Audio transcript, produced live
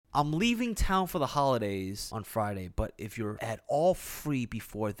I'm leaving town for the holidays on Friday, but if you're at all free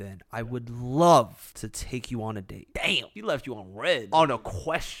before then, I would love to take you on a date. Damn, he left you on red. On a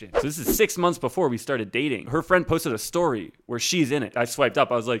question. So this is 6 months before we started dating. Her friend posted a story where she's in it. I swiped up.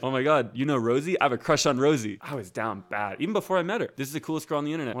 I was like, oh my God, you know Rosie? I have a crush on Rosie. I was down bad. Even before I met her. This is the coolest girl on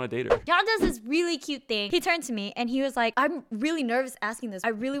the internet. I want to date her. John does this really cute thing. He turned to me and he was like, I'm really nervous asking this. I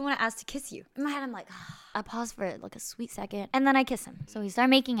really want to ask to kiss you. In my head, I'm like, I paused for like a sweet second and then I kiss him. So we start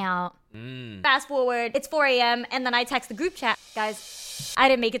making out. Fast forward, it's 4 a.m. and then I text the group chat. Guys, I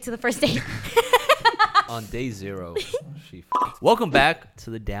didn't make it to the first date. On day 0, she Welcome back to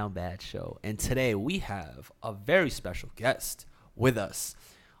the Down Bad Show. And today we have a very special guest with us.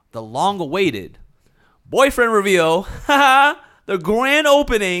 The long-awaited boyfriend reveal, the grand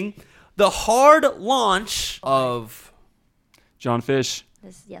opening, the hard launch of John Fish.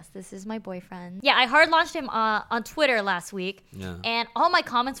 This is my boyfriend. Yeah, I hard launched him on Twitter last week. Yeah. And all my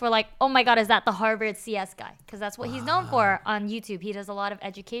comments were like, oh my God, is that the Harvard CS guy? Because that's what he's known for on YouTube. He does a lot of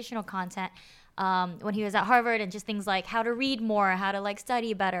educational content when he was at Harvard and just things like how to read more, how to like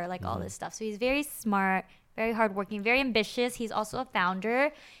study better, like all this stuff. So he's very smart, very hardworking, very ambitious. He's also a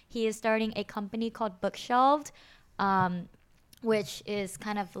founder. He is starting a company called Bookshelved, which is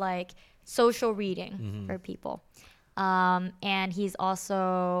kind of like social reading for people. And he is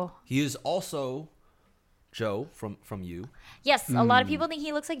also Joe from You. Yes, a lot of people think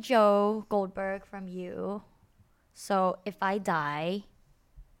he looks like Joe Goldberg from You. So if I die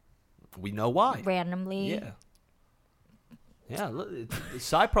We know why. randomly, Yeah, look, it's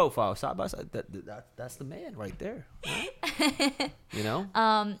side profile, side by side. That's the man right there. Right? You know?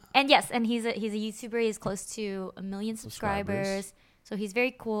 and yes, and he's a YouTuber. He's close to 1 million subscribers. So he's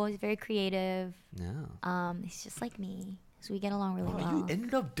very cool. He's very creative. Yeah. He's just like me. So we get along really Oh, well. you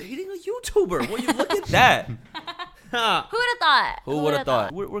ended up dating a YouTuber. Well, you look at that. Who would have thought? Who would have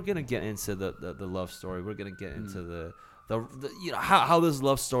thought? We're gonna get into the love story. We're gonna get into the you know how this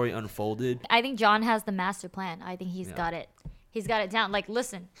love story unfolded. I think John has the master plan. I think he's got it. He's got it down. Like,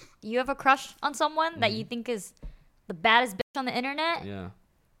 listen, you have a crush on someone that you think is the baddest bitch on the internet. Yeah.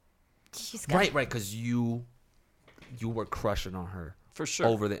 She's got Right, because you were crushing on her. For sure.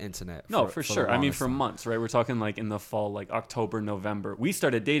 Over the internet. No, for the sure. I mean, longest for time. months, right? We're talking like in the fall, like October, November. We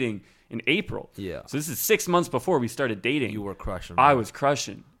started dating in April. Yeah. So this is 6 months before we started dating. You were crushing. I her. was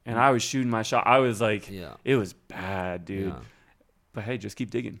crushing and I was shooting my shot. I was like, Yeah. it was bad, dude. Yeah. But hey, just keep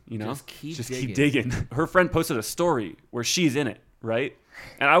digging, you know? Just keep keep digging. Her friend posted a story where she's in it, right?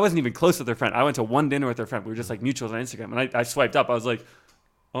 And I wasn't even close with her friend. I went to one dinner with her friend. We were just like mutuals on Instagram. And I swiped up. I was like,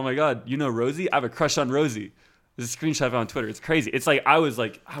 oh my God, you know Rosie? I have a crush on Rosie. There's a screenshot of it on Twitter. It's crazy. It's like I was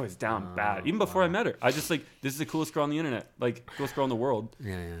down bad. Even before I met her. I just like, this is the coolest girl on the internet. Like, coolest girl in the world.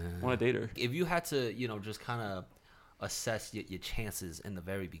 Yeah. I want to date her. If you had to, just kind of assess your chances in the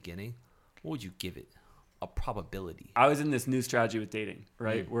very beginning, what would you give it? A probability. I was in this new strategy with dating,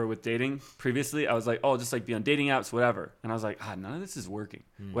 right? Where with dating previously, I was like, oh, just like be on dating apps, whatever. And I was like, none of this is working.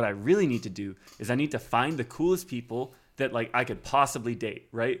 What I really need to do is I need to find the coolest people that like I could possibly date,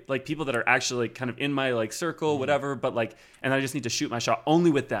 right? Like people that are actually like kind of in my like circle, whatever, but like, and I just need to shoot my shot only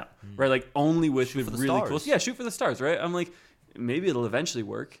with them, right? Like only with Shoot for the really stars. cool. Yeah, shoot for the stars, right? I'm like, maybe it'll eventually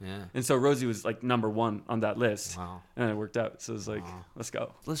work. Yeah. And so Rosie was like number 1 on that list. Wow. And it worked out. So it was like, let's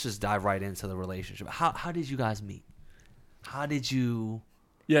go. Let's just dive right into the relationship. How did you guys meet? How did you?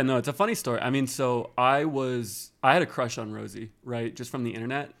 Yeah, no, it's a funny story. I mean, so I had a crush on Rosie, right? Just from the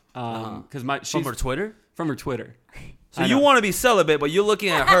internet. Cause From her Twitter? From her Twitter. So I you know. want to be celibate, but you're looking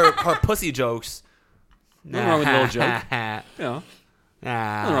at her pussy jokes. Nothing wrong with a little joke. You know,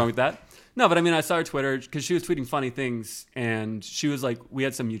 nothing wrong with that. No, but I mean, I saw her Twitter because she was tweeting funny things, and she was like, we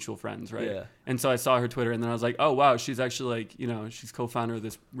had some mutual friends, right? Yeah. And so I saw her Twitter, and then I was like, oh wow, she's actually like, she's co-founder of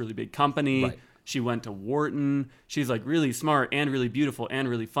this really big company. Right. She went to Wharton. She's like really smart and really beautiful and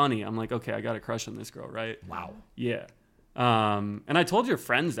really funny. I'm like, okay, I got a crush on this girl, right? Wow. Yeah. And I told your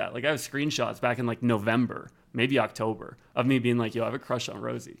friends that. Like, I have screenshots back in like November, maybe October, of me being like, yo, I have a crush on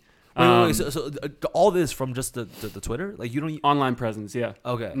Rosie. Wait, so all this from just the Twitter? Like you don't? Online presence, yeah.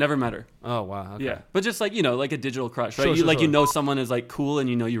 Okay. Never met her. Oh wow. Okay. Yeah, but just like like a digital crush, right? Sure, you sure, you sure. know someone is like cool, and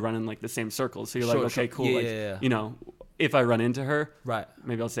you run in like the same circles, so you're Sure, like, okay, sure. cool. Yeah, like, yeah. If I run into her, Right.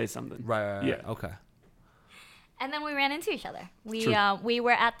 maybe I'll say something. Right. Yeah. Okay. And then we ran into each other. True. We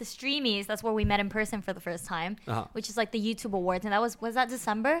were at the Streamies. That's where we met in person for the first time, which is like the YouTube Awards. And that was that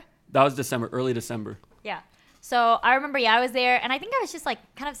December? That was December, early December. Yeah. So I remember, I was there, and I think I was just like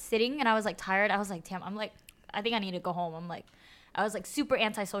kind of sitting, and I was like tired. I was like, damn, I think I need to go home. I was like super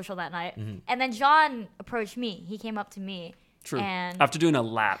antisocial that night. And then John approached me. He came up to me. True. And After doing a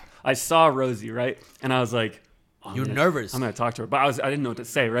lap, I saw Rosie, right? And I was like, oh, You're man, nervous. I'm gonna talk to her, but I didn't know what to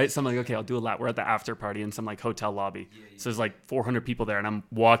say, right? So I'm like, okay, I'll do a lap. We're at the after party in some like hotel lobby. So there's like 400 people there, and I'm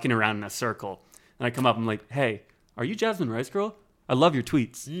walking around in a circle. And I come up, I'm like, hey, are you Jasmine Rice Girl? I love your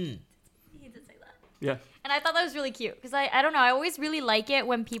tweets. You did say that. Yeah. And I thought that was really cute because I don't know. I always really like it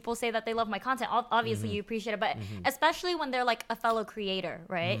when people say that they love my content. Obviously, you appreciate it, but especially when they're like a fellow creator,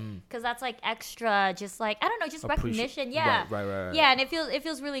 right? Because that's like extra, just like, I don't know, just recognition. Yeah. Right. Yeah, and it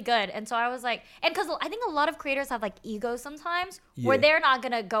feels really good. And so I was like, and because I think a lot of creators have like egos sometimes where Yeah. they're not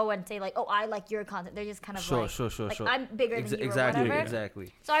going to go and say like, oh, I like your content. They're just kind of Sure, like, sure. like I'm bigger than you Exactly, or whatever.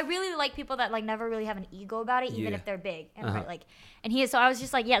 exactly. So I really like people that like never really have an ego about it, even Yeah. if they're big. And Uh-huh. right, like, and so I was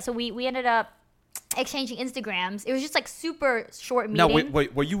just like, yeah. So we ended up exchanging Instagrams. It was just like super short meeting. Now,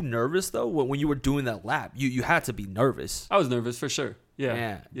 wait, were you nervous though when you were doing that lap? You had to be nervous. I was nervous for sure.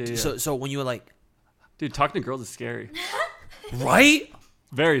 Yeah. Yeah. So when you were like, Dude, talking to girls is scary. right,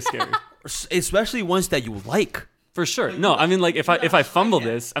 Very scary. especially ones that you like. For sure. No, I mean, like, if I fumble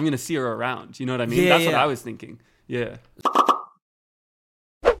this, I'm going to see her around. You know what I mean? Yeah, That's what yeah. I was thinking. Yeah.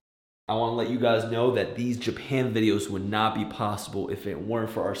 I want to let you guys know that these Japan videos would not be possible if it weren't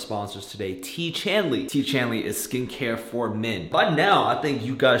for our sponsors today, T. Chanley. T. Chanley is skincare for men. By now, I think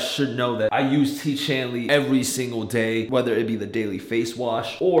you guys should know that I use T. Chanley every single day, whether it be the daily face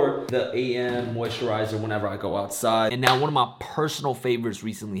wash or the AM moisturizer whenever I go outside. And now one of my personal favorites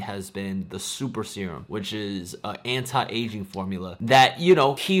recently has been the Super Serum, which is an anti-aging formula that, you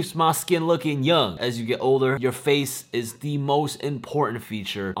know, keeps my skin looking young. As you get older, your face is the most important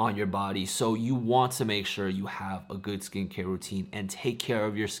feature on your body. So you want to make sure you have a good skincare routine and take care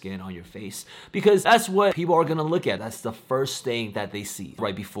of your skin on your face, because that's what people are gonna look at. That's the first thing that they see.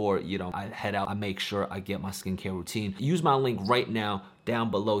 Right before, you know, I head out, I make sure I get my skincare routine. Use my link right now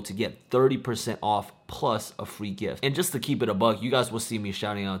down below to get 30% off plus a free gift. And just to keep it a buck, you guys will see me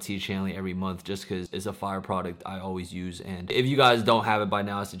shouting out T. Chanley every month just because it's a fire product I always use. And if you guys don't have it by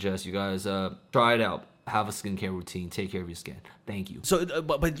now, I suggest you guys try it out. Have a skincare routine. Take care of your skin. Thank you. So,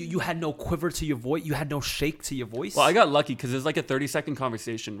 but you had no quiver to your voice. You had no shake to your voice. Well, I got lucky because it was like a 30-second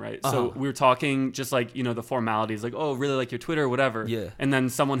conversation, right? So we were talking just like, you know, the formalities, like, oh, really like your Twitter or whatever. Yeah. And then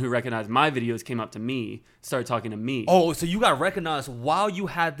someone who recognized my videos came up to me, started talking to me. Oh, so you got recognized while you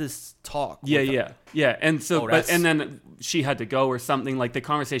had this talk. Yeah. And so, Oh, and then she had to go or something. Like the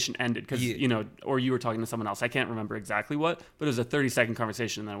conversation ended because, Yeah. you know, or you were talking to someone else. I can't remember exactly what, but it was a 30-second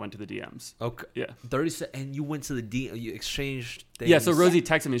conversation and then I went to the DMs. Okay. Yeah. 30 and you went to the you exchanged things. Yeah, so Rosie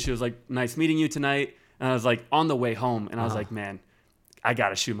texted me. She was like, nice meeting you tonight. And I was like, on the way home. And I was like, man, I got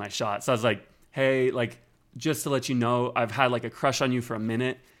to shoot my shot. So I was like, hey, like, just to let you know, I've had like a crush on you for a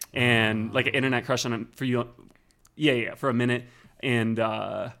minute and like an internet crush on for you. Yeah, for a minute. And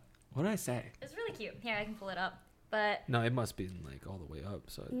what did I say? It's really cute. Here, I can pull it up. But No, it must be like all the way up.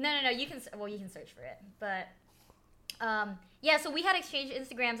 So no. You can search for it. But yeah. So we had exchanged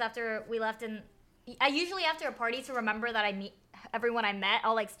Instagrams after we left, and I usually after a party to remember that I meet everyone I met,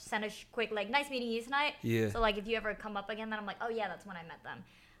 I'll like send a quick like nice meeting you tonight. Yeah. So like if you ever come up again, then I'm like, oh yeah, that's when I met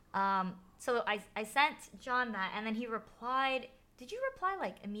them. So I sent John that, and then he replied. Did you reply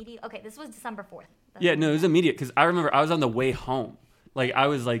like immediately? Okay, this was December 4th. Yeah, no, it was immediate because I remember I was on the way home. Like I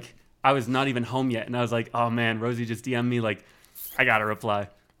was not even home yet, and I was like, oh man, Rosie just DM'd me. Like, I gotta reply.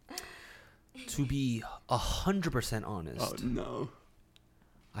 to be 100% honest, Oh no.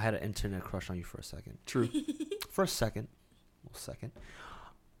 I had an internet crush on you for a second. True. For a second. Well, second.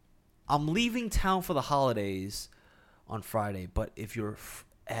 I'm leaving town for the holidays on Friday, but if you're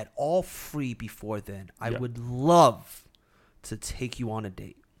at all free before then, I Yeah. would love to take you on a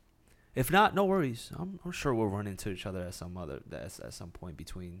date. If not, no worries. I'm sure we'll run into each other at some point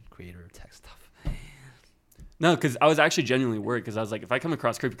between creator tech stuff. No, because I was actually genuinely worried because I was like, if I come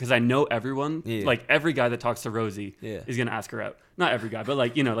across creepy, because I know everyone, Yeah. like every guy that talks to Rosie Yeah. is going to ask her out. Not every guy, but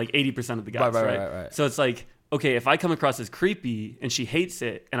like, you know, like 80% of the guys, Right. So it's like, okay, if I come across as creepy and she hates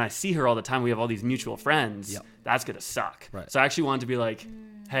it and I see her all the time, we have all these mutual friends, Yep. that's going to suck. Right. So I actually wanted to be like,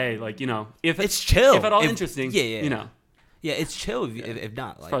 hey, like, you know, if It's chill. if at all If- interesting, yeah. you know, Yeah, it's chill if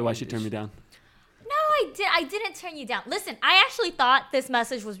not. that's probably why she turned me down. No, I didn't turn you down. Listen, I actually thought this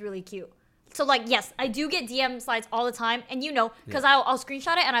message was really cute. So like, yes, I do get DM slides all the time, and you know, because I'll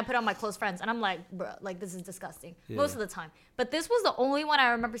screenshot it and I put it on my close friends, and I'm like, bro, like this is disgusting most of the time. But this was the only one I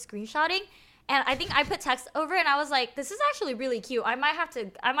remember screenshotting, and I think I put text over it, and I was like, this is actually really cute. I might have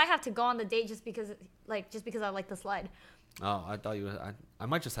to go on the date just because I like the slide. Oh, I thought you were. I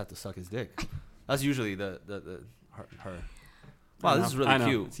might just have to suck his dick. That's usually the her. Wow, this is I really know.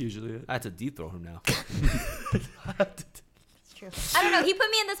 cute. It's usually it. I had to deep throw him now. true. I don't know. He put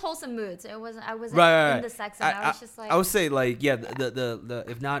me in this wholesome mood, so I wasn't Right. in the sex, and I was just like, I would say like the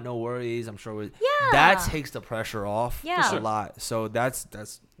if not, no worries. I'm sure Yeah. that takes the pressure off Yeah. a lot. So that's no,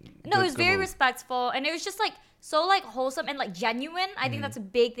 good- it was good very move. respectful, and it was just like so like wholesome and like genuine. I think that's a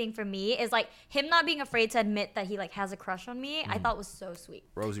big thing for me is like him not being afraid to admit that he like has a crush on me. I thought was so sweet.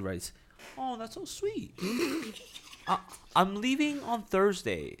 Rosie writes, "Oh, that's so sweet. I'm leaving on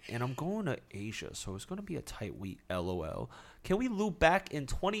Thursday and I'm going to Asia, so it's gonna be a tight week. LOL. Can we loop back in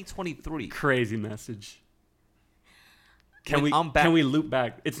 2023? Crazy message. Can When we? I'm back- Can we loop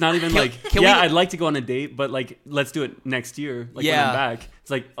back? It's not even like. can yeah, we- I'd like to go on a date, but like, let's do it next year. Like when Yeah. I'm back,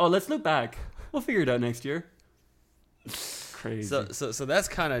 it's like, oh, let's loop back. We'll figure it out next year. Crazy. So that's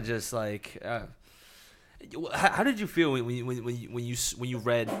kind of just like. How did you feel when you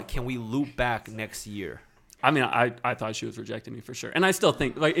read? Can we loop back next year? I mean, I thought she was rejecting me for sure, and I still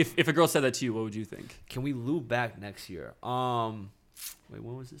think like if a girl said that to you, what would you think? Can we loop back next year? Wait,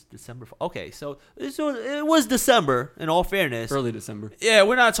 when was this? December. Okay, so it was December. In all fairness, Early December. yeah,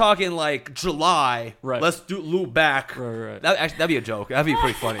 we're not talking like July. Right. Let's do loop back. Right. That'd be a joke. That'd be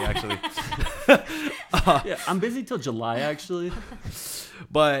pretty funny, actually. Yeah, I'm busy till July actually.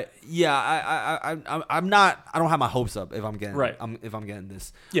 But yeah, I'm not. I don't have my hopes up if I'm getting Right. if I'm getting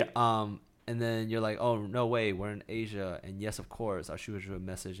this. Yeah. And then you're like, oh no way, we're in Asia, and yes, of course, I'll shoot you a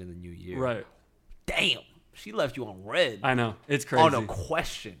message in the new year. Right. Damn, she left you on red. I know. It's crazy. On a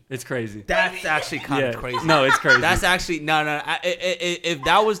question. It's crazy. That's actually kind of Yeah. crazy. No, it's crazy. That's actually no. If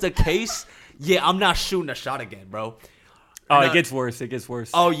that was the case, yeah, I'm not shooting a shot again, bro. Oh, No. it gets worse. It gets worse.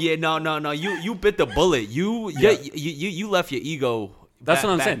 Oh yeah, no. You bit the bullet. You left your ego. That's back,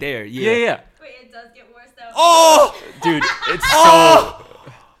 what I'm back saying. There, Yeah. Wait, it does get worse though. Oh, Dude, it's Oh! so.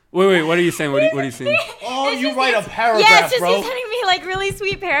 Wait. What are you saying? What are you saying? oh, It's you just- write a it's- paragraph, Yeah, it's just bro. you sending me like really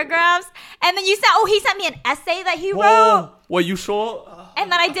sweet paragraphs, and then you said, "Oh, he sent me an essay that he wrote," Whoa. What, you sure?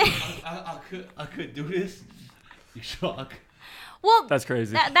 and then I did. I could do this. You sure? Well, That's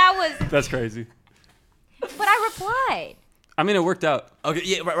crazy. that was, That's crazy. but I replied. I mean, it worked out. Okay,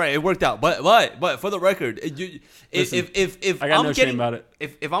 yeah, right. It worked out, but for the record, if Listen, if I got I'm no shame getting about it.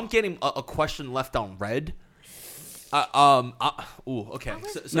 if I'm getting a question left on red, okay.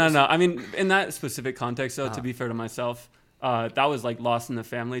 No. I mean, in that specific context, though, to be fair to myself, that was like Lost in the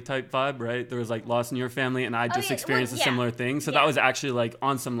Family type vibe, right? There was like Lost in Your Family, and I just yeah, experienced well, a yeah. similar thing. So Yeah. that was actually like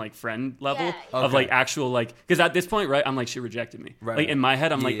on some like friend level Yeah, yeah. of Okay. like actual like, because at this point, right, I'm like, she rejected me. Right, Like right. in my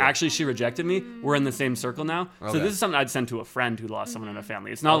head, I'm Yeah, like, yeah. actually, she rejected me. We're in the same circle now. So Okay. this is something I'd send to a friend who lost someone in a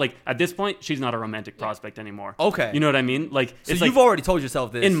family. It's not like at this point, she's not a romantic prospect anymore. Okay. You know what I mean? Like, So it's you've like, already told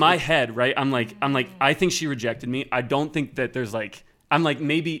yourself this in my head, right? I'm like, I think she rejected me. I don't think that there's like, I'm like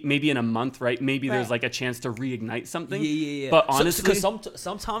maybe in a month, right? Maybe there's Right. like a chance to reignite something. Yeah. But So- honestly, because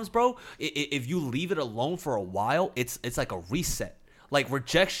sometimes, bro, if you leave it alone for a while, it's like a reset. Like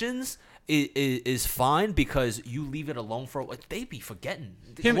rejections is fine because you leave it alone for like they be forgetting.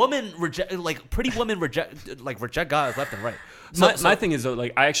 Women reject pretty women reject guys left and right. my thing is though,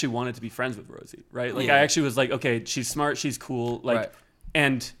 like I actually wanted to be friends with Rosie, right? Like Yeah. I actually was like, okay, she's smart, she's cool, like. Right.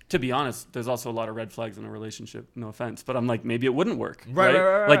 And to be honest, there's also a lot of red flags in a relationship. No offense, but I'm like, maybe it wouldn't work,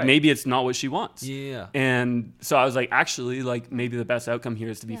 Right. Like maybe it's not what she wants. Yeah. And so I was like, actually, like maybe the best outcome here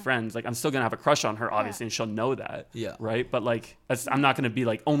is to be Yeah. friends. Like I'm still gonna have a crush on her, obviously, and she'll know that. Yeah. Right. But like, I'm not gonna be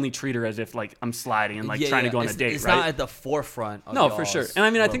like only treat her as if like I'm sliding and like trying to go on a date. It's right. not at the forefront. Of No, for sure. y'all's And I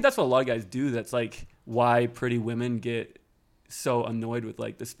mean, I growth. think that's what a lot of guys do. That's like why pretty women get so annoyed with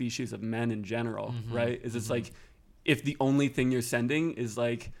like the species of men in general, Mm-hmm. right? Is it's like if the only thing you're sending is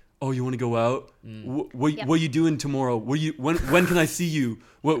like, oh, you want to go out? What Yep. are you doing tomorrow? When can I see you?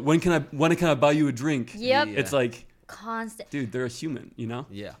 When can I buy you a drink? Yep. Yeah. It's like, Constant. dude, they're a human, you know?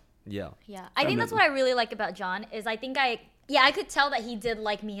 Yeah. Yeah. I think that's what I really like about John is I think I could tell that he did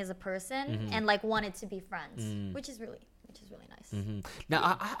like me as a person and like wanted to be friends, which is really nice.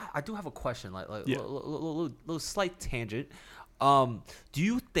 Now I do have a question, like Yeah. little slight tangent. Do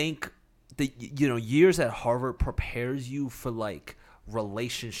you think that years at Harvard prepares you for like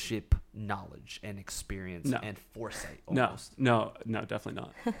relationship knowledge and experience No. and foresight? No, Almost? no, definitely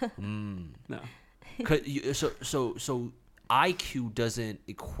not. No. 'Cause so IQ doesn't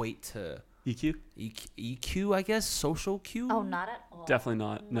equate to EQ? EQ, I guess, social Q. Oh, not at all. Definitely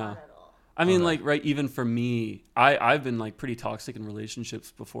not. No. Not at all. I mean, Okay. like, right, even for me, I've been like pretty toxic in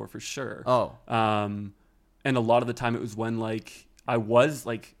relationships before for sure. Oh. And a lot of the time it was when like I was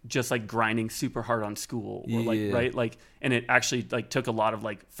like just like grinding super hard on school or like, Yeah. right. Like, and it actually like took a lot of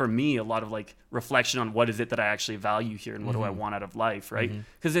like, for me, a lot of like reflection on what is it that I actually value here and what do I want out of life. Right.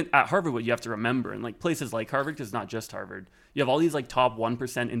 Because at Harvard, what you have to remember and like places like Harvard, because not just Harvard, you have all these like top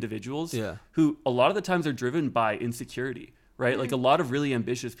 1% individuals Yeah. who a lot of the times are driven by insecurity. right? Like a lot of really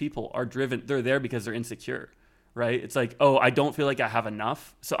ambitious people are driven. They're there because they're insecure, right? It's like, oh, I don't feel like I have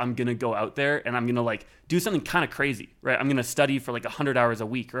enough, so I'm gonna go out there and I'm gonna like do something kind of crazy, right? I'm gonna study for like 100 hours a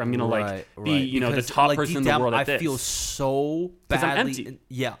week, or I'm gonna like be, you know, Because, the top like, person deep in the down, world at I this. feel so 'Cause I'm badly. empty.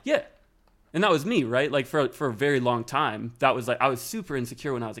 Yeah. Yeah. And that was me, right? Like for a very long time, that was like, I was super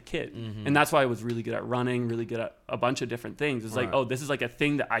insecure when I was a kid. And that's why I was really good at running, really good at a bunch of different things. It's like, Right. oh, this is like a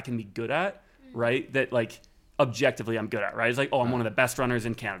thing that I can be good at, right? That like objectively I'm good at, right? It's like, oh, I'm one of the best runners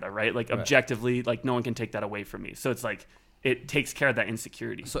in Canada, right? Like objectively, like no one can take that away from me. So it's like, it takes care of that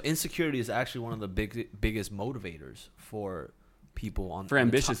insecurity. So insecurity is actually one of the biggest motivators for people on For the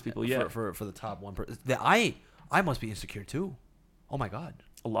ambitious top- people, yeah. For the top 1%. That I must be insecure too. Oh my god.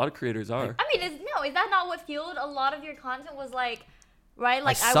 A lot of creators are. I mean, is that not what fueled a lot of your content? Was like, right?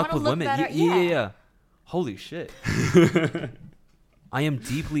 Like I suck want to with look women. better. Yeah. Holy shit. I am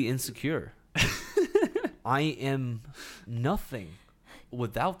deeply insecure. I am nothing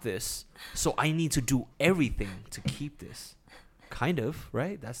without this, so I need to do everything to keep this. Kind of,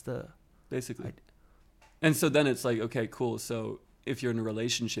 right? That's the Basically. And so then it's like, okay, cool. So if you're in a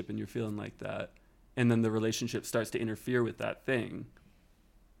relationship and you're feeling like that, and then the relationship starts to interfere with that thing,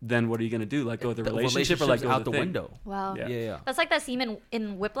 then what are you going to do? Let go of the relationship or let relationship's go out of the the thing? window. Wow. Yeah. Yeah. That's like that scene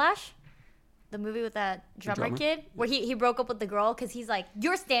in Whiplash, the movie with that drummer kid, where he broke up with the girl because he's like,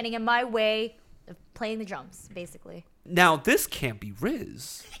 you're standing in my way of playing the drums, basically. Now this can't be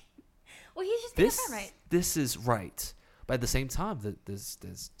Riz. Well, he's just being a This friend, right? this is right, but at the same time,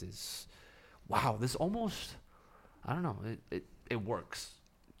 this wow, this almost, I don't know, it works.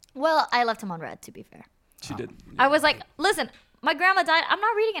 Well, I left him on red, to be fair. She did. I was like, listen, my grandma died. I'm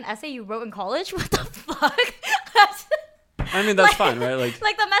not reading an essay you wrote in college. What the fuck? I mean, that's fine, right? Like,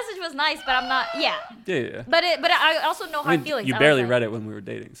 Like the message was nice, but I'm not. Yeah. yeah. But I also know hard feelings. You I was barely like, read it when we were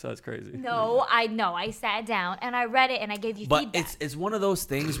dating, so that's crazy. No, I know. I sat down and I read it and I gave you But feedback. it's one of those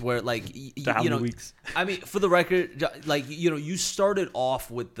things where like To how you know, many weeks? I mean, for the record, like you started off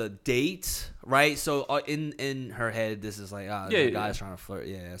with the date, right? So in her head, this is like the guy's trying to flirt,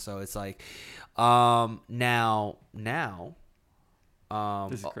 yeah. So it's like, now,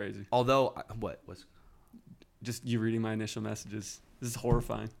 This is crazy. Although what's Just you reading my initial messages. This is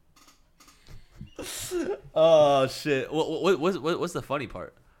horrifying. oh shit, what's the funny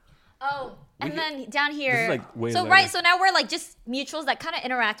part? Oh, and then down here. This is, like, way so later. right, so now we're like just mutuals that kind of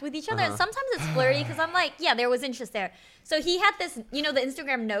interact with each other, and sometimes it's flirty because I'm like, yeah, there was interest there. So he had this, you know, the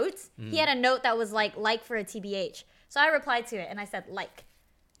Instagram notes. He had a note that was like for a TBH. So I replied to it and I said like,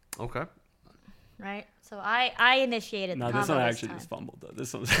 Okay. right. So I initiated the No, combo this one I this actually time. just fumbled though.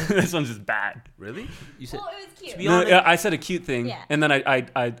 This one's this one's just bad. Really? You said Well, it was cute. be No, honest- yeah, I said a cute thing, Yeah. and then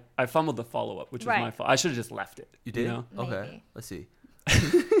I fumbled the follow up, which was Right. my fault. I should have just left it. you did? know? Okay. Maybe. Let's see.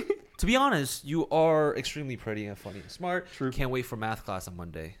 To be honest, you are extremely pretty and funny and smart. True. Can't wait for math class on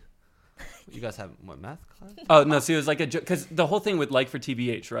Monday. You guys have what, math class? Oh no, see, it was like a joke because the whole thing with like for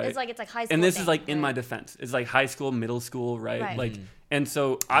TBH, right? It's like high school. And this thing, is like in right? my defense. It's like high school, middle school, right? Right. Like, and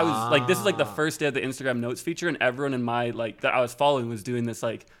so I was like, this is like the first day of the Instagram Notes feature, and everyone in my like that I was following was doing this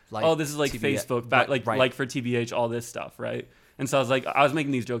like oh, this is like TBH Facebook, back, like right. like for TBH, all this stuff, right? And so I was like, I was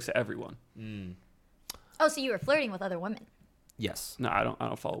making these jokes to everyone. Oh, so you were flirting with other women? Yes. No, I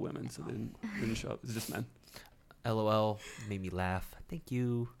don't follow women, so they didn't show up. It's just men. LOL made me laugh. Thank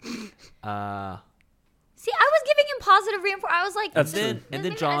you. See, I was giving him positive reinforcement. I was like, That's And then true. and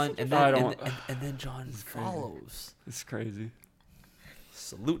then maybe I John should and just- I then don't- and then John follows. It's crazy.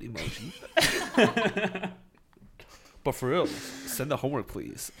 Salute emoji. But for real, send the homework,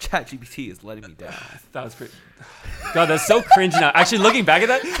 please. ChatGPT is letting me down. That was great. God, that's so cringe now. Actually, looking back at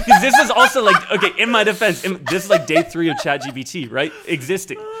that, because this is also like, okay, in my defense, this is like day 3 of ChatGPT, right?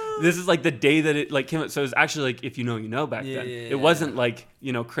 Existing. This is like the day that it like came out. So it was actually like, if you know, you know back then. It wasn't like,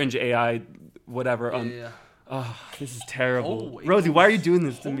 you know, cringe AI, whatever. Oh, this is terrible. Oh, wait, Rosie, why are you doing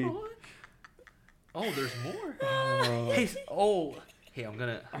this to me? Hold on. Oh, there's more. Hey, I'm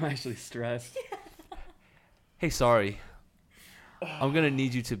gonna. I'm actually stressed. Hey, sorry. I'm gonna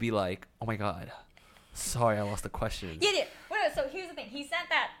need you to be like, oh my god, sorry, I lost the question. Yeah. Wait, so here's the thing. He sent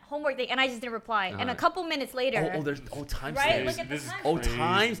that homework thing, and I just didn't reply. And a couple minutes later, There's timestamp. right? Look at the This is time. Oh, crazy.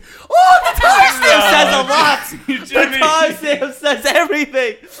 times. Oh, the timestamp says a lot. The timestamp says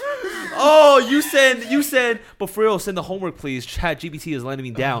everything. Oh, you send. But for real, send the homework, please. ChatGPT is letting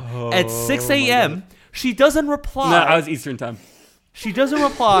me down. At 6 a.m., she doesn't reply. No, I was Eastern time. She doesn't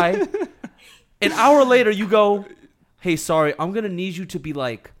reply. An hour later, you go, hey, sorry, I'm going to need you to be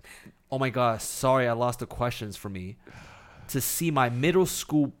like, oh my gosh, sorry, I lost the questions for me. To see my middle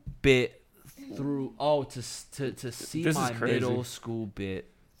school bit through. Oh, to see This is my crazy. middle school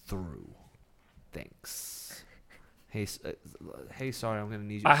bit through. Thanks. hey, sorry, I'm gonna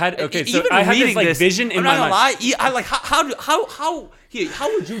need you. I had And so even I had this reading like this, vision in I'm my not gonna mind. lie. I like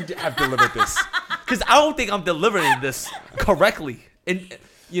how would you have delivered this? Because I don't think I'm delivering this correctly. And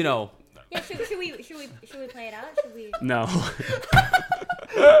you know, Yeah, should we play it out? Should we? No.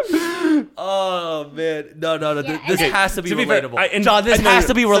 oh man, no. Yeah, This and- has to be To be fair, relatable. John, this has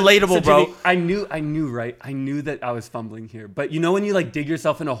to be relatable, bro. Jimmy, I knew, right? I knew that I was fumbling here. But you know when you like dig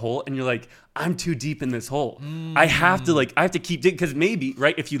yourself in a hole and you're like, I'm too deep in this hole. I have to keep digging because maybe,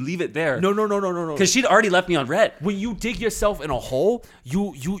 right? If you leave it there, No. because she'd already left me on red. When you dig yourself in a hole, you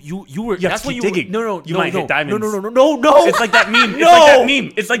were. You have That's to when keep you were- digging. No, You might hit diamonds. No. It's like that meme. No. It's like that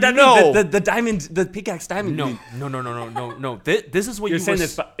meme. It's like that No. meme. The diamond, the pickaxe diamond. No, meme. no. This is what You're you saying were.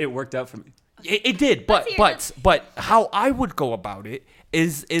 this, but it worked out for me. It did, Let's hear it. but how I would go about it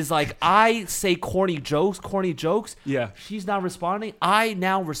is like I say corny jokes. Yeah. She's not responding. I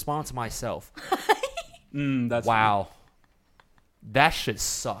now respond to myself. That's Wow, that shit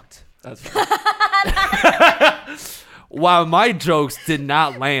sucked. That's Wow, my jokes did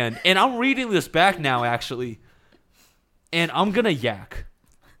not land, and I'm reading this back now actually, and I'm gonna yak.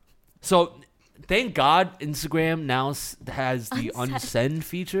 So. Thank God Instagram now has the unsend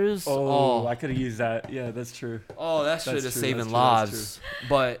features. Oh, I could have used that. Yeah, that's true. Oh, that shit That's is true, saving that's true, lives. that's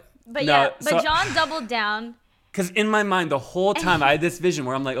But But No, yeah, but so- John doubled down. Because in my mind, the whole time I had this vision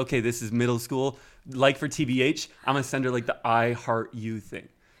where I'm like, okay, this is middle school. Like for TBH, I'm gonna send her like the I heart you thing,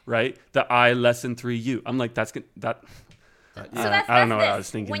 right? The I lesson 3U. I'm like, that's good. That. So Yeah, that's I don't know this. what I was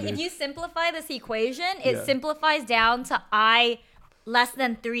thinking. When dude. if you simplify this equation, it Yeah. simplifies down to I less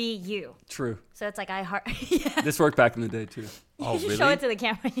than 3U. True. So it's like I heart. Yeah. This worked back in the day too. oh You should really? show it to the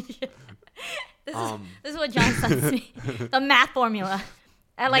camera. You should. This Um, is what John sends me. The math formula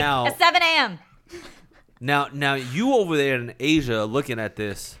at like Now- at 7 a.m. Now you over there in Asia looking at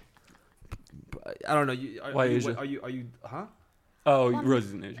this. I don't know. Why are you, Asia? Are you? Huh? Oh,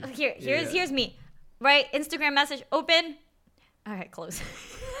 Rose in Asia. Here's me. Right? Instagram message open. All right, close.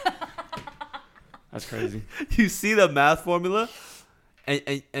 That's crazy. You see the math formula, and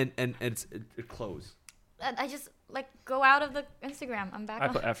it's it closed. I just like go out of the Instagram. I'm back I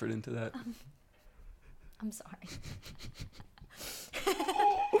on. put effort into that. I'm sorry.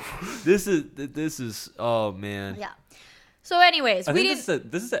 This is oh man. Yeah. So, anyways, I we think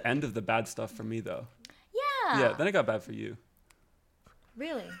didn't. this is the end of the bad stuff for me though. Yeah. Yeah. Then it got bad for you.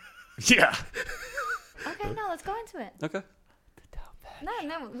 Really? Yeah. Okay. No, let's go into it. Okay. No.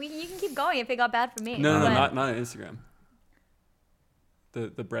 You can keep going if it got bad for me. No, but- not on Instagram.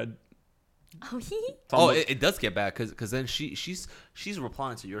 The bread. Oh, he. Oh, it does get bad because then she's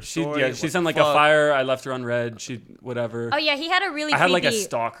replying to your She story. she what sent the like fuck. a fire. I left her on red. She whatever. Oh yeah, he had a really. I had like a creepy-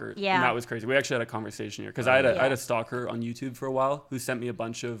 stalker. Yeah. And that was crazy. We actually had a conversation here because I had Yeah. a stalker on YouTube for a while who sent me a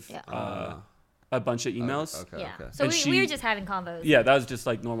bunch of Yeah. emails. Okay. Yeah. Okay. So And we were she- just having convos. Yeah, that was just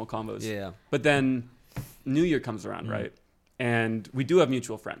like normal combos. Yeah. But then New Year comes around, right? And we do have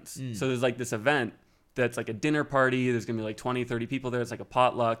mutual friends. So there's like this event that's like a dinner party. There's going to be like 20, 30 people there. It's like a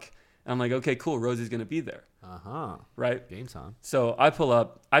potluck. And I'm like, okay, cool. Rosie's going to be there, Uh-huh. right? Game time. So I pull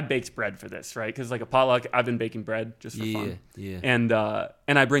up. I baked bread for this, right? Because like a potluck, I've been baking bread just for fun. Yeah. And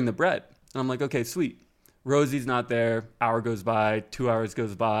I bring the bread. And I'm like, okay, sweet. Rosie's not there. Hour goes by. 2 hours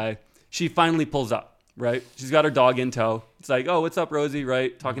goes by. She finally pulls up, right? She's got her dog in tow. It's like, oh, what's up, Rosie,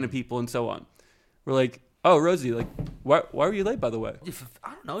 right? Talking to people and so on. We're like, oh, Rosie, like, why were you late, by the way?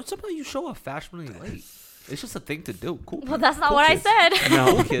 I don't know. It's something you show up fashionably late. It's just a thing to do. Cool. Well, that's not Cool what kids. I said. No,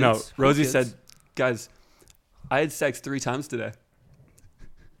 Cool kids. no. Cool Rosie kids. said, guys, I had sex 3 times today.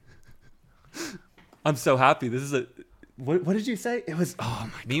 I'm so happy. This is a... What did you say? It was... Oh,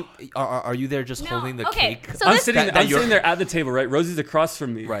 my Me, are you there just No, holding the okay, cake? so I'm this- sitting. That I'm you're- sitting there at the table, right? Rosie's across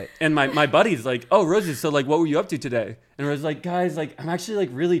from me, Right. And my buddy's like, "Oh, Rosie, so like, what were you up to today?" And Rosie's like, "Guys, like, I'm actually like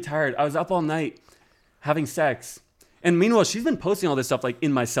really tired. I was up all night having sex." And meanwhile, she's been posting all this stuff like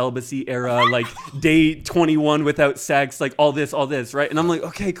in my celibacy era, like day 21 without sex, like all this, right? And I'm like,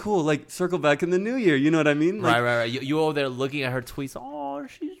 okay, cool. Like, circle back in the new year. You know what I mean? Like, Right. You over there looking at her tweets. Oh,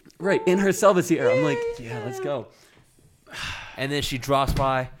 she's. right. In her celibacy era, I'm like, yeah, let's go. And then she drops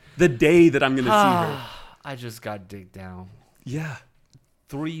by. The day that I'm gonna see her. I just got digged down Yeah.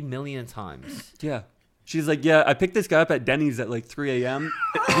 3 million times. Yeah. She's like, yeah, I picked this guy up at Denny's at like 3 a.m.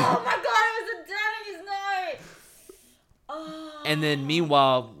 Oh my god, it was a Denny's night. Oh. And then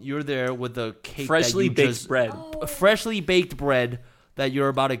meanwhile, you're there with the cake, Freshly that you baked just, bread. freshly baked bread that you're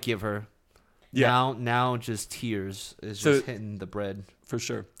about to give her. Yeah. Now just tears is So- just hitting the bread. For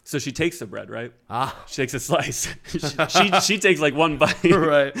sure. So she takes the bread, right? Ah, She takes a slice. she takes like one bite.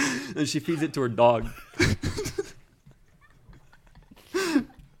 right. And she feeds it to her dog.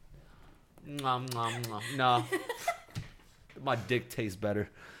 Nom, nom, nom. No, My dick tastes better.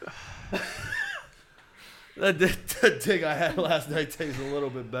 That dick I had last night tastes a little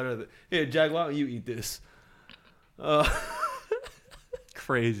bit better. Here, Jack, why don't you eat this?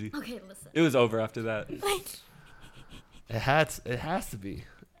 Crazy. Okay, listen. It was over after that. It has to be.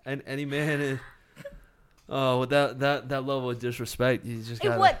 And any man, with that level of disrespect, you just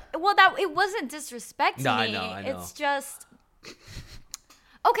gotta. It wasn't disrespect to No, me. I know. It's just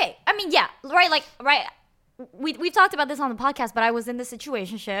okay. I mean, yeah, right. We've talked about this on the podcast, but I was in this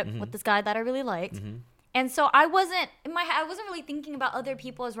situationship with this guy that I really liked. And so I wasn't really thinking about other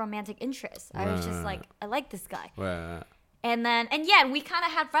people as romantic interests. I was just like, I like this guy. Right. And we kind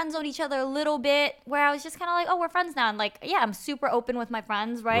of had friends on each other a little bit where I was just kind of like, oh, we're friends now. And like, yeah, I'm super open with my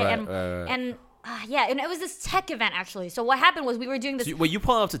friends, right? And it was this tech event actually. So what happened was we were doing this. So, were you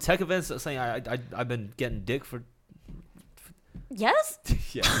pulling up to tech events saying I've been getting dick for? Yes.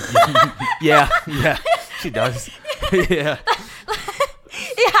 Yeah. She does. Yeah.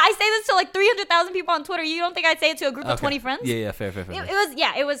 Yeah, I say this to like 300,000 people on Twitter. You don't think I'd say it to a group of 20 friends? Yeah, fair.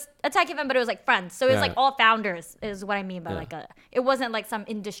 It was a tech event, but it was like friends. So it was like all founders is what I mean by it wasn't like some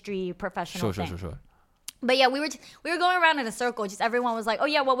industry professional thing. Sure. But yeah, we were going around in a circle. Just everyone was like, oh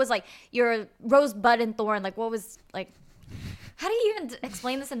yeah, what was like your rosebud and thorn? Like what was like, how do you even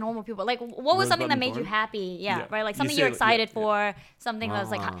explain this to normal people? Like what was something that made you happy? Yeah, right? Like something you're excited for, something that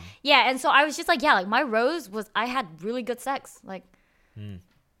was like, yeah. And so I was just like, yeah, like my rose was, I had really good sex. Like,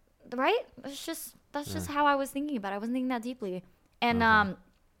 right? That's just how I was thinking about it. I wasn't thinking that deeply. And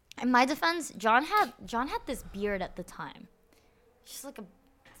in my defense, John had this beard at the time. Just like this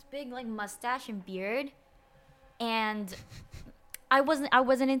big like mustache and beard. And I wasn't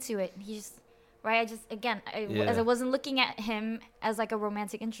into it. He just right. As I wasn't looking at him as like a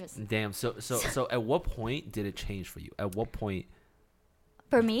romantic interest. Damn. So at what point did it change for you? At what point?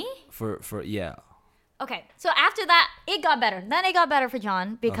 For me? For yeah. Okay, so after that, it got better. Then it got better for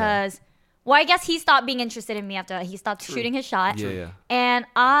John because, well, I guess he stopped being interested in me after he stopped shooting his shot. Yeah. And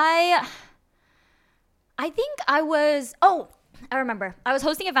I think I was. Oh, I remember. I was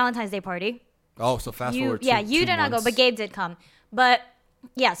hosting a Valentine's Day party. Oh, so fast forward. You did not go, but Gabe did come. But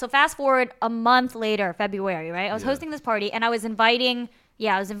yeah, so fast forward a month later, February, right? I was hosting this party, and I was inviting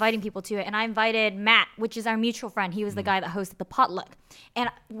people to it. And I invited Matt, which is our mutual friend. He was the guy that hosted the potluck. And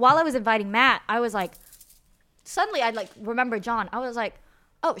while I was inviting Matt, I was like, suddenly I like remember John. I was like,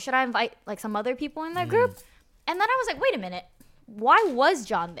 oh, should I invite like some other people in that group? And then I was like, wait a minute, why was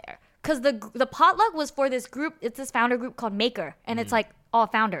John there? Because the potluck was for this group. It's this founder group called Maker, and it's like all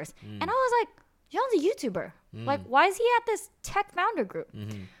founders. And I was like, John's a YouTuber. Like, why is he at this tech founder group?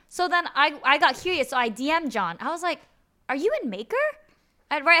 So then I got curious. So I DM'd John. I was like, are you in Maker?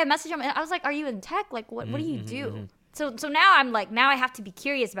 I messaged him, and I was like, are you in tech? Like, what do you do? So now I'm like, now I have to be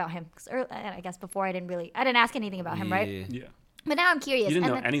curious about him. Because I guess before I didn't ask anything about him, right? Yeah. But now I'm curious. You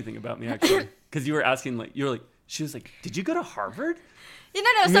didn't know anything about me, actually. Because you were asking, she was like, did you go to Harvard? No.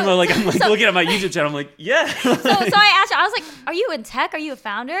 I'm looking at my YouTube channel. I'm like, yeah. So I asked him, I was like, are you in tech? Are you a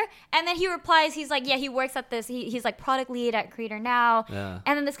founder? And then he replies, he's like, yeah, he works at this. He's like product lead at Creator Now. Yeah.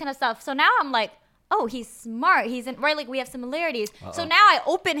 And then this kind of stuff. So now I'm like, oh, he's smart. He's in, right? Like we have similarities. So now I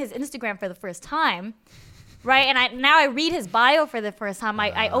open his Instagram for the first time. Right, and I read his bio for the first time.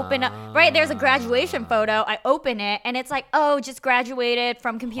 I open up, right, there's a graduation photo. I open it, and it's like, oh, just graduated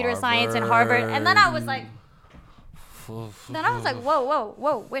from computer science in Harvard. And then I was like,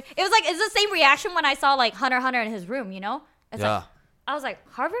 whoa. Wait. It was like, it's the same reaction when I saw like Hunter in his room, you know? It's like, I was like,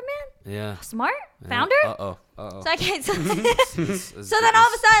 Harvard man? Yeah. Smart? Founder? Uh-oh. So I can't. So then all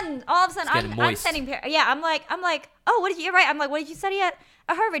of a sudden, I'm sending. I'm like, oh, what did you? You're right. I'm like, what did you study at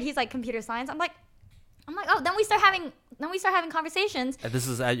Harvard? He's like, computer science. I'm like, oh. Then we start having conversations. And this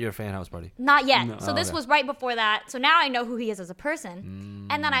is at your fan house party? Not yet. No. So this was right before that. So now I know who he is as a person,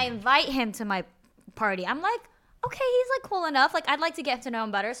 and then I invite him to my party. I'm like, okay, he's like cool enough. Like I'd like to get to know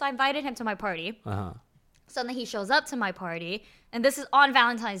him better. So I invited him to my party. So then he shows up to my party, and this is on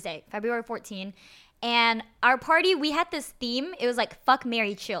Valentine's Day, February 14. And our party, we had this theme. It was like fuck,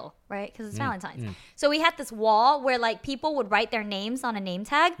 marry, chill, right? Because it's Valentine's. So we had this wall where like people would write their names on a name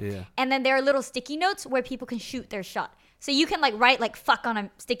tag. Yeah. And then there are little sticky notes where people can shoot their shot. So you can like write like fuck on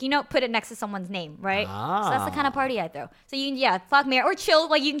a sticky note, put it next to someone's name, right? So that's the kind of party I throw. So you can, fuck, marry, or chill.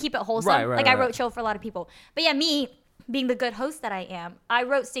 Like you can keep it wholesome. I wrote chill for a lot of people. But yeah, me being the good host that I am, I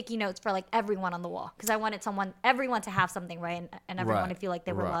wrote sticky notes for like everyone on the wall because I wanted everyone to have something, right? And everyone to feel like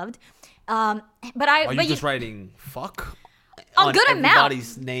they were loved. Are you just writing fuck? A good amount.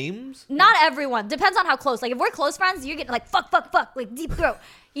 Everybody's names? Not everyone. Depends on how close. Like if we're close friends, you're getting like fuck, like deep throat,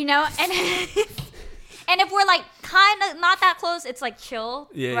 you know? And and if we're like kind of not that close, it's like chill,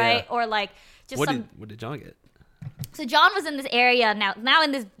 right? Yeah. Or like just what did John get? So John was in this area now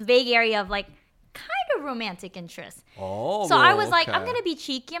in this vague area of like kind of romantic interest. Oh. So I was like, okay. I'm gonna be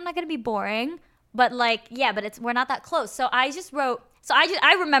cheeky. I'm not gonna be boring. But like, yeah, but we're not that close. So I just wrote. So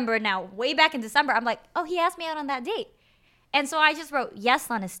I remember now, way back in December, I'm like, oh, he asked me out on that date, and so I just wrote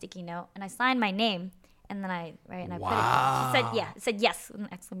yes on a sticky note, and I signed my name, and then I put it. He said yeah. It said yes with an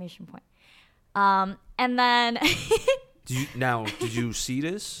exclamation point. And then Did you see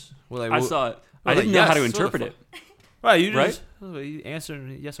this? Well, like, I saw it. I didn't know how to interpret it. Right, you Right? just you answer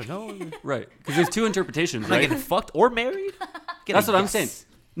yes or no. Right. Because there's two interpretations, Am I right? getting fucked or married? That's what I'm saying.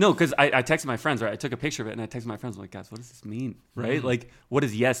 No, because I texted my friends, right? I took a picture of it and I texted my friends, I'm like, guys, what does this mean? Right? Like, what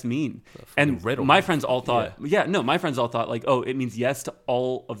does yes mean? And riddle. my friends all thought, my friends all thought, like, oh, it means yes to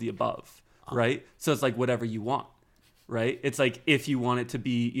all of the above, right? So it's like whatever you want, right? It's like if you want it to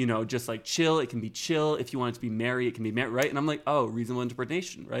be, just like chill, it can be chill. If you want it to be merry, it can be merry, right? And I'm like, oh, reasonable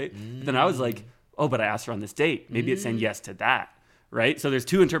interpretation, right? But then I was like, oh, but I asked her on this date. Maybe it's saying yes to that, right? So there's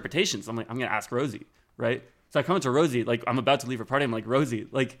two interpretations. I'm like, I'm going to ask Rosie, right? So I come up to Rosie, like, I'm about to leave her party. I'm like, Rosie,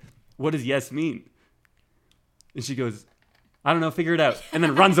 like, what does yes mean? And she goes, I don't know, figure it out. And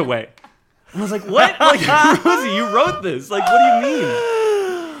then runs away. And I was like, what? Like, Rosie, you wrote this. Like, what do you mean?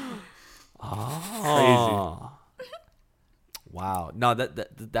 Oh. Wow. No,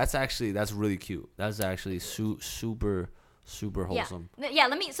 that's really cute. That's actually super wholesome. Yeah,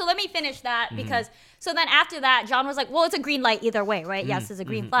 let me finish that because so then after that John was like, well, it's a green light either way, right? Yes is a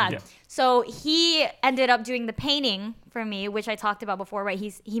green flag. Yeah. So he ended up doing the painting for me, which I talked about before, right?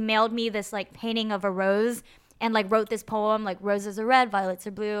 He mailed me this like painting of a rose and like wrote this poem like roses are red, violets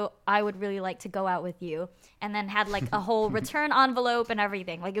are blue, I would really like to go out with you, and then had like a whole return envelope and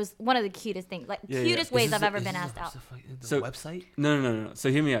everything. Like it was one of the cutest things, like cutest ways I've ever been asked out. So website? No.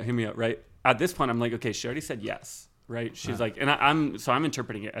 So hear me out, right? At this point, I'm like, okay, she already said yes. Right, she's like, and I'm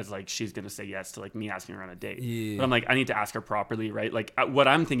interpreting it as like she's gonna say yes to like me asking her on a date. Yeah. But I'm like, I need to ask her properly, right? Like, what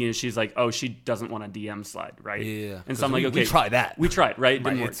I'm thinking is she's like, oh, she doesn't want a DM slide, right? Yeah. And so I'm like, okay, we try that. We tried, right? It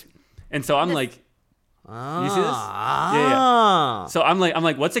didn't work. And so I'm like, you see this? Yeah. So I'm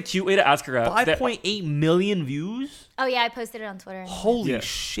like, what's a cute way to ask her out? 5.8 million views. Oh yeah, I posted it on Twitter. Holy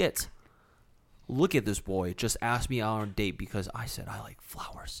shit! Look at this boy. Just asked me out on a date because I said I like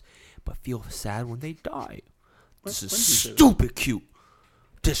flowers, but feel sad when they die. This is stupid cute.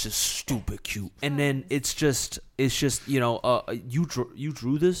 This is stupid cute. And then it's just you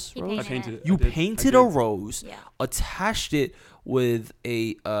drew this rose? I painted it. You painted a rose, attached it with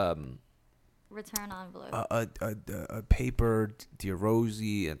a return envelope, a paper, dear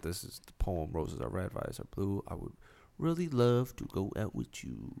Rosie, and this is the poem: roses are red, violets are blue. I would really love to go out with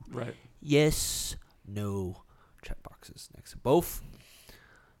you. Right. Yes, no, check boxes next to both.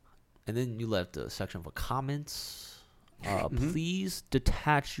 And then you left a section for comments. Please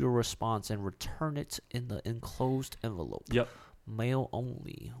detach your response and return it in the enclosed envelope. Yep. Mail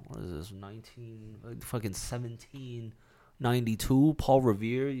only. What is this? 1792. Paul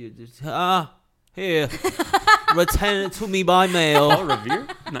Revere. You just here. Return it to me by mail. Paul Revere?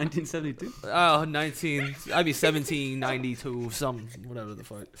 1972? Oh, 1792. Some whatever the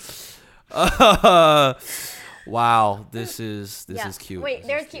fuck. Wow, this is cute. Wait,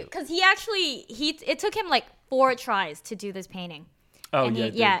 there's cute because he actually it took him like 4 tries to do this painting. Oh and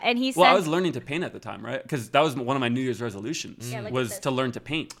yeah, and he said. Well, I was learning to paint at the time, right? Because that was one of my New Year's resolutions was to learn to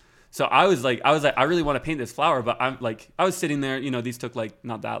paint. So I was like, I really want to paint this flower, but I was sitting there, these took like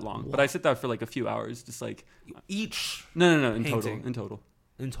not that long, but I sit there for like a few hours, just like each. No, in painting. total.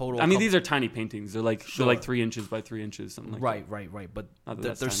 In total. I mean, these are tiny paintings. They're like 3 inches by 3 inches, something like that. Right. But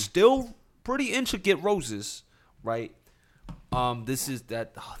They're they're still pretty intricate roses. Right. This is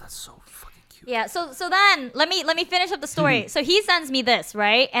that. Oh, that's so fucking cute. Yeah. So then let me finish up the story. So he sends me this,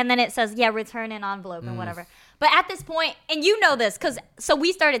 right, and then it says return in envelope and whatever. But at this point, and you know this, so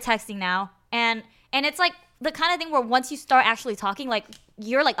we started texting now, and it's like the kind of thing where once you start actually talking, like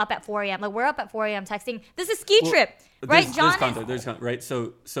you're like up at 4 a.m. Like we're up at 4 a.m. texting. This is ski trip, right? John. There's content, right?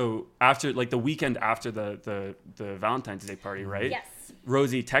 So after like the weekend after the Valentine's Day party, right? Yes.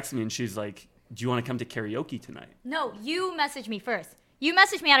 Rosie texts me and she's like, do you want to come to karaoke tonight? No, you messaged me first. You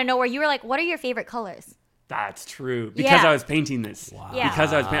messaged me out of nowhere. You were like, what are your favorite colors? That's true. Because I was painting this. Wow. Yeah.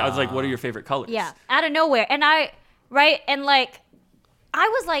 Because I was like, what are your favorite colors? Yeah, out of nowhere. And I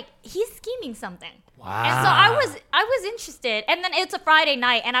was like, he's scheming something. Wow. And so I was interested. And then it's a Friday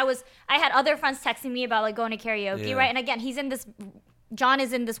night, and I had other friends texting me about like going to karaoke, right? And again, John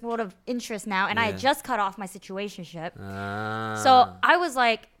is in this world of interest now, and I had just cut off my situationship. So I was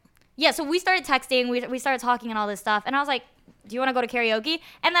like, so we started texting, we started talking and all this stuff, and I was like, do you want to go to karaoke?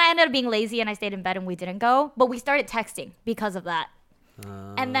 And then I ended up being lazy, and I stayed in bed, and we didn't go, but we started texting because of that.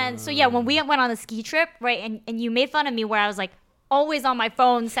 And then, so yeah, when we went on the ski trip, right, and you made fun of me where I was like always on my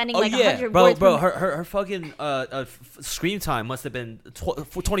phone sending like 100 words. Bro, her fucking screen time must have been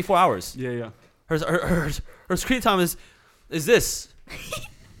 24 hours. Yeah. Her screen time is this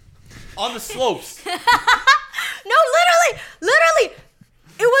on the slopes. No, literally,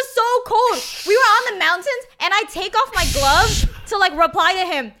 it was so cold. We were on the mountains, and I take off my gloves to like reply to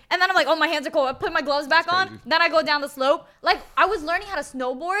him, and then I'm like, oh, my hands are cold. I put my gloves back on. Then I go down the slope. Like I was learning how to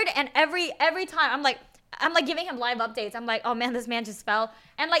snowboard, and every time I'm like giving him live updates. I'm like, oh man, this man just fell,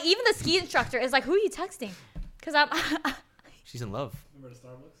 and like even the ski instructor is like, who are you texting? Because I'm. She's in love. Remember the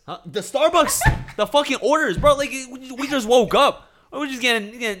Starbucks? Huh? The Starbucks, the fucking orders, bro. Like we just woke up. We're just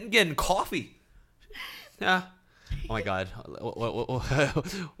getting coffee. Yeah. Oh my god. No,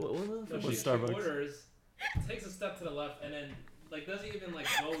 she Starbucks? orders, takes a step to the left, and then like doesn't even like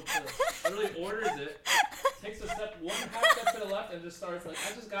go to. Literally orders it, takes a half step to the left, and just starts like,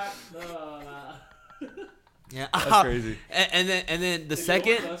 I just got the. Yeah. That's crazy. And then the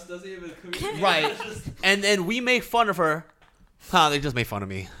second. Doesn't even communicate. Right. And then we make fun of her. They just made fun of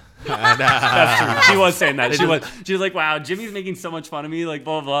me. That's true. She was saying that. She was like, wow, Jimmy's making so much fun of me. Like,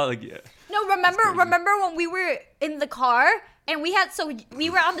 blah, blah, blah. Like, yeah. No, remember when we were in the car and we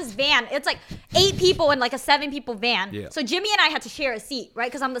were on this van. It's like 8 people in like a 7 people van. Yeah. So Jimmy and I had to share a seat, right?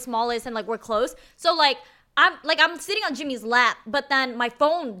 Because I'm the smallest and like we're close. So like I'm sitting on Jimmy's lap, but then my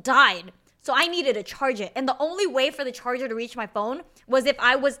phone died. So I needed to charge it. And the only way for the charger to reach my phone was if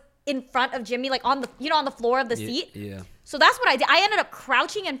I was in front of Jimmy, like on the floor of the seat. Yeah. So that's what I did. I ended up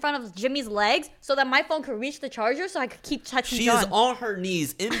crouching in front of Jimmy's legs so that my phone could reach the charger so I could keep touching She John. is on her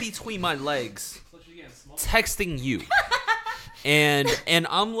knees in between my legs, So she getting small. texting you, and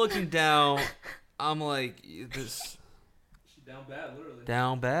I'm looking down. I'm like, this She down bad, literally.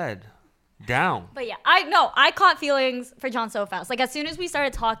 down bad, down. But yeah, I caught feelings for John so fast. Like as soon as we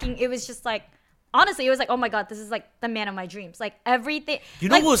started talking, it was just like, honestly, it was like, oh my god, this is like the man of my dreams. Like everything. You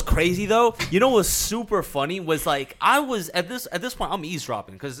know like, what was crazy though? You know what was super funny was like I was at this point I'm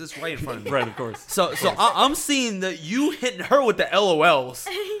eavesdropping because it's right in front of me. Right, of course. So I'm seeing that you hitting her with the LOLs,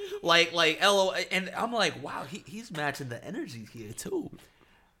 like LOL, and I'm like, wow, he's matching the energy here too,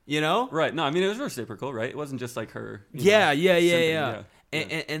 you know? Right. No, I mean, it was reciprocal, right? It wasn't just like her. Yeah. simping,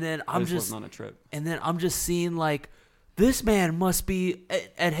 And then I I'm just just wasn't on a trip. and then I'm just seeing like this man must be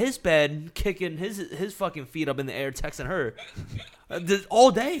at his bed kicking his fucking feet up in the air, texting her all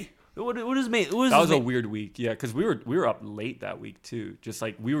day. What is me? That was a weird week, yeah, because we were up late that week too. Just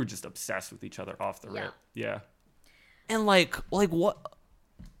like we were just obsessed with each other off the rip. Yeah. And like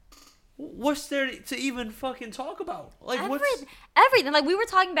what's there to even fucking talk about? Like everything. Like we were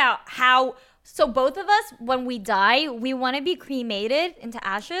talking about how, so both of us, when we die, we want to be cremated into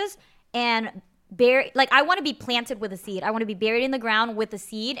ashes and buried. Like I want to be planted with a seed. I want to be buried in the ground with a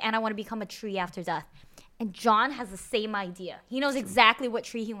seed, and I want to become a tree after death. And John has the same idea. He knows exactly what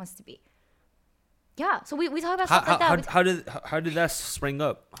tree he wants to be. Yeah. So we talk about stuff like that. How did that spring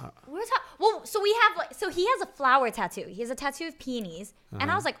up? Well, so we have like, so he has a flower tattoo. He has a tattoo of peonies,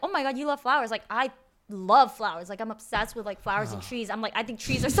 and I was like, oh my god, you love flowers. Like I love flowers. Like I'm obsessed with like flowers and trees. I'm like, I think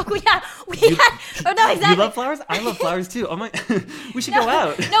trees are so cool. Yeah, no, exactly. You love flowers? I love flowers too. Oh my, we should go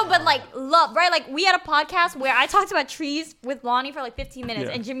out. No, but like love, right? Like we had a podcast where I talked about trees with Lonnie for like 15 minutes,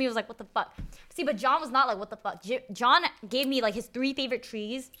 Yeah. and Jimmy was like, what the fuck? See, but John was not like, what the fuck? John gave me like his 3 favorite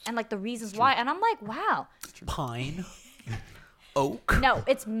trees and like the reasons why, and I'm like, wow. Pine, oak. No,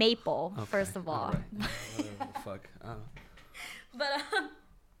 it's maple, first of all. Fuck.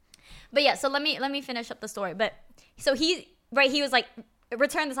 But yeah, so let me finish up the story. But so he was like,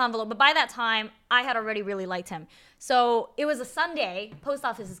 return this envelope. But by that time, I had already really liked him. So it was a Sunday, post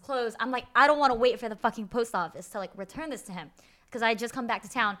office is closed. I'm like, I don't want to wait for the fucking post office to like return this to him because I had just come back to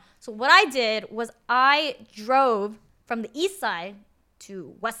town. So what I did was I drove from the east side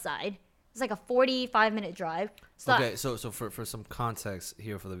to west side. It's like a 45-minute drive. So Okay, so for some context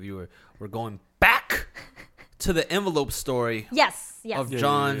here for the viewer, we're going back to the envelope story Yes. of Yeah,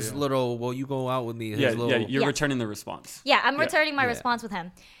 John's yeah. little. Well, you go out with me. His Yeah, little, you're Yeah. returning the response. Yeah, I'm returning my Yeah. response with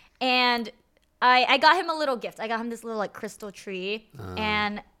him. And I got him a little gift. I got him this little like crystal tree.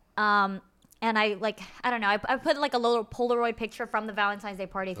 And I like, I don't know, I put like a little Polaroid picture from the Valentine's Day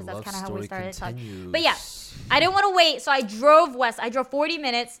party because The that's love kind of how we story started talking. continues. But yeah, I didn't want to wait, so I drove west. I drove 40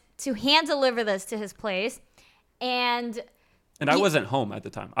 minutes to hand deliver this to his place. And I wasn't home at the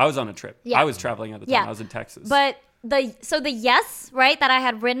time. I was on a trip. Yeah. I was traveling at the time. Yeah. I was in Texas. But the yes, right, that I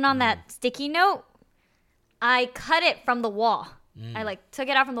had written on that sticky note, I cut it from the wall. I like took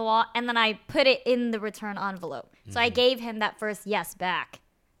it out from the wall and then I put it in the return envelope. So I gave him that first yes back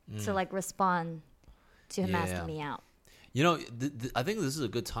to like respond to him Yeah. asking me out. You know, I think this is a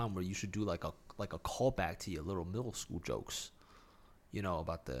good time where you should do like a callback to your little middle school jokes. You know,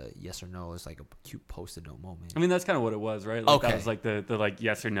 about the yes or no. It's like a cute post-it note moment. I mean, that's kind of what it was, right? Like, Okay. That was like the like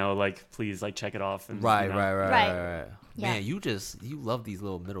yes or no, like please like check it off. And, Right. you know. Right. Yeah. Man, you love these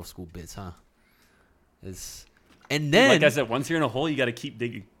little middle school bits, huh? And then Like I said, once you're in a hole, you got to keep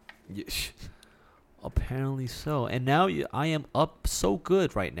digging. Yeah, apparently so. And now I am up so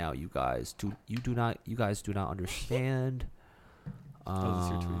good right now, you guys. You guys do not understand. this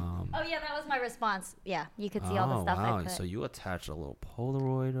your tweet? Oh yeah, that was my response. Yeah, you could see all the stuff wow. I put. So you attached a little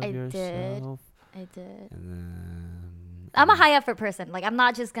Polaroid of I yourself. did. And then I'm a high effort person. Like I'm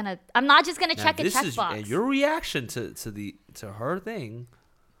not just gonna now check a this is checkbox. your reaction to her thing.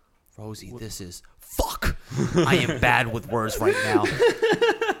 Rosie, this is fuck. I am bad with words right now.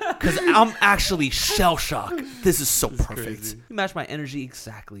 Because I'm actually shell shocked. This is so perfect. crazy. You match my energy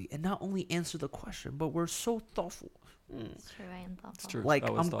exactly. And not only answer the question, but we're so thoughtful. It's true, I am thoughtful. It's true. Like,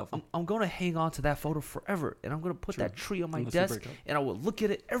 That was thoughtful. I'm going to hang on to that photo forever. And I'm going to put True. that tree on my Unless you desk. break up. And I will look at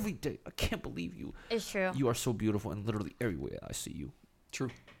it every day. I can't believe you. It's true. You are so beautiful. And literally everywhere I see you.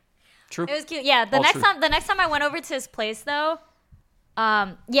 True. True. It was cute. Yeah, the All next true. time I went over to his place though,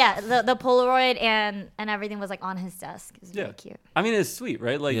 yeah, the Polaroid and everything was like on his desk. It was Yeah. really cute. I mean, it's sweet,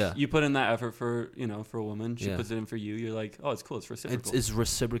 right? Like Yeah. you put in that effort for for a woman. She Yeah. puts it in for you. You're like, oh, it's cool. It's reciprocal. It's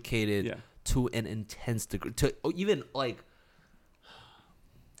reciprocated Yeah. to an intense degree. To even like,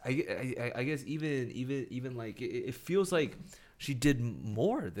 I guess even like it feels like she did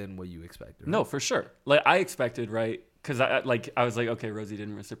more than what you expected. Right? No, for sure. Like I expected, right? Because I was like, okay, Rosie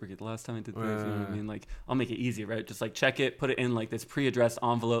didn't reciprocate the last time I did this. You know what I mean? Like, I'll make it easy, right? Just like check it, put it in like this pre-addressed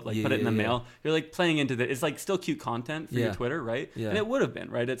envelope, like Yeah, put it in the yeah, mail. You're like playing into the. It's like still cute content for Yeah. your Twitter, right? Yeah. And it would have been,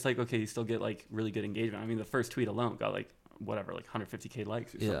 right? It's like okay, you still get like really good engagement. I mean, the first tweet alone got like whatever, like 150K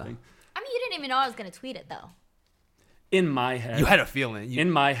likes or Yeah. something. I mean, you didn't even know I was gonna tweet it though. In my head, You had a feeling. in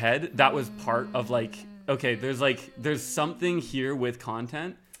my head, that was part of like, okay, there's something here with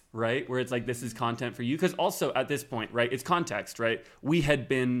content, right? Where it's like, this is content for you. Because also at this point, right, it's context, right? We had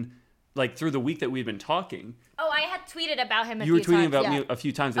been like through the week that we'd been talking, Oh, I had tweeted about him. you were tweeting about yeah. me a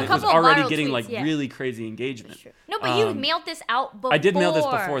few times, A and it was couple of already viral getting tweets, like yeah. really crazy engagement. No, but you Um, mailed this out before. I did mail this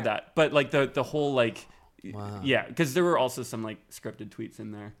before that, but like the whole like, Wow. yeah, because there were also some like scripted tweets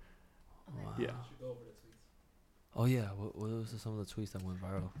in there. Yeah. Oh yeah, what was some of the tweets that went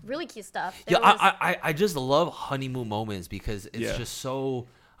viral? Really cute stuff. Yeah, There was- I just love honeymoon moments because it's Yeah. just so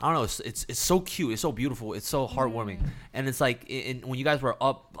I don't know. It's so cute. It's so beautiful. It's so heartwarming. And it's like when you guys were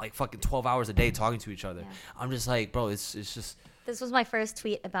up like fucking 12 hours a day talking to each other, Yeah. I'm just like, bro, it's just This was my first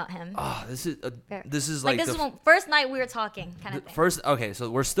tweet about him. this is Fair. this is like like, this the is when, first night we were talking, kind of thing. first. Okay, so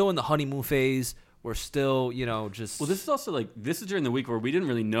we're still in the honeymoon phase. We're still, just Well, this is also like this is during the week where we didn't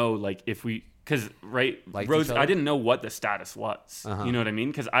really know like if we because right Liked Rose each other? I didn't know what the status was. Uh-huh. You know what I mean?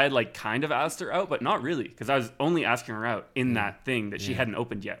 Because I had like kind of asked her out, but not really because I was only asking her out in that thing that she Yeah. hadn't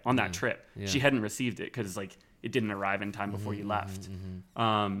opened yet on that trip. Yeah. She hadn't received it because like it didn't arrive in time Mm-hmm, before you left.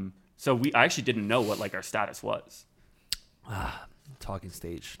 So I actually didn't know what like our status was. talking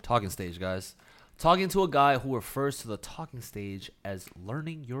stage, guys. Talking to a guy who refers to the talking stage as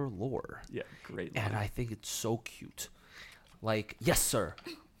learning your lore. Yeah, great. And line. I think it's so cute. Like, yes, sir.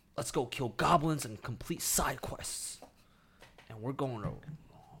 Let's go kill goblins and complete side quests. And we're going to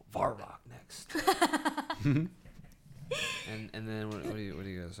Varrock next. and then what do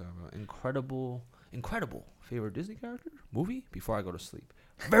you guys talk about? Incredible. Favorite Disney character? Movie? Before I go to sleep.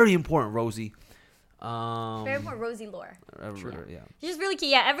 Very important, Rosie. Very more Rosie lore. Yeah. She's just really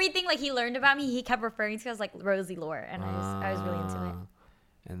cute. Yeah, everything like he learned about me, he kept referring to as like Rosie lore, and I was really into it.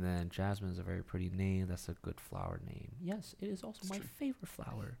 And then Jasmine is a very pretty name. That's a good flower name. Yes, it is also my favorite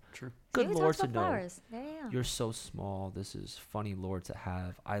flower. True. Good See, we lore talked to about know. flowers. There you go. You're so small. This is funny lore to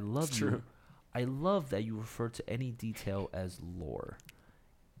have. I love It's you. true. I love that you refer to any detail as lore.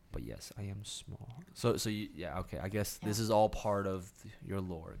 But yes, I am small. So yeah, okay. I guess this is all part of your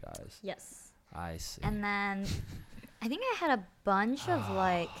lore, guys. Yes. I see. And then I think I had a bunch of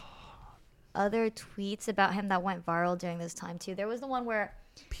like other tweets about him that went viral during this time too. There was the one where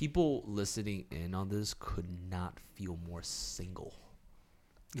People listening in on this could not feel more single.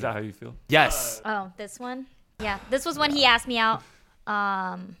 Is that how you feel? Yes. this one. Yeah, this was when he asked me out.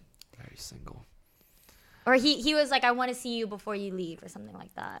 Very single. Or he was like, I want to see you before you leave or something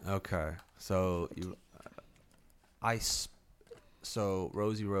like that. Okay. So so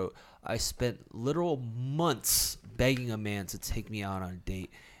Rosie wrote, I spent literal months begging a man to take me out on a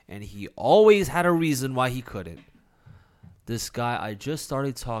date, and he always had a reason why he couldn't. This guy I just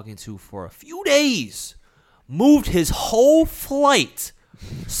started talking to for a few days moved his whole flight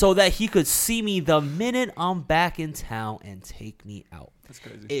so that he could see me the minute I'm back in town and take me out. That's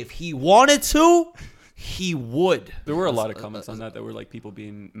crazy. If he wanted to, he would. There were a lot of comments on that were like people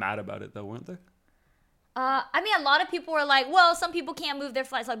being mad about it, though, weren't there? I mean, a lot of people were like, well, some people can't move their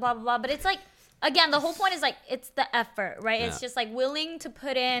flights, like blah, blah, blah. But it's like, again, the whole point is like, it's the effort, right? Yeah. It's just like willing to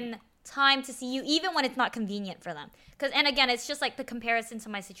put in time to see you, even when it's not convenient for them. And again, it's just like the comparison to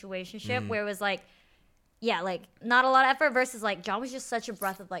my situationship where it was like, yeah, like not a lot of effort versus like John was just such a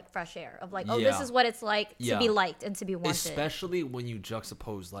breath of like fresh air of like, oh, this Yeah. is what it's like to Yeah. be liked and to be wanted. Especially when you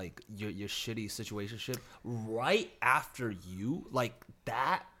juxtapose like your shitty situationship right after you, like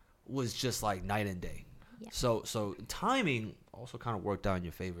that was just like night and day. Yeah. So timing also kind of worked out in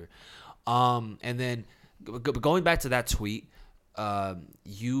your favor. And then going back to that tweet,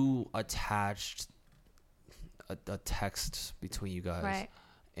 you attached a text between you guys. Right.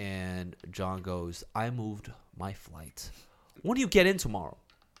 And John goes, I moved my flight. When do you get in tomorrow?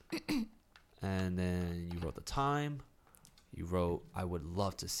 And then you wrote the time. You wrote, I would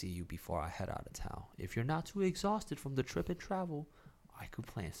love to see you before I head out of town. If you're not too exhausted from the trip and travel, I could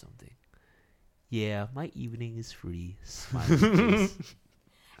plan something. Yeah, my evening is free. Smiley face.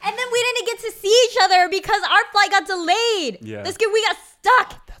 And then we didn't get to see each other because our flight got delayed. Yeah. We got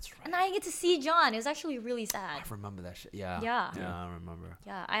stuck. That's right. And I didn't get to see John. It was actually really sad. I remember that shit. Yeah. Yeah. Yeah, I remember.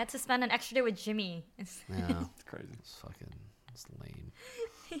 Yeah, I had to spend an extra day with Jimmy. Yeah. It's crazy. It's lame.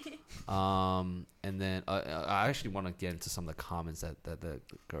 And then I actually want to get into some of the comments that the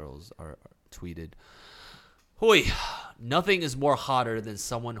girls are tweeted. Hoy, nothing is more hotter than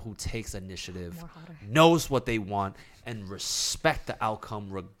someone who takes initiative, More hotter. knows what they want, and respect the outcome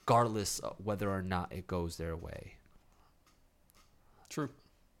regardless of whether or not it goes their way. True.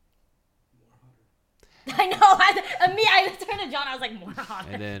 I know. I turned to John. I was like, more hotter.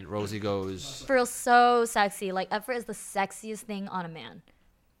 And then Rosie goes, Feels so sexy. Like, effort is the sexiest thing on a man.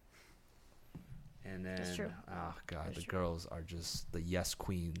 and then, That's true. oh God, the girls are just, the yes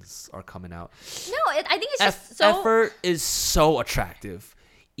queens are coming out. No, I think it's just so. Effort is so attractive.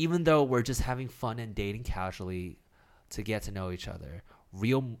 Even though we're just having fun and dating casually to get to know each other,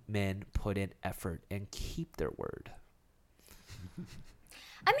 real men put in effort and keep their word.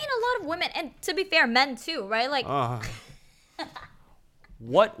 I mean, a lot of women, and to be fair, men too, right? Like,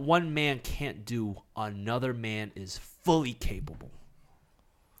 What one man can't do, another man is fully capable.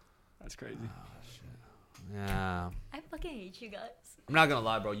 That's crazy. Yeah. I fucking hate you guys. I'm not gonna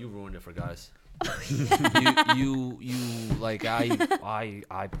lie, bro. You ruined it for guys. you like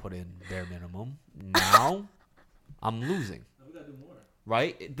I put in bare minimum. Now I'm losing. We gotta do more.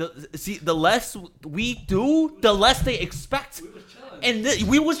 Right? The less we do, the less they expect. We was chilling. And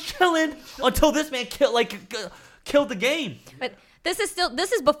we was chilling until this man killed the game. But this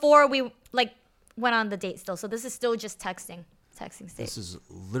is before we like went on the date still. So this is still just texting stage. This is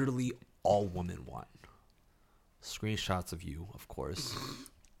literally all women want. Screenshots of you, of course.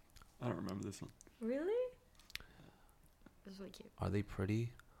 I don't remember this one. Really? It was really cute. Are they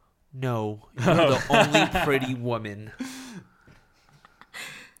pretty? No, you're the only pretty woman.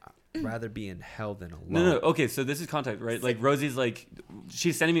 I'd rather be in hell than alone. No. Okay, so this is context, right? Like Rosie's like,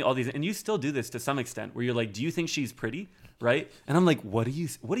 she's sending me all these, and you still do this to some extent, where you're like, do you think she's pretty, right? And I'm like, what do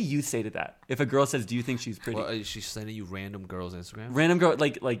you say to that? If a girl says, do you think she's pretty? Well, she's sending you random girls' Instagram. Random girl,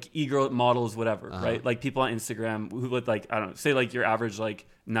 like e-girl models, whatever, right? Like people on Instagram who would like, I don't know, say like your average like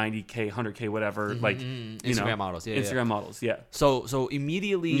 90K, 100K, whatever, like you Instagram know, models, yeah, Instagram yeah. models, yeah. So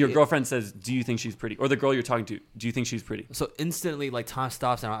immediately, Your girlfriend says, do you think she's pretty? Or the girl you're talking to, do you think she's pretty? So instantly, like time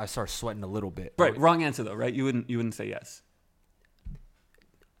stops and I start sweating a little bit. Right, wrong answer though, right? You wouldn't say yes.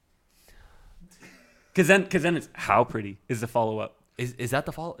 Cause then it's how pretty is the follow up. Is that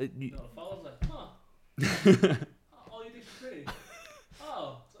the follow? No, follows like, huh? Oh, you think she's pretty?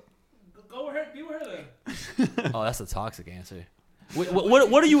 Oh, so go with her. Be with her then. Oh, that's a toxic answer. What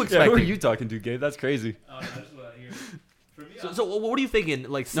are you Yeah, expecting? who are you talking to, Gabe? That's crazy. Oh, no, that's what I hear. For me, So what are you thinking?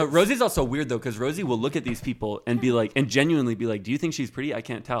 Like, No, Rosie's also weird though, because Rosie will look at these people and be like, and genuinely be like, do you think she's pretty? I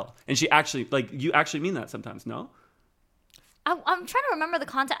can't tell. And she actually, like, you actually mean that sometimes, no? I'm trying to remember the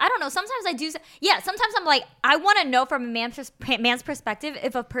content. I don't know. Sometimes I do. Yeah, sometimes I'm like, I want to know from a man's perspective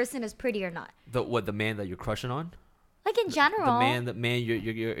if a person is pretty or not. the man that you're crushing on, Like in general. the man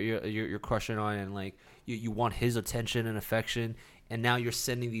you're crushing on, and like you want his attention and affection, and now you're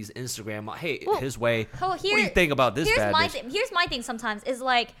sending these Instagram, hey, Well, his way. Oh, What do you think about this here's bad my bitch? Here's my thing. Sometimes is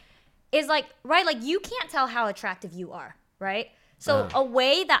like right. Like you can't tell how attractive you are, right? So a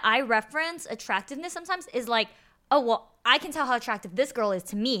way that I reference attractiveness sometimes is like, oh well, I can tell how attractive this girl is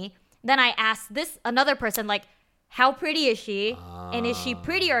to me. Then I ask another person like, how pretty is she, and is she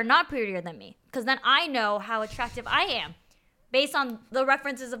prettier or not prettier than me? Because then I know how attractive I am. based on the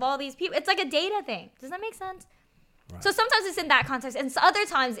references of all these people. It's like a data thing. Does that make sense? Right. So sometimes it's in that context, and other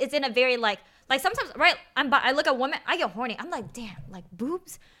times it's in a very like sometimes, right? I look at women, I get horny. I'm like, damn, like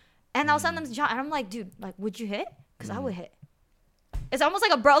boobs, and I'll send them to John, and I'm like, dude, like, would you hit? Because I would hit. It's almost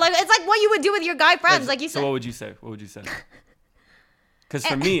like a bro, like it's like what you would do with your guy friends, like you said. So what would you say? What would you say? Because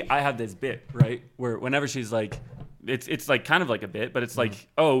for me, I have this bit, right, where whenever she's like, it's like kind of like a bit, but it's like,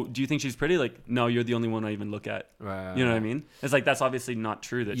 oh, do you think she's pretty? Like, no, you're the only one I even look at. Right. You know what I mean? It's like that's obviously not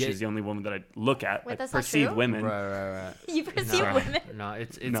true that Yeah. she's the only woman that I look at. Wait, like that's not perceive true? women. Right. You perceive women. No,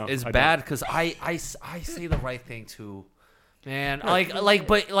 it's No, it's I bad because I say the right thing too, man.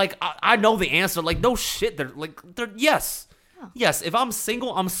 But I know the answer. Like no shit. They're yes, yes. If I'm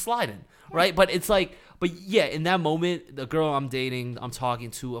single, I'm sliding, right? But it's like, but yeah, in that moment, the girl I'm dating, I'm talking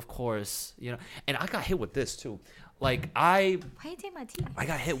to, of course, you know, and I got hit with this too. Like Why you take my teeth? I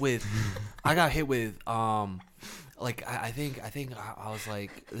got hit with like I think I was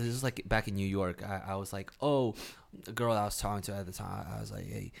like, this is like back in New York. I was like, oh, the girl I was talking to at the time, I was like,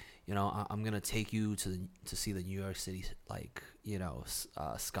 hey, you know, I'm gonna take you to see the New York City, like, you know,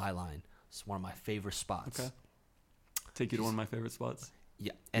 skyline. It's one of my favorite spots. Okay. Take you to one of my favorite spots.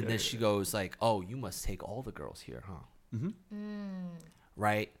 Yeah, and then she goes like, oh, you must take all the girls here, huh? Mm-hmm.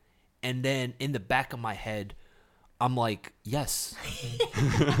 Right, and then in the back of my head, I'm like, yes.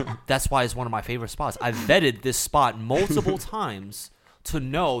 That's why it's one of my favorite spots. I've vetted this spot multiple times to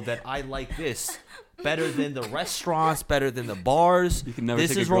know that I like this better than the restaurants, better than the bars. You can never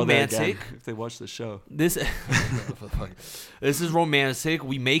this take is a girl there romantic. again if they watch the show. This this is romantic.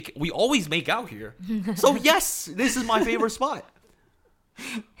 We always make out here. So yes, this is my favorite spot.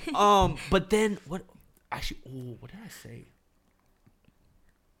 But then what did I say?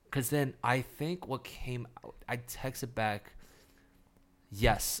 Because then I think what came out, I texted back,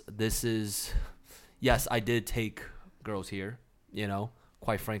 yes, I did take girls here, you know.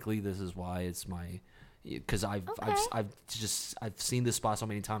 Quite frankly, this is why it's my, because I've seen this spot so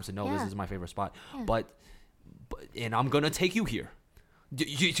many times to know this is my favorite spot. Yeah. But and I'm going to take you here.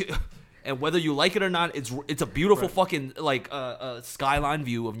 And whether you like it or not, it's a beautiful fucking like skyline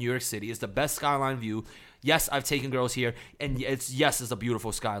view of New York City. It's the best skyline view. Yes, I've taken girls here, and it's a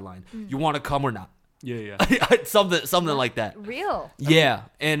beautiful skyline. You want to come or not? Yeah. something like that. Real. Yeah,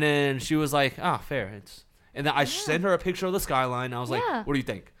 and then she was like, fair. And then I sent her a picture of the skyline. I was like, Yeah. what do you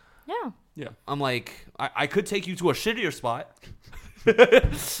think? Yeah. Yeah. I'm like, I could take you to a shittier spot,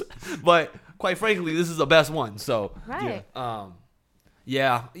 but quite frankly, this is the best one. So Right.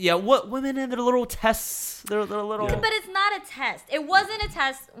 yeah. What women and their little tests, their little. Yeah. But it's not a test. It wasn't a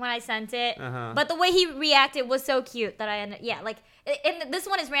test when I sent it. Uh-huh. But the way he reacted was so cute that I ended. Yeah, like, and this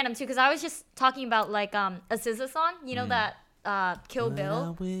one is random too because I was just talking about like a SZA song. You know that Kill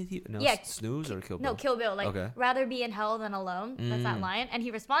Bill. With you. No, Yeah. Snooze or Kill Bill? No, Kill Bill. Like, Okay. rather be in hell than alone. That's that line. And he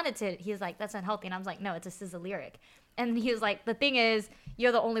responded to it. He was like, that's unhealthy. And I was like, no, it's a SZA lyric. And he was like, the thing is,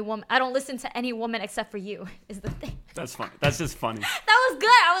 you're the only woman. I don't listen to any woman except for you. Is the thing. That's funny. That's just funny. That was good.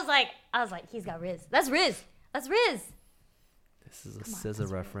 I was like, he's got Riz. That's Riz. That's Riz. This is a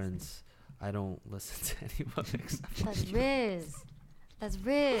SZA reference. I don't listen to anyone except for That's you. Riz. That's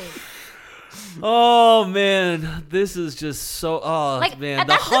Riz. Oh man, this is just so. Oh Like, man, and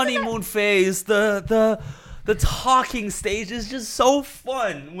the this is a- honeymoon phase, the talking stage is just so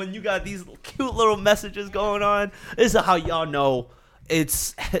fun when you got these cute little messages going on. This is how y'all know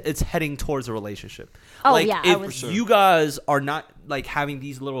it's heading towards a relationship. Oh, like, yeah, I if was- For sure. you guys are not like having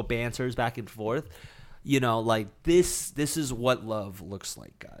these little banters back and forth, you know, like this is what love looks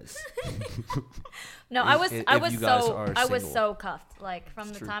like, guys. No, If you guys are I was single. so cuffed. Like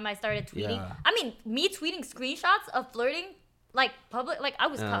from the true. time I started tweeting. Yeah. I mean, me tweeting screenshots of flirting, like public, like I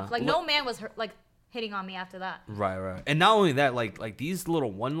was Yeah. cuffed. Like no man was like hitting on me after that. Right. And not only that, like these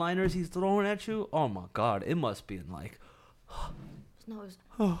little one-liners he's throwing at you. Oh my God, it must be like. No, it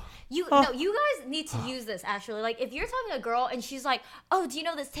was, you guys need to use this actually. Like if you're talking to a girl and she's like, "Oh, do you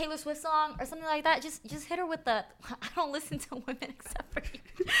know this Taylor Swift song or something like that?" Just hit her with the, "I don't listen to women except for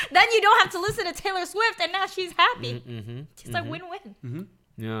you." Then you don't have to listen to Taylor Swift, and now she's happy. It's like win-win.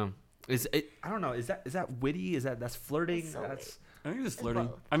 Yeah. I don't know. Is that witty? That's flirting? It's so That's I think it's It's flirting.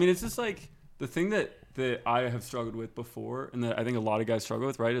 both. I mean, it's just like the thing that I have struggled with before, and that I think a lot of guys struggle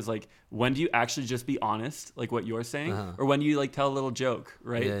with, right? Is like, when do you actually just be honest, like what you're saying, or when you like tell a little joke,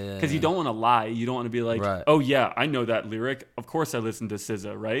 right? Yeah, Because you don't want to lie. You don't want to be like, Right. oh yeah, I know that lyric. Of course I listen to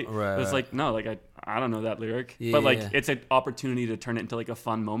SZA, right? Right, But it's right. like, no, like I don't know that lyric. Yeah, but like yeah. it's an opportunity to turn it into like a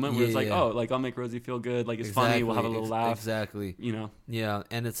fun moment where it's like, Yeah. oh, like I'll make Rosie feel good. Like it's funny. We'll have a little laugh. Exactly. You know. Yeah,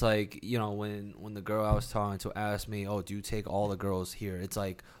 and it's like, you know, when the girl I was talking to asked me, "Oh, do you take all the girls here?" It's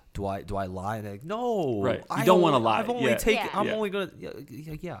like, do I lie? They're like, no, Right. You I don't wanna only- lie. I've only Yeah. taken. Yeah. I'm Yeah. only gonna.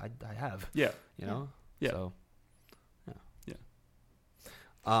 Yeah, I have. Yeah. You know. Yeah. So. Yeah.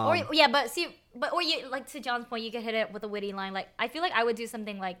 Yeah. Or yeah, but see, or you like to John's point, you could hit it with a witty line. Like I feel like I would do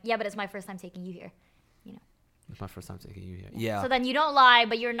something like, yeah, but it's my first time taking you here. It's my first time taking you here. Yeah. So then you don't lie,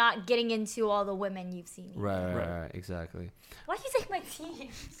 but you're not getting into all the women you've seen. Right. Exactly. Why'd you take my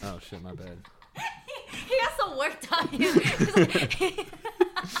tea? Oh shit, my bad. He got some work done. He's like-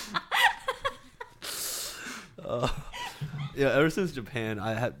 Yeah. Ever since Japan,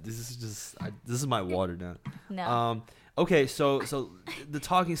 I have. This is my water now. no. Okay. So the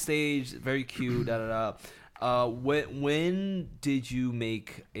talking stage, very cute. Da da da. When did you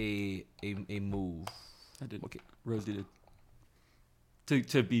make a move? I did. Okay. Rosie did.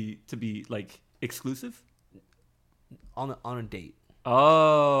 To be like exclusive. On a date,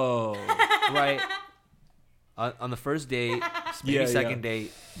 Oh. right? On the first date, maybe Yeah, second yeah.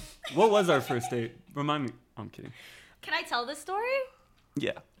 date. What was our first date? Remind me. I'm kidding. Can I tell this story?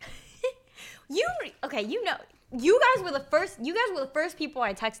 Yeah. Okay, you know, you guys were the first people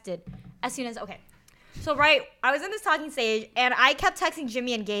I texted as soon as So right, I was in this talking stage and I kept texting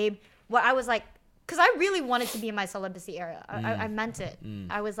Jimmy and Gabe what I was like, because I really wanted to be in my celibacy era. I meant it.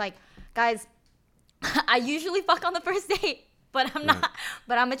 I was like, guys, I usually fuck on the first date, but I'm not.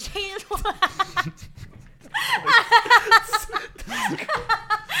 But I'm a changed woman.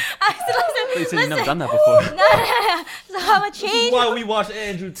 You said you've never done that before. So I'm a changed. Why we watch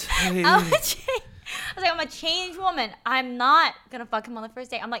Andrew Tate? I was like, I'm a changed woman. I'm not gonna fuck him on the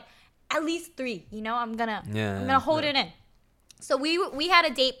first date. I'm like, at least 3. You know, I'm gonna hold it in. So we had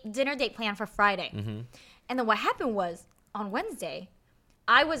a dinner date planned for Friday, and then what happened was on Wednesday,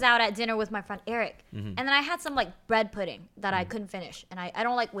 I was out at dinner with my friend Eric, and then I had some like bread pudding that I couldn't finish, and I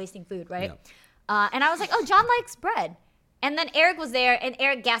don't like wasting food, right? And I was like, oh, John likes bread. And then Eric was there, and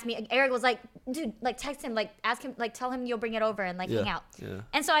Eric gassed me. Eric was like, dude, like text him, like ask him, like tell him you'll bring it over and like hang out. Yeah.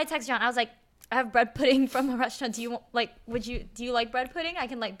 And so I text John. I was like, I have bread pudding from the restaurant. Do you like bread pudding? I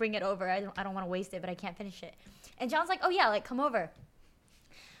can like bring it over. I don't want to waste it, but I can't finish it. And John's like, oh yeah, like come over.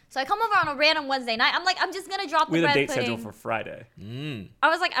 So I come over on a random Wednesday night. I'm like, I'm just gonna drop the We had a bread date pudding. scheduled for Friday. I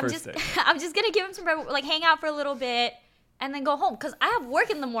was like, First date. I'm just gonna give him some bread, like hang out for a little bit, and then go home. Cause I have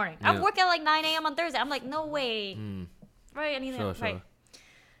work in the morning. I have work at like 9 a.m. on Thursday. I'm like, no way. Right? Anything? Sure, Right. sure.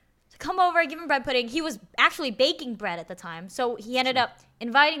 So come over, give him bread pudding. He was actually baking bread at the time, so he ended up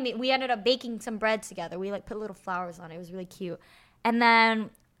inviting me. We ended up baking some bread together. We like put little flowers on it. It was really cute. And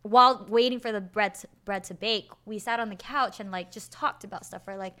then while waiting for the bread to bake, we sat on the couch and like just talked about stuff,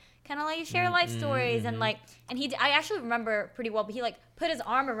 or like kind of like share life stories and like. And I actually remember pretty well, but he like put his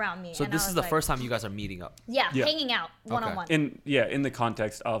arm around me. So and this I is was the like, first time you guys are meeting up. Yeah, Yeah. hanging out one on one. In the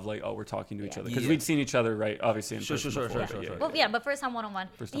context of like, oh, we're talking to each other because Yeah. we'd seen each other, right? Obviously in Sure, person sure, before, sure, but sure. Well, yeah, but first time one on one.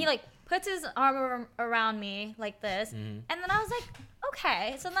 First He time. like puts his arm around me like this, and then I was like,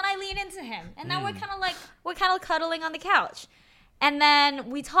 okay. So then I lean into him, and now we're kind of cuddling on the couch, and then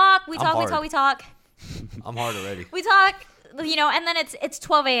we talk. I'm hard already. We talk, you know, and then it's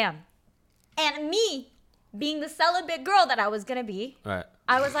 12 a.m. And me, being the celibate girl that I was gonna be, All right.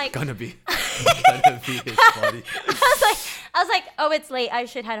 I was like, Gonna be. Gonna be. It's funny. I was like, oh, it's late. I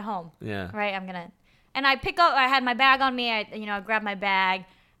should head home. Yeah. Right. And I pick up. I had my bag on me. I grabbed my bag.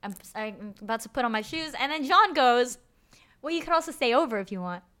 I'm about to put on my shoes, and then John goes, well, you could also stay over if you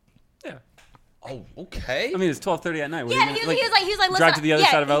want. Yeah. Oh, okay. I mean, it's 12:30 at night. What Yeah, are you he gonna- was like, listen, drive to the other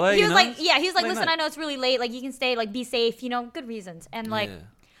side of LA. He was you like, know? he was like, Late listen, night. I know it's really late. Like, you can stay. Like, be safe. You know, good reasons. And like, Yeah.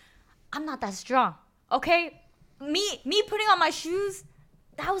 I'm not that strong. Okay, me putting on my shoes.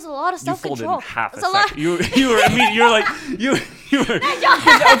 That was a lot of You self folded control. in half a It's a lot. second. You were. I mean, you were like you were.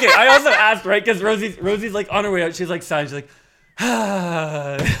 Okay, I also asked, right? Because Rosie's like on her way out. She's like sighing. She's like,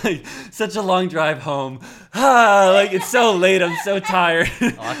 like, such a long drive home. Like it's so late. I'm so tired. I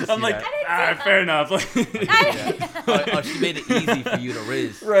can I'm see like, that. fair enough. Oh, she made it easy for you to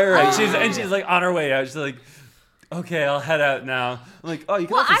riz. right. She's like on her way out. She's like, okay, I'll head out now. I'm like, oh, you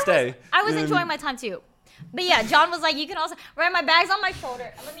can also stay. I was enjoying my time too. But yeah, John was like, you can also, right, my bag's on my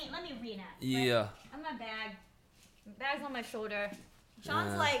shoulder. Let me reenact. Right? Yeah. On my bag. My bag's on my shoulder.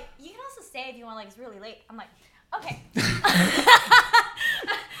 John's like, you can also stay if you want, like, it's really late. I'm like, okay.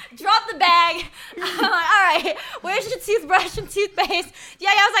 Drop the bag. I'm like, all right, where's your toothbrush and toothpaste? Yeah,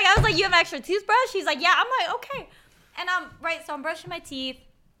 I was like, you have an extra toothbrush? He's like, yeah. I'm like, okay. And so I'm brushing my teeth.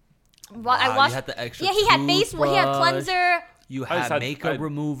 Wow, I washed, you had the extra yeah, he had he had toothbrush. cleanser. You I just had had- makeup I-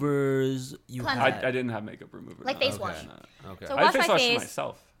 removers. You Cleanser. had. I didn't have makeup remover. Like no. face wash. Okay. So I wash face my washed face.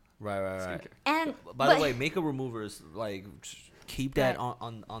 myself. Right. And By but- the way, makeup removers, like, keep that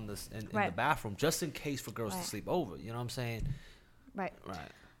Right. on this in the Right. bathroom just in case for girls to Right. sleep over. You know what I'm saying? right. Right.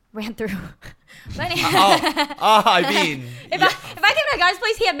 ran through. But I mean, if I came to a guy's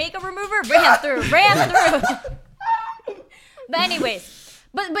place, he had makeup remover, ran through. But anyways,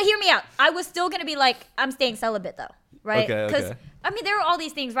 but hear me out. I was still gonna be like, I'm staying celibate though, right? Okay. I mean, there were all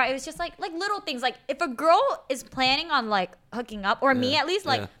these things, right? It was just like little things. Like if a girl is planning on like hooking up, or me at least,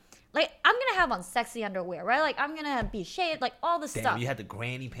 like I'm gonna have on sexy underwear, right? Like I'm gonna be shaved, like all this damn, stuff. you had the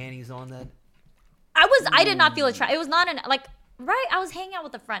granny panties on that. I did not feel attracted. It was not like. Right, I was hanging out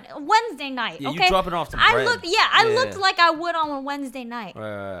with a friend Wednesday night. Yeah, okay, you dropping off some I bread. looked like I would on a Wednesday night.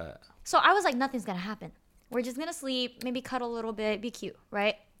 Right. So I was like, nothing's gonna happen. We're just gonna sleep, maybe cuddle a little bit, be cute,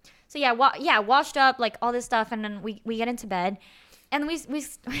 right? So washed up, like all this stuff, and then we get into bed, and we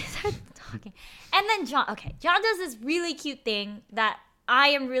start talking, and then John does this really cute thing that I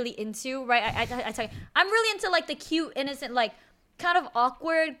am really into, right? I tell you, I'm really into like the cute, innocent, like kind of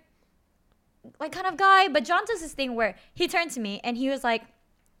awkward, like kind of guy. But John does this thing where he turned to me and he was like,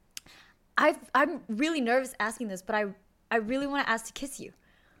 I'm really nervous asking this, but I really want to ask to kiss you.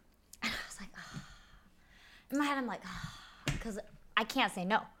 And I was like, in my head I'm like, because I can't say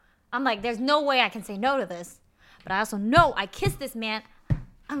no. I'm like, there's no way I can say no to this. But I also know I kiss this man,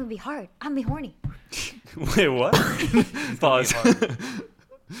 I'm gonna be hard, I'm gonna be horny. Wait, what? Pause.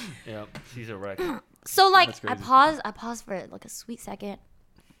 Yeah, she's a wreck. So like That's I crazy. pause for like a sweet second,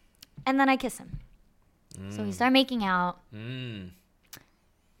 and then I kiss him. So we start making out, and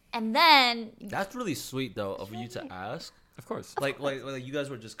then That's really sweet though of you to ask. Of course. Like you guys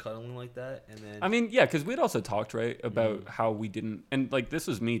were just cuddling like that, and then I mean, yeah, because we'd also talked, right, about how we didn't, and like this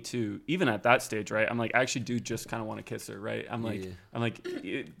was me too. Even at that stage, right, I'm like, I actually do just kind of want to kiss her, right? I'm like,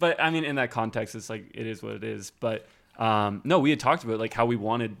 but I mean, in that context, it's like it is what it is. But no, we had talked about like how we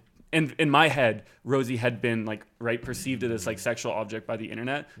wanted. And in my head, Rosie had been like perceived as this like sexual object by the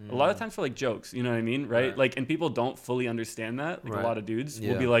internet. A lot of times for like jokes, you know what I mean, right? Like, and people don't fully understand that. Like a lot of dudes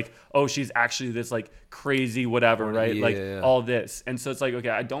will be like, "Oh, she's actually this like crazy whatever," right? Like all this. And so it's like, okay,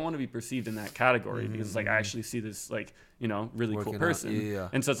 I don't want to be perceived in that category because it's like I actually see this like really Working cool out. person.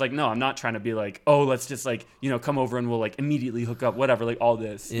 And so it's like, no, I'm not trying to be like, oh, let's just like come over and we'll like immediately hook up, whatever, like all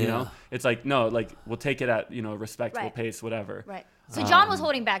this. You know, it's like no, like we'll take it at respectful pace, whatever. right. So John was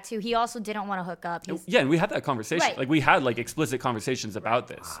holding back too. He also didn't want to hook up. Yeah, and we had that conversation. Right. Like we had like explicit conversations about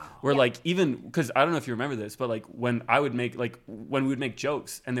this. Where like even because I don't know if you remember this, but like when we would make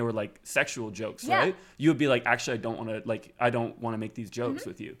jokes and they were like sexual jokes, right? You would be like, actually, I don't want to make these jokes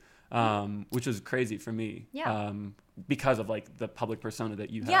with you, which was crazy for me. Yeah. Because of like the public persona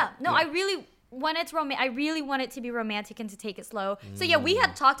that you have. Yeah. No, I really. When it's I really want it to be romantic and to take it slow. So yeah, we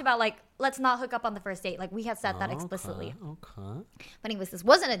had talked about like, let's not hook up on the first date. Like we had said that explicitly. Okay. But anyways, this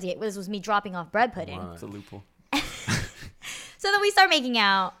wasn't a date. This was me dropping off bread pudding. Right. It's a loophole. So then we start making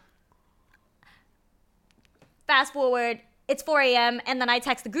out. Fast forward, it's 4 a.m. and then I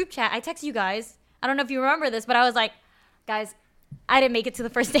text the group chat. I text you guys. I don't know if you remember this, but I was like, guys, I didn't make it to the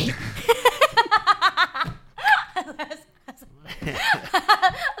first date.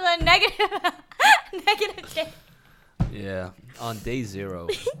 The negative date. Yeah, on day 0,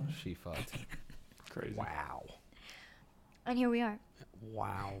 she fucked. Crazy. Wow. And here we are.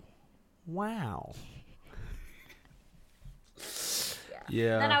 Wow.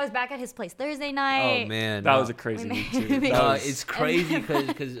 Yeah. Then I was back at his place Thursday night. Oh man, That no. was a crazy We move made- too. That was- It's crazy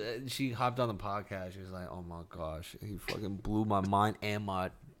because she hopped on the podcast. She was like, "Oh my gosh, he fucking blew my mind and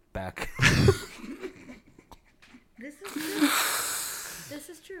my back." This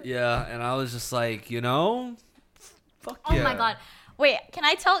is true. Yeah, and I was just like, fuck Oh yeah. my god. Wait, can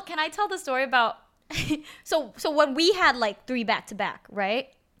I tell the story about so when we had like 3 back to back, right?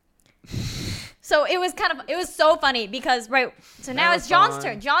 So it was so funny because so now it's John's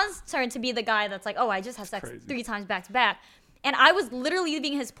turn. John's turn to be the guy that's like, oh, I just had sex Crazy. 3 times back to back. And I was literally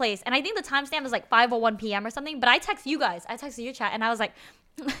leaving his place. And I think the timestamp is like 5:01 p.m. or something. But I text you guys. I texted your chat and I was like,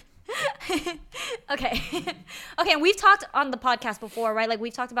 okay. Okay, and we've talked on the podcast before, right? Like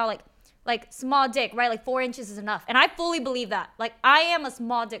we've talked about like small dick, right? Like 4 inches is enough. And I fully believe that. Like I am a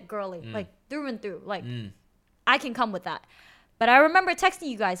small dick girly, like through and through. Like I can come with that. But I remember texting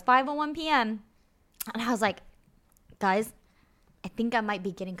you guys 5:01 p.m. and I was like, guys, I think I might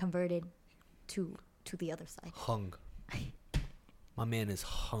be getting converted to the other side. Hung. My man is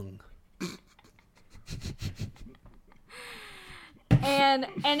hung. And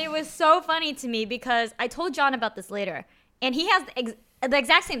it was so funny to me because I told John about this later. And he has the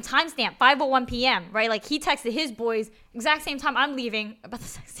exact same timestamp, 5:01 p.m., right? Like he texted his boys exact same time I'm leaving about the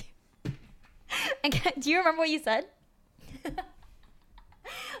sex tape. And do you remember what you said?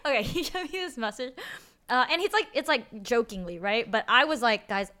 Okay, he showed me this message. And it's like jokingly, right? But I was like,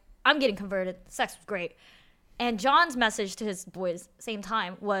 guys, I'm getting converted. Sex was great. And John's message to his boys, same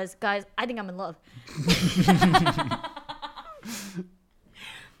time, was, guys, I think I'm in love.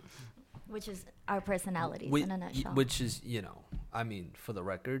 Which is our personalities in a nutshell. Which is, I mean, for the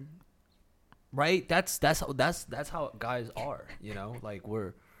record, right? That's how guys are, like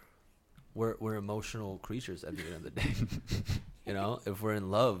we're emotional creatures at the end of the day. If we're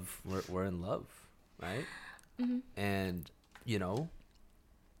in love, we're in love, right? Mm-hmm. And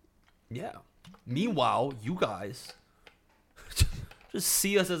yeah. Meanwhile, you guys just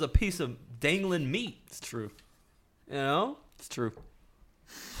see us as a piece of dangling meat. It's true. It's true.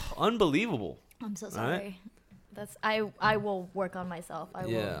 Unbelievable. I'm so sorry. Right? That's I will work on myself. I'll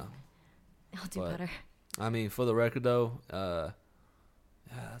do better. I mean, for the record though,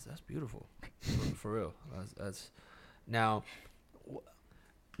 that's beautiful. For real. That's now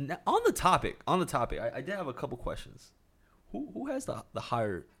on the topic. I did have a couple questions. Who has the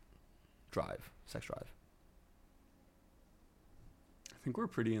higher sex drive? I think we're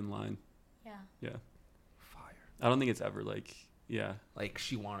pretty in line. Yeah. Yeah. Fire. I don't think it's ever like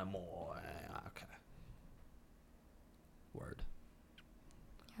she wanted more. Okay. Word.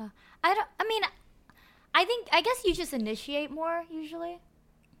 Yeah. I guess you just initiate more usually.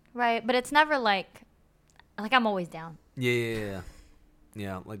 Right? But it's never like I'm always down. Yeah.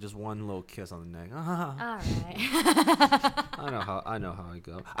 Yeah, like just one little kiss on the neck. All right. I know how it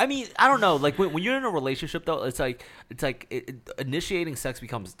goes. I mean, I don't know. Like when you're in a relationship, though, it's like initiating sex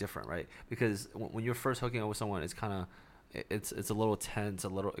becomes different, right? Because when you're first hooking up with someone, it's kind of it's a little tense,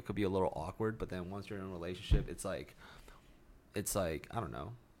 it could be a little awkward. But then once you're in a relationship, it's like I don't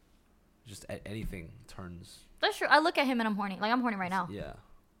know, just anything turns. That's true. I look at him and I'm horny. Like I'm horny right now. Yeah.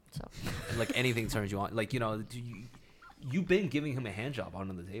 So. Like anything turns you on. Like you've been giving him a hand job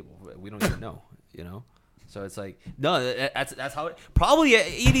on the table. We don't even know, So it's like, no, that's how it, probably at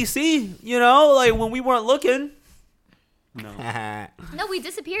EDC, like when we weren't looking. No. No, we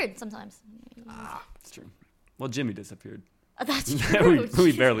disappeared sometimes. It's true. Well, Jimmy disappeared. That's true.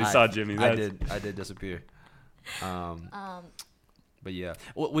 we barely saw Jimmy. I did disappear. But yeah,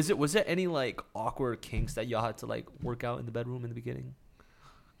 was there any like awkward kinks that y'all had to like work out in the bedroom in the beginning?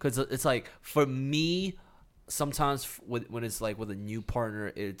 Because it's like for me, sometimes when it's like with a new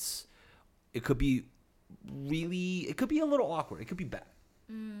partner, it could be a little awkward. It could be bad.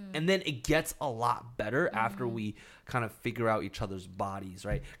 And then it gets a lot better after we kind of figure out each other's bodies,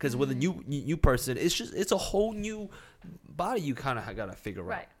 right? Because with a new person, it's a whole new body you kind of got to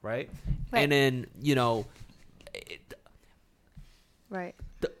figure out, right? And then, right.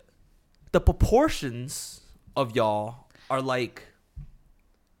 The proportions of y'all are like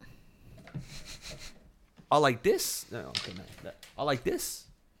this. No, okay, no, are like this,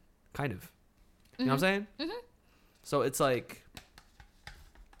 kind of. You know what I'm saying? Mm-hmm. So it's like,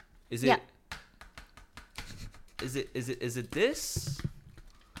 is it this,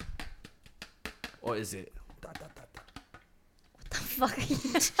 or is it? What the fuck are you?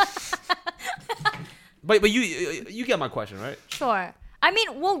 But you get my question, right? Sure. I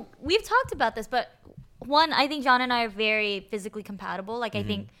mean, well, we've talked about this, but one, I think John and I are very physically compatible. Like, I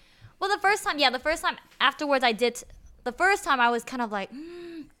think, well, the first time afterwards the first time I was kind of like,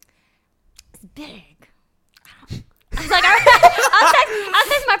 it's big. I was like, I'll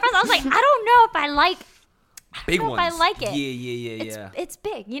text my friends. I was like, I don't know if I like big ones. If I like it. Yeah. It's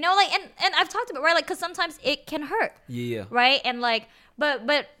big, like, and I've talked about, right, like, because sometimes it can hurt. Yeah. Right, and like, but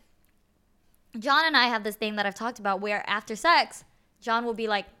John and I have this thing that I've talked about where after sex, John will be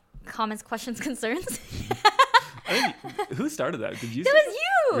like, comments, questions, concerns. Who started that? Did you? It was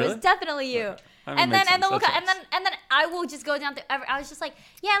you. Really? It was definitely you. And then I will just go down through. I was just like,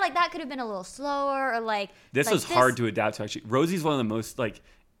 yeah, like that could have been a little slower, or like this like was hard to adapt to. Actually, Rosie's one of the most like,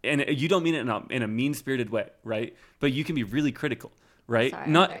 and you don't mean it in a mean-spirited way, right? But you can be really critical. Right?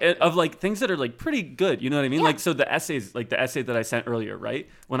 Sorry, of like things that are like pretty good. You know what I mean? Yeah. Like, so the essays, like the essay that I sent earlier, right?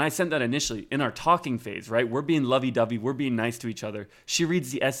 When I sent that initially in our talking phase, right? We're being lovey-dovey. We're being nice to each other. She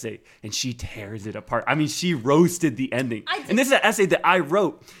reads the essay and she tears it apart. I mean, she roasted the ending. And this is an essay that I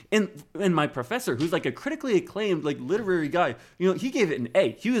wrote. And my professor, who's like a critically acclaimed, like literary guy, he gave it an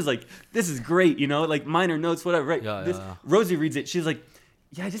A. He was like, this is great, like minor notes, whatever, right? Yeah. Rosie reads it. She's like,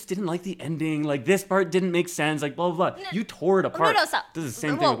 yeah, I just didn't like the ending. Like, this part didn't make sense. Like, blah, blah, blah. You tore it apart. No, stop. This is the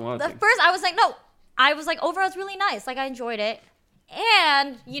same thing with one the thing. first, I was like, overall, it's really nice. Like, I enjoyed it.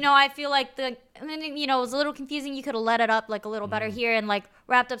 And, I feel like it was a little confusing. You could have let it up, like, a little better here and, like,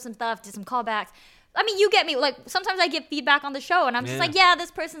 wrapped up some stuff, did some callbacks. I mean, you get me. Like, sometimes I get feedback on the show, and I'm just like, yeah,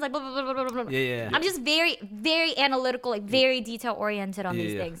 this person's like, blah, blah, blah, blah, blah, blah. Yeah. I'm just very, very analytical, like, very detail-oriented on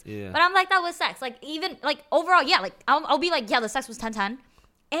these things. Yeah. But I'm like that with sex. Like, even, like, overall, yeah, like, I'll be like, yeah, the sex was 10-10.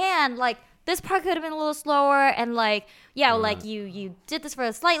 and like this part could have been a little slower, and like like you did this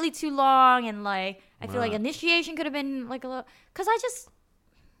for slightly too long, and like I feel like initiation could have been like a little, because I just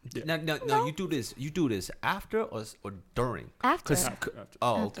No, you do this after or during? after.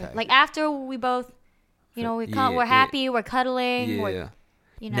 Oh, After. okay. Like after we both, we're happy, we're cuddling. Yeah.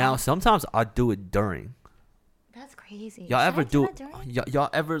 You know. Now sometimes I do it during. That's crazy. Y'all Should ever I do that during? y'all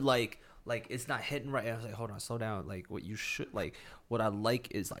ever like it's not hitting right? I was like, hold on, slow down. Like what you should like. What I like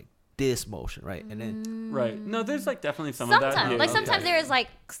is like this motion, right? And then Right. No, there's like definitely some Sometimes, of that. like sometimes there is like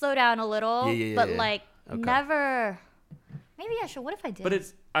slow down a little, but like Okay. never. Maybe I should. What if I did? But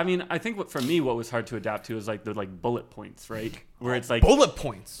it's, I mean, I think for me, what was hard to adapt to is like the like bullet points, right? Where it's like bullet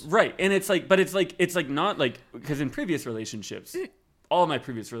points. right, and it's like, but it's like not like, because in previous relationships, all of my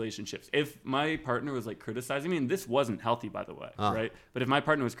previous relationships, if my partner was like criticizing me, and this wasn't healthy, by the way, right? But if my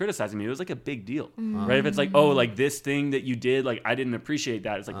partner was criticizing me, it was like a big deal, right? If it's like, oh, like this thing that you did, like I didn't appreciate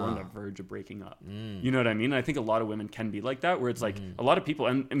that, it's like we're on the verge of breaking up. You know what I mean? And I think a lot of women can be like that, where it's like a lot of people,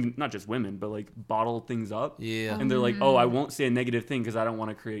 and not just women, but like bottle things up. Yeah. And they're like, oh, I won't say a negative thing because I don't want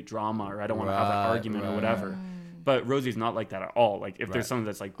to create drama, or I don't want to have an argument or whatever. But Rosie's not like that at all. Like if there's something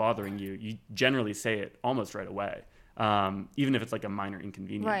that's like bothering you, you generally say it almost right away. Even if it's like a minor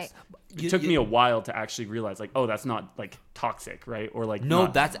inconvenience. Right. It took me a while to actually realize like, oh, that's not like toxic, right? Or like No,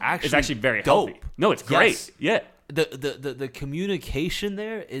 not- that's actually it's actually very dope. healthy. No, it's great. Yes. Yeah. The communication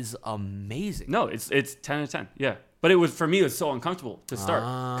there is amazing. No, it's 10 out of 10. Yeah. But it was, for me, it was so uncomfortable to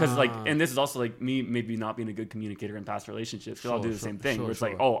start. Because like, and this is also like me maybe not being a good communicator in past relationships, because I'll do the same thing where it's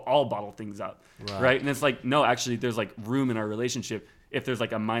like, oh, I'll bottle things up. Right. And it's like, no, actually there's like room in our relationship, if there's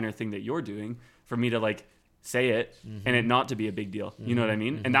like a minor thing that you're doing, for me to like say it and it not to be a big deal. You know what I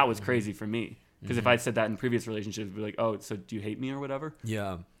mean? And that was crazy for me. Because if I said that in previous relationships, it'd be like, oh, so do you hate me or whatever?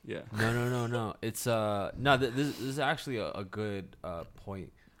 Yeah. Yeah. No. It's this is actually a good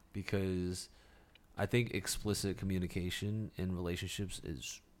point, because I think explicit communication in relationships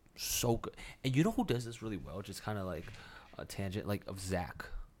is so good. And you know who does this really well? Just kind of like a tangent, like of Zach.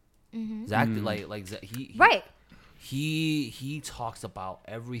 Zach, like Zach, he right. He talks about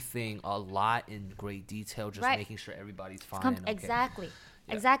everything a lot in great detail, just making sure everybody's fine. And okay. Exactly.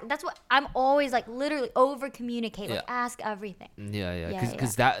 Yeah. Exactly. That's what I'm always like. Literally over communicate. Like ask everything. Yeah.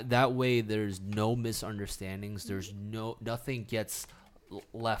 Because that way there's no misunderstandings. There's nothing gets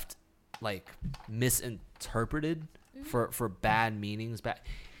left like misinterpreted for bad meanings.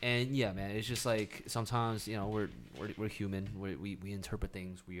 And yeah, man, it's just like sometimes we're human. We interpret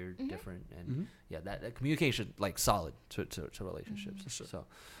things weird, different, and that communication like solid to relationships. Sure. So,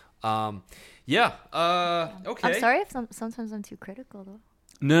 okay. I'm sorry if sometimes I'm too critical though.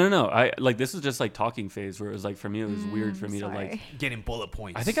 No. I like, this is just like talking phase, where it was like, for me, it was weird for me to like. Getting bullet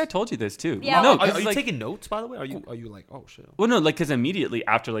points. I think I told you this too. Yeah. No, are you like, taking notes, by the way? Are you like, oh shit? Well, no, like, because immediately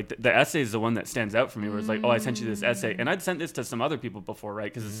after, like, the essay is the one that stands out for me, where it's like, oh, I sent you this essay, and I'd sent this to some other people before,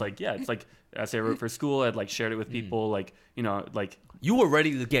 right? Because it's like, it's like essay I wrote for school. I'd like shared it with people, like, like You were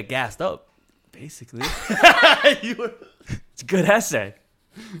ready to get gassed up. basically. It's a good essay.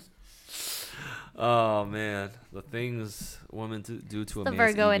 Oh man, the things women do to a The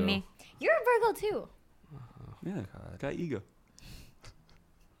man's Virgo ego. in me. You're a Virgo too. Yeah, got ego.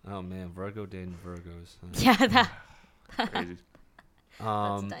 Oh man, Virgo dating Virgos. Yeah, that. Crazy.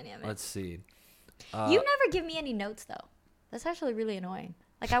 That's dynamic. Let's see. You never give me any notes though. That's actually really annoying.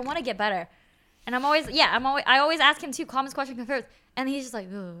 Like I want to get better, and I always ask him too. Comments, question, confirms, and he's just like,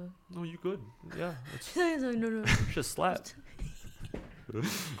 ugh. No, you good? Yeah, it's He's like, no. just slapped. Good.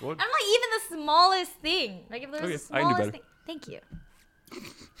 I'm like even the smallest thing. Like if there's Okay, the I can do smallest better. thing. Thank you.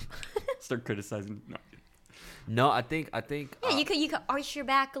 Start criticizing. No. No, I think. Yeah, you could arch your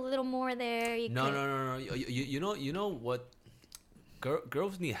back a little more there. No. You know what?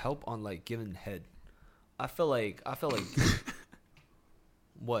 Girls need help on like giving head. I feel like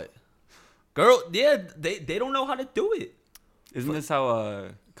what? Girl, yeah, they don't know how to do it. Isn't this how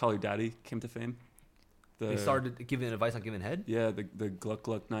Call Your Daddy came to fame? They started giving advice on giving head. Yeah, the Gluck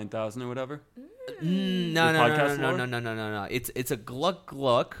Gluck 9000 or whatever. No. It's a gluck,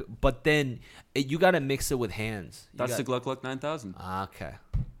 but then you gotta mix it with hands. That's the Gluck Gluck 9000. Okay,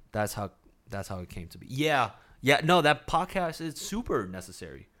 that's how it came to be. Yeah. No, that podcast is super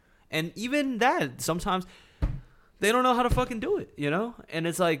necessary, and even that sometimes they don't know how to fucking do it, And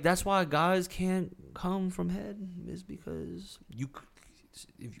it's like that's why guys can't come from head, is because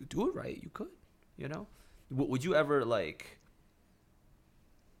if you do it right, you could, Would you ever like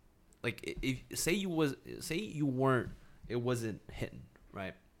if say you weren't, it wasn't hitting,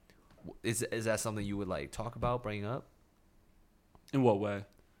 right? Is that something you would like talk about, bring up? In what way?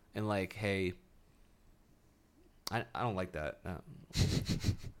 And like, hey, I don't like that.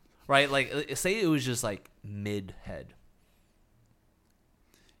 right? Like, say it was just like mid head.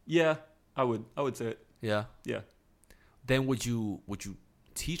 Yeah, I would say it. Yeah. Yeah. Then would you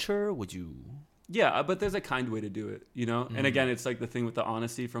teach her? Would you? Yeah, but there's a kind way to do it, you know? Mm-hmm. And again, it's like the thing with the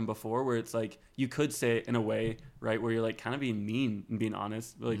honesty from before where it's like you could say it in a way, right, where you're like kind of being mean and being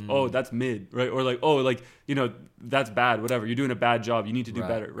honest. Like, oh, that's mid, right? Or like, oh, like, you know, that's bad, whatever. You're doing a bad job. You need to do Right,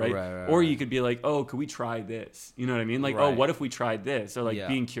 better, right? right, Or right. you could be like, oh, could we try this? You know what I mean? Like, oh, Right. what if we tried this? Or like Yeah.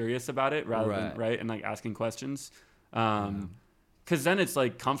 being curious about it rather than, Right. right? And like asking questions. Because then it's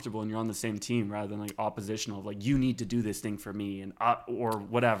like comfortable and you're on the same team rather than like oppositional of like you need to do this thing for me and or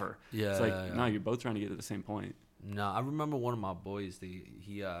whatever. Yeah, it's like yeah. no, you're both trying to get to the same point. No, I remember one of my boys.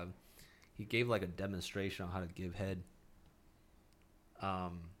 He gave like a demonstration on how to give head.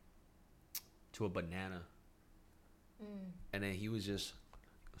 To a banana, and then he was just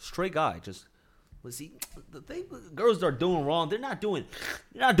straight guy. Just let's see the thing girls are doing wrong. They're not doing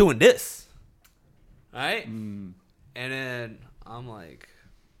this. All right, and then I'm like,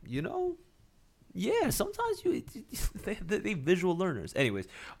 you know, yeah. Sometimes they visual learners. Anyways,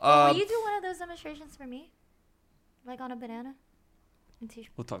 Will you do one of those demonstrations for me? Like on a banana? And teach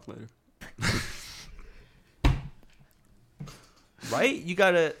We'll talk later. right? You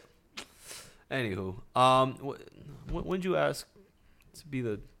gotta. Anywho, when'd you ask to be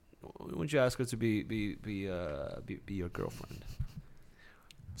the? When'd you ask her to be your girlfriend?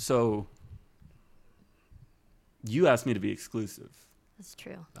 So you asked me to be exclusive. That's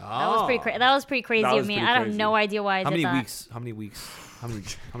true. Oh. That was pretty crazy That of was me. pretty I have crazy. no idea why I How did many that. weeks? How many weeks? How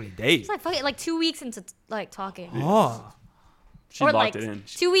many days? It's like fucking, like 2 weeks into like talking. Oh, She or locked like it in.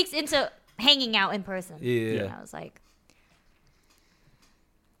 2 weeks into hanging out in person. yeah. And I was like,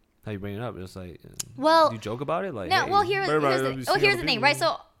 How you bring it up? Just like, well, you joke about it, like. no. hey, Well, here's the thing, right?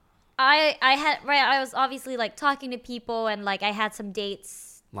 So, I was obviously like talking to people and like I had some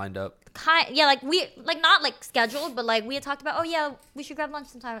dates. lined up. Not like scheduled, but like we had talked about, oh yeah, we should grab lunch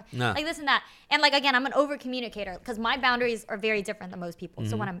sometime, Nah. like this and that. And like again, I'm an over communicator because my boundaries are very different than most people.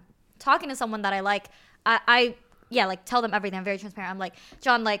 So when I'm talking to someone that I like, I like tell them everything. I'm very transparent. I'm like,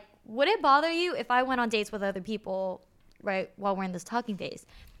 John, like, would it bother you if I went on dates with other people, right, while we're in this talking phase?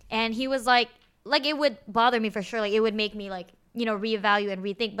 And he was like it would bother me for sure. Like it would make me like, you know, reevaluate and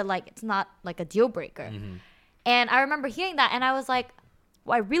rethink, but like it's not like a deal breaker. And I remember hearing that and I was like,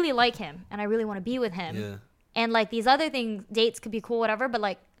 well, I really like him and I really want to be with him. Yeah. And like these other things, dates could be cool, whatever, but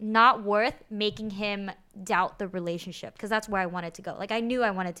like not worth making him doubt the relationship because that's where I wanted to go. Like I knew I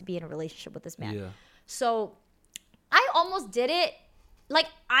wanted to be in a relationship with this man. Yeah. So I almost did it. Like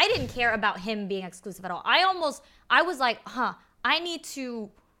I didn't care about him being exclusive at all. I was like, I need to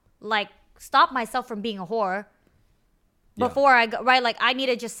like stop myself from being a whore Yeah. before I go, right? Like I need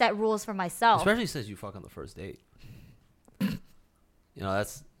to just set rules for myself. Especially since you fuck on the first date. You know,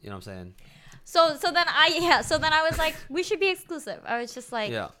 that's, you know what I'm saying? So then I was like, we should be exclusive. I was just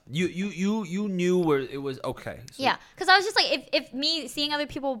like, Yeah. You knew where it was okay. So yeah, because I was just like, if me seeing other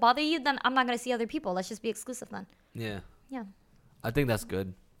people bother you, then I'm not gonna see other people. Let's just be exclusive then. Yeah. Yeah. I think that's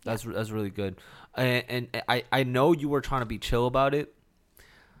good. That's really good. And I know you were trying to be chill about it.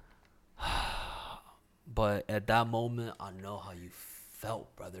 But at that moment, I know how you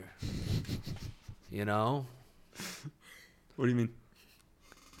felt, brother. You know? What do you mean?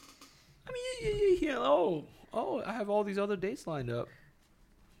 I mean, yeah. Oh, I have all these other dates lined up.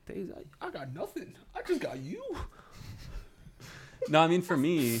 Days, I got nothing. I just got you. No, I mean for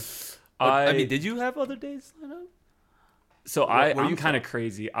me, I mean, did you have other dates lined up? So Where I'm you kind from? of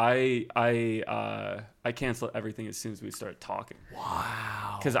crazy. I cancel everything as soon as we start talking.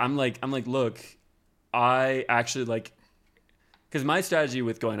 Wow. Because I'm like, look, I actually like, because my strategy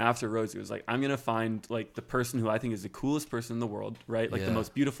with going after Rosie was like, I'm gonna find like the person who I think is the coolest person in the world, right? Like the Yeah.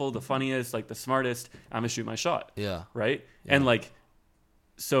 most beautiful, the funniest, like the smartest. I'm gonna shoot my shot, Yeah. right? Yeah. And like,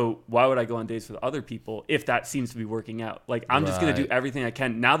 so why would I go on dates with other people if that seems to be working out? Like, I'm just gonna do Right. everything I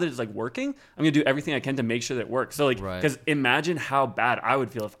can. Now that it's like working, I'm gonna do everything I can to make sure that it works. So like, Right. because imagine how bad I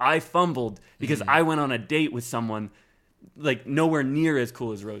would feel if I fumbled because I went on a date with someone like nowhere near as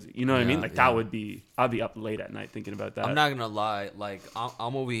cool as Rosie. You know what I mean? Yeah, Like yeah. that would be, I'd be up late at night thinking about that. I'm not gonna lie. Like,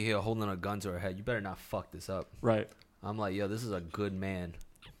 I'm over here holding a gun to her head. You better not fuck this up. Right. I'm like, yo, this is a good man.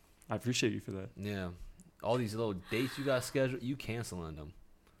 I appreciate you for that. Yeah. All these little dates you got scheduled, you canceling them.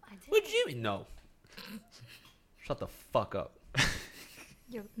 I did. What you mean? No. Shut the fuck up.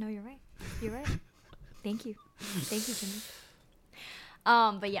 You're right. You're right. Thank you, Jimmy.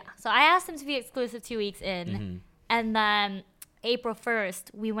 But yeah, so I asked him to be exclusive 2 weeks in, and then April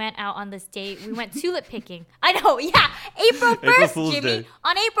 1st we went out on this date. We went tulip picking. I know, yeah. April 1st, Fool's Jimmy. Day.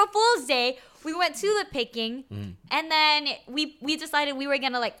 On April Fool's Day, we went tulip picking, and then we decided we were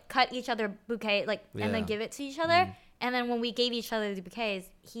gonna like cut each other bouquet, like, and then Yeah. give it to each other. And then when we gave each other the bouquets,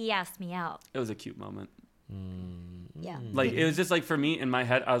 he asked me out. It was a cute moment. Yeah. Like it was just like for me in my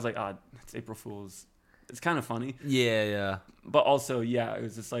head, I was like, "Ah, it's April Fool's." It's kind of funny, Yeah. but also, yeah, it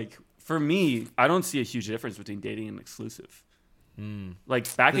was just like for me, I don't see a huge difference between dating and exclusive.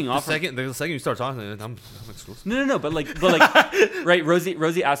 Like backing off. The second you start talking, I'm exclusive. No, but like, right?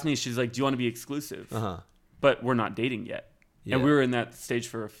 Rosie asked me, she's like, "Do you want to be exclusive?" But we're not dating yet, Yeah. and we were in that stage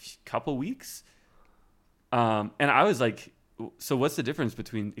for a couple weeks. And I was like, "So what's the difference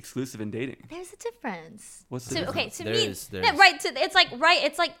between exclusive and dating?" There's a difference. What's the So, difference? okay, to There me, is, there no, is. right?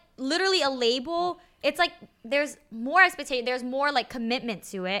 It's like literally a label. It's like there's more expectation. There's more like commitment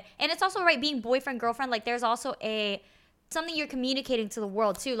to it, and it's also right being boyfriend girlfriend. Like there's also something you're communicating to the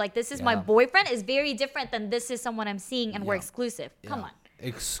world too. Like this is my Yeah. boyfriend is very different than this is someone I'm seeing and we're Yeah. exclusive. Come Yeah. on.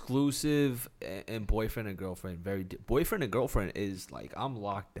 Exclusive and boyfriend and girlfriend. Boyfriend and girlfriend is like I'm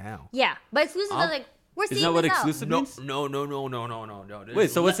locked down. Yeah, but exclusive is like we're seeing Isn't that what this out. exclusive No, means? no. There's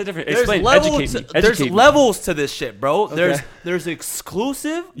Wait, so what's the difference? There's Explain. levels. Educate me. There's Educate me. levels to this shit, bro. Okay. There's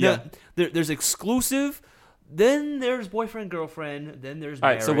exclusive. Yeah. There's exclusive. Then there's boyfriend girlfriend. Then there's All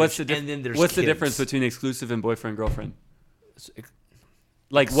marriage. right. So what's the and then there's what's the kids. difference between exclusive and boyfriend girlfriend?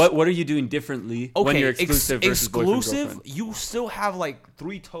 Like what are you doing differently when you're exclusive versus boyfriend exclusive? girlfriend? You still have like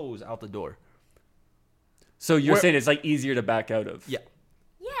 3 toes out the door. So you're Where- saying it's like easier to back out of? Yeah.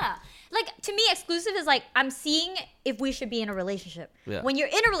 Yeah. Like to me, exclusive is like I'm seeing if we should be in a relationship. Yeah. When you're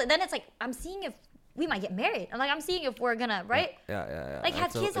in a then it's like I'm seeing if we might get married. I'm like I'm seeing if we're gonna right. Yeah. Like,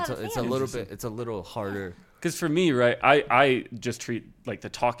 have kids, have a It's a family. little bit. It's a little harder. Because for me, right, I just treat like the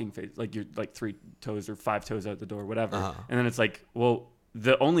talking phase, like you're like 3 toes or 5 toes out the door, whatever. And then it's like, well,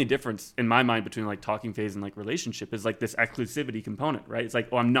 the only difference in my mind between like talking phase and like relationship is like this exclusivity component, right? It's like,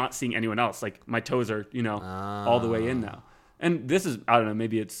 oh, I'm not seeing anyone else. Like my toes are, all the way in now. And this is, I don't know,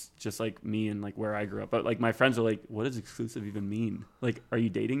 maybe it's just like me and like where I grew up. But like my friends are like, what does exclusive even mean? Like, are you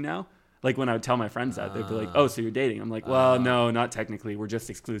dating now? Like when I would tell my friends that, they'd be like, oh, so you're dating. I'm like, well, no, not technically. We're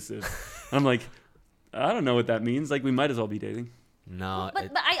just exclusive. And I'm like, I don't know what that means. Like we might as well be dating. No.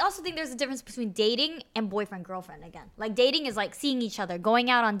 But I also think there's a difference between dating and boyfriend girlfriend again. Like dating is like seeing each other, going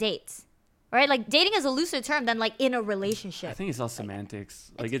out on dates. Right? Like dating is a looser term than like in a I relationship. think it's all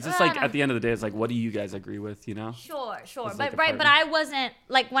semantics. Like It's- it's just I like don't- at the end of the day, it's like, what do you guys agree with? Sure. It's But like a right, but partner. I wasn't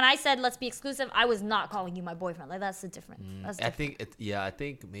like when I said let's be exclusive, I was not calling you my boyfriend. Like that's the difference. That's I different. think I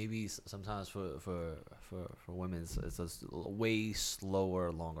think maybe sometimes for women it's a way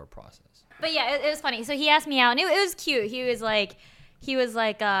slower, longer process. But yeah, it was funny. So he asked me out, and it was cute. He was like,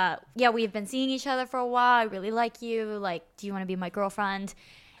 yeah, we've been seeing each other for a while. I really like you. Like, do you want to be my girlfriend?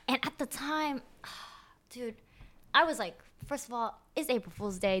 And at the time, dude, I was like, first of all, it's April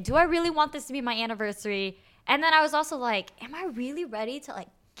Fool's Day. Do I really want this to be my anniversary? And then I was also like, am I really ready to like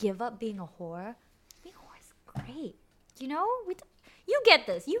give up being a whore? Being a whore is great. You get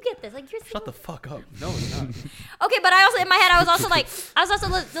this. Like you're Shut the fuck up. No, it's not. Okay, but I also in my head I was also like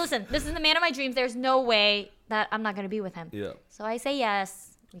listen, this is the man of my dreams. There's no way that I'm not gonna be with him. Yeah. So I say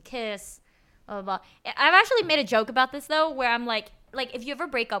yes, we kiss, blah blah blah. I've actually made a joke about this though, where I'm like if you ever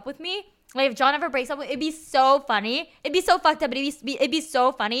break up with me, like if John ever breaks up with, it'd be so funny. It'd be so fucked up, but it'd be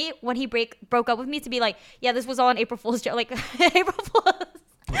so funny when he broke up with me to be like, yeah, this was all an April Fool's joke, like April Fool's.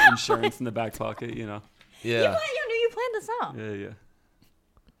 Insurance in the back pocket, Yeah. You planned this out, Yeah.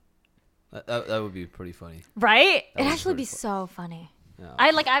 That would be pretty funny. right? That It'd was actually pretty be so funny. Yeah.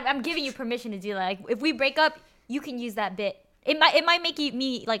 I'm giving you permission to do that. Like, if we break up, you can use that bit. It might make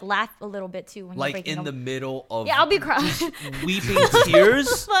me like laugh a little bit too when you're Like breaking in up. the middle of Yeah, I'll be crying. weeping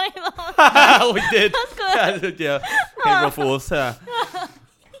tears. Funny though. We did. That's good. Yeah. April Fools.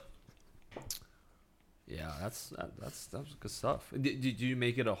 Yeah, that's good stuff. Did you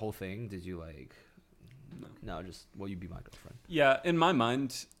make it a whole thing? Did you like? No, just will you be my girlfriend? Yeah, in my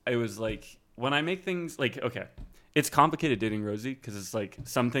mind, it was like when I make things like, okay, it's complicated dating Rosie because it's like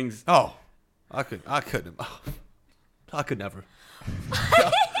some things. Oh, I couldn't. I could never.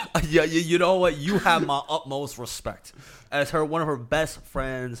 Yeah, you know what? You have my utmost respect. As one of her best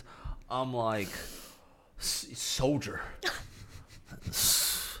friends, I'm like soldier.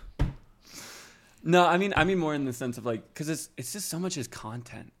 No, I mean more in the sense of like, because it's just so much is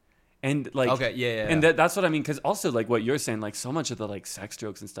content. And like, Okay, yeah. and that's what I mean. Because also like what you're saying, like so much of the like sex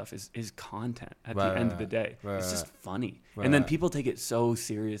jokes and stuff is content at the end of the day. It's just funny, and then people take it so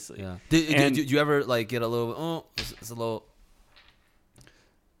seriously. Yeah. And- Did you ever like get a little? Oh, it's a little.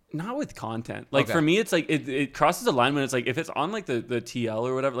 Not with content. Like Okay. for me, it's like it crosses a line when it's like if it's on like the TL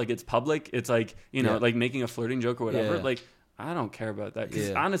or whatever, like it's public. It's like Yeah. like making a flirting joke or whatever. Yeah. Like I don't care about that. Because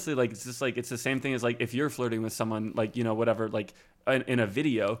Yeah. honestly, like, it's just like, it's the same thing as like if you're flirting with someone, like, you know, whatever, like in a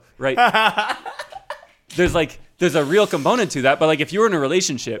video, right? There's a real component to that. But like if you're in a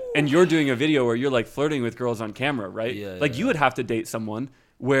relationship and you're doing a video where you're like flirting with girls on camera, right? Yeah, like yeah. you would have to date someone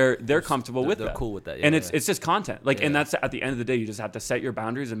where they're comfortable with they're that. cool with that, and yeah, it's just content. Like, and Yeah. that's at the end of the day, you just have to set your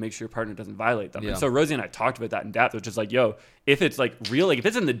boundaries and make sure your partner doesn't violate them. Yeah. And so Rosie and I talked about that in depth, which is like, yo, if it's like real, like if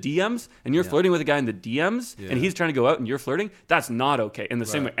it's in the DMs and you're Yeah. flirting with a guy in the DMs Yeah. and he's trying to go out and you're flirting, that's not okay. In the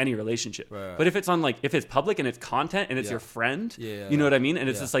same Right. way any relationship. Right. But if it's on like, if it's public and it's content and it's Yeah. your friend, Yeah. you know what I mean? And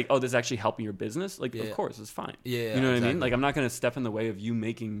it's Yeah. just like, oh, this is actually helping your business. Like, Yeah. of course, it's fine. Yeah, You know what I exactly. mean? Like, I'm not going to step in the way of you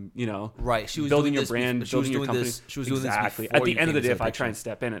making, you know, Right. She was building doing your this brand, she was building your doing company. this. She was doing exactly. this At before the you end of came the day, into if I try picture. and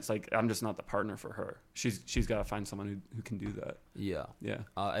step in, it's like I'm just not the partner for her. She's got to find someone who can do that. Yeah. Yeah.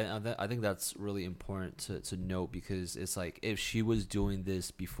 I think that's really important to note, because it's like if she was doing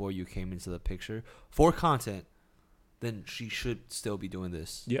this before you came into the picture for content, then she should still be doing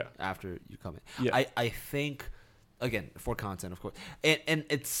this Yeah. after you come in. Yeah. I think, again, for content, of course. And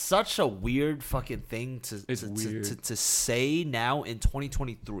it's such a weird fucking thing It's weird. to say now in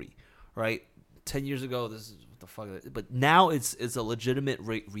 2023, right? 10 years ago, this is what the fuck. But now it's a legitimate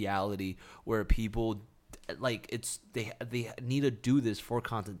reality where people, like, it's they need to do this for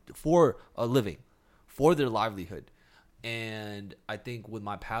content, for a living, for their livelihood. And I think with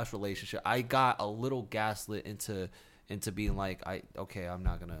my past relationship, I got a little gaslit into being like, I'm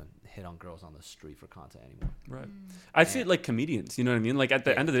not gonna hit on girls on the street for content anymore. Right. I see it like comedians, you know what I mean? Like at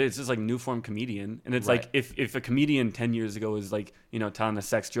the end of the day, it's just like new form comedian. And it's Right. like if a comedian 10 years ago was like, you know, telling a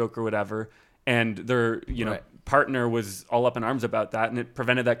sex joke or whatever, and their, you know, Right. partner was all up in arms about that, and it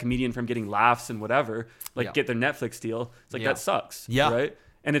prevented that comedian from getting laughs and whatever, like Yeah. get their Netflix deal. It's like, Yeah. that sucks. Yeah. Right.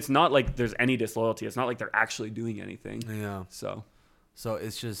 And it's not like there's any disloyalty. It's not like they're actually doing anything. Yeah. So So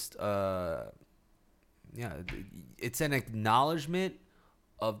it's just, it's an acknowledgement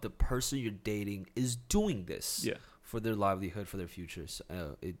of the person you're dating is doing this Yeah. for their livelihood, for their futures.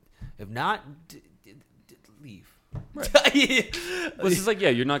 If not, leave. Well, it's just like, yeah,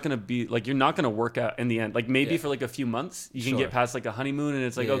 you're not gonna work out in the end. Like maybe Yeah. for like a few months, you can Sure. get past like a honeymoon, and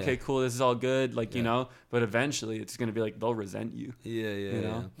it's like, Yeah, okay, yeah. cool, this is all good, like, you Yeah. know. But eventually, it's gonna be like they'll resent you, Yeah, you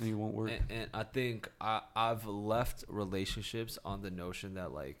know, and you won't work. And I think I've left relationships on the notion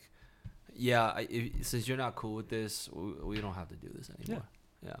that, like, since you're not cool with this, we don't have to do this anymore.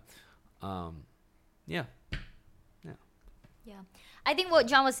 Yeah. Yeah. I think what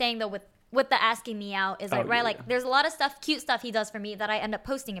John was saying though with the asking me out is like, Oh, right, yeah, like yeah. there's a lot of stuff, cute stuff he does for me that I end up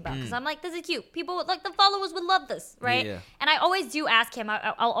posting about Mm. because I'm like, this is cute. People would, like, the followers would love this, right? Yeah. And I always do ask him.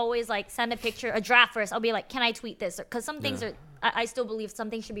 I'll always like send a picture, a draft first. I'll be like, can I tweet this? Because some things Yeah. are, I still believe some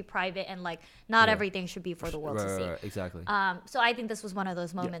things should be private and like not Yeah. everything should be for the world to see. Right, exactly. So I think this was one of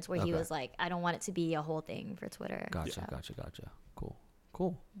those moments where he Okay. was like, I don't want it to be a whole thing for Twitter. Gotcha. So-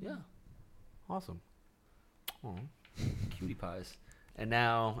 Cool. Yeah. Awesome. Aw. Cutie pies. And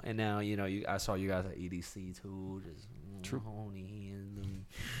now, you know, I saw you guys at EDC too, just True. horny and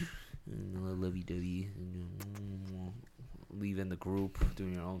lovey-dovey, and leaving the group,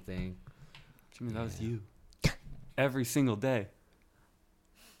 doing your own thing. Jimmy, that was you. Every single day.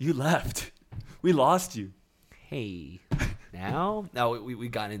 You left. We lost you. Hey, now? No, we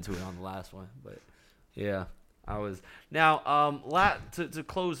got into it on the last one, but yeah, I was. Now, to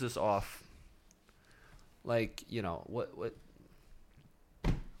close this off, like, you know, what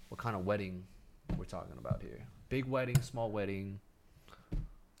kind of wedding we're talking about here? Big wedding, small wedding,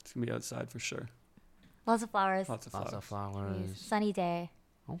 It's gonna be outside for sure. Lots of flowers. Lots of lots flowers. of flowers. Sunny day.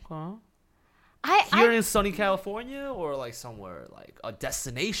 Okay. I Here in sunny California, or like somewhere like a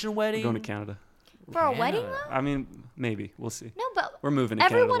destination We're wedding? going to Canada. for a wedding Canada. though? I mean, maybe we'll see. No, but We're moving to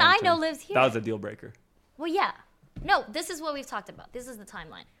everyone Canada. I know long-term. lives here. That was a deal breaker. Well, yeah. No, this is what we've talked about. This is the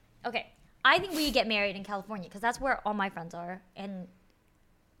timeline. Okay. I think we get married in California because that's where all my friends are. And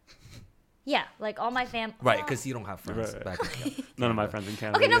yeah, like all my fam. Right, because you don't have friends Right. back in Canada. None of my friends in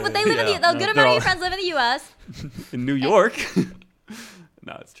Canada. Okay, no, but they live in Yeah. the a No, good they're amount of all- your friends live in the U.S. in New York.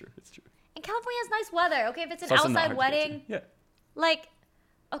 No, it's true. It's true. And California has nice weather. Okay, if it's an It's also not outside hard to get wedding, to. Yeah. like,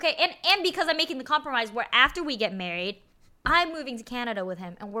 okay, and because I'm making the compromise where after we get married, I'm moving to Canada with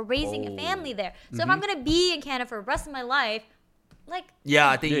him and we're raising a Oh. family there. So Mm-hmm. if I'm gonna be in Canada for the rest of my life, like. Yeah,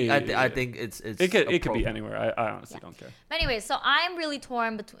 I think Yeah, I yeah. think it's It could be appropriate. anywhere. I honestly don't care. But anyway, so I'm really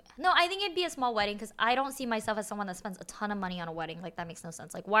torn between. No, I think it'd be a small wedding because I don't see myself as someone that spends a ton of money on a wedding. Like that makes no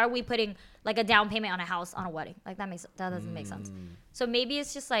sense. Like why are we putting like a down payment on a house on a wedding? Like that doesn't make sense. So maybe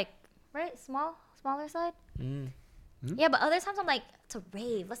it's just like right smaller side. Mm. Yeah, but other times I'm like, it's a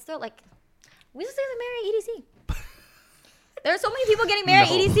rave. Let's throw like we just get married EDC. There are so many people getting married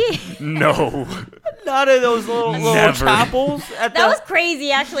No. at EDC. No. Not in those little Never. chapels. At That was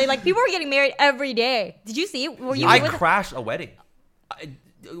crazy, actually. Like, people were getting married every day. Did you see it? Were you I with crashed a wedding.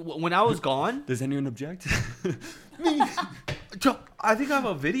 When I was gone, Does anyone object? I think I have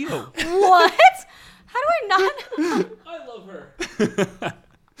a video. What? How do I not? I love her.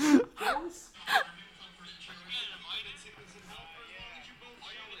 Yes.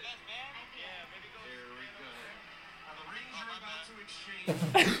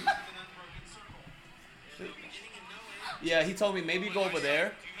 Yeah, he told me maybe go over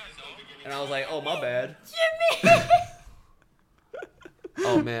there, and I was like, oh my bad. Jimmy!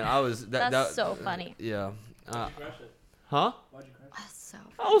 Oh man, I was That's so funny. Yeah. Crash it. Huh? Why'd you crash?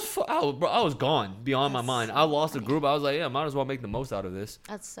 That's so I was gone beyond my mind. I lost the group. I was like, yeah, might as well make the most out of this.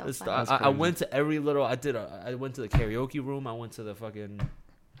 That's so This- funny. I went to every little. I went to the karaoke room. I went to the fucking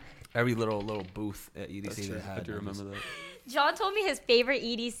every little booth at EDC that had. I do remember that. John told me his favorite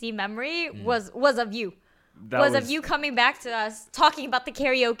EDC memory Mm. was of you. Was of you coming back to us, talking about the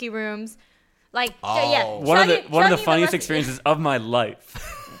karaoke rooms. Like, yeah. Oh. One of the chugging funniest rest- experiences of my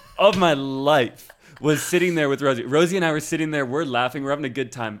life, was sitting there with Rosie. Rosie and I were sitting there. We're laughing. We're having a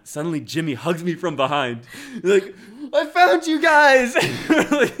good time. Suddenly, Jimmy hugs me from behind. Like, I found you guys. We're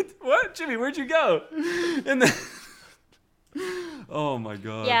like, what, Jimmy? Where'd you go? And then, oh my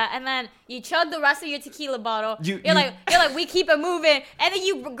god. Yeah, and then you chug the rest of your tequila bottle. You- You're like, we keep it moving, and then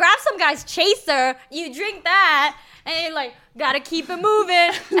you grab some guy's chaser. You drink that, and you're like, gotta keep it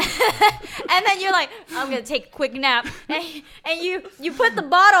moving. And then you're like, I'm gonna take a quick nap, and you put the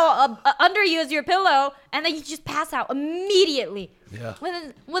bottle under you as your pillow, and then you just pass out immediately. Yeah.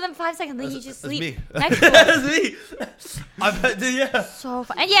 Within 5 seconds, then you just That's sleep me. next to it. That's me. I bet. Yeah. So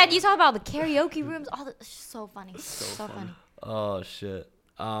fun. And yeah, you talk about the karaoke rooms. All the, it's just so funny. So funny. Oh shit.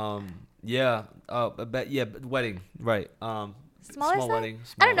 Yeah. I bet. Yeah. Wedding. Right. Smaller Small size? wedding.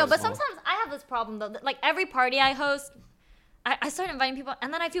 I don't know, but small. sometimes I have this problem though. That, like every party I host, I start inviting people,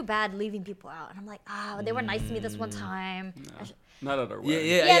 and then I feel bad leaving people out, and I'm like, they were nice to me this one time. I should- Not at our Yeah. wedding.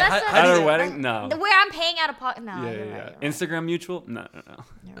 Yeah. Yeah, yeah. that's At the- our wedding? No. Where I'm paying out of pocket. No, Yeah, you're yeah, right, yeah. you're right. Instagram mutual? No.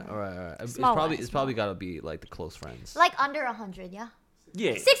 You're right. All right. All right. It's Small probably. wedding, It's probably got to be like the close friends. Like under 100, yeah.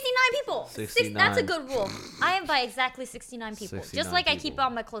 Yeah. 69 people. 69. That's a good rule. I invite exactly 69 people, 69 just like I keep people. all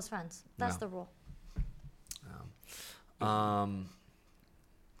my close friends. That's Yeah. the rule.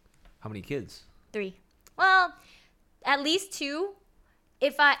 How many kids? 3. Well, at least 2.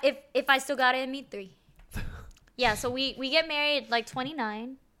 If I still got it in me, 3. Yeah, so we get married like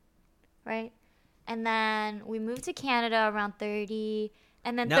 29, right? And then we moved to Canada around 30,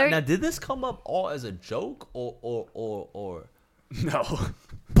 and then Now, 30. now, did this come up all as a joke or? No.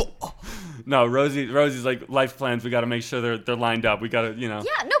 No, Rosie's like life plans. We got to make sure they're lined up. We got to, Yeah, no,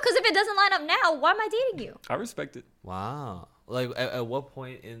 because if it doesn't line up now, why am I dating you? I respect it. Wow. Like at what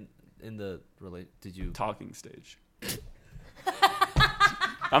point in the did you? Talking stage.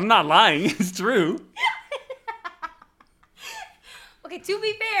 I'm not lying. It's true. Okay, to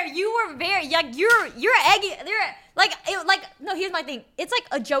be fair, you were very like you're eggy. No. Here's my thing. It's like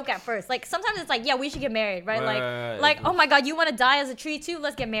a joke at first. Like sometimes it's like, yeah, we should get married, right? Right. Like oh my god, you want to die as a tree too?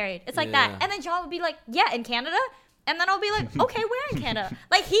 Let's get married. It's like Yeah. that. And then John would be like, yeah, in Canada. And then I'll be like, okay, we're in Canada.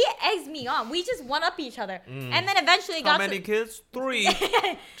 Like he eggs me on. We just one up each other. And then eventually it How got many to kids? 3.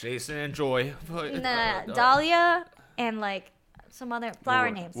 Jason and Joy. Dahlia and like some other flower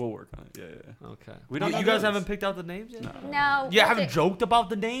We'll work- names. We'll work on it. Yeah. Okay. We don't You know guys names. haven't picked out the names yet? No. You what's haven't it? joked about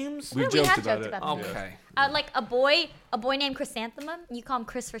the names? We We joked have about joked it. about Yeah. Okay. Like a boy named Chrysanthemum. You call him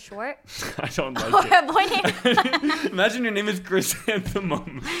Chris for short. I don't Or like a boy named. it. Imagine your name is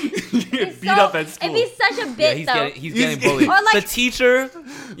Chrysanthemum. You get It's beat so- up at school. It'd be such a Yeah, bit he's though. getting bullied. Or like- the teacher,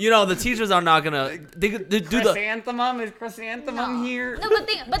 the teachers are not gonna. They do the. Chrysanthemum? Is Chrysanthemum here? No, but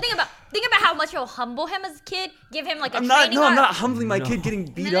think about how much you'll humble him as a kid. Give him like a I'm not. training. No, I'm arc. not humbling my kid getting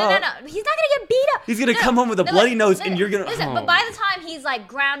beat No, up. He's not gonna get beat up. He's gonna No, come home with a no, bloody nose, no, and you're gonna. Listen, oh. but by the time he's like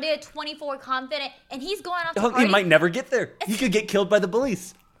grounded, 24, confident, and he's going off to He party. might never get there. He could get killed by the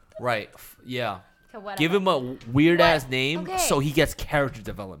police. Right. Yeah. Okay, whatever. Give him a weird ass What? name Okay. so he gets character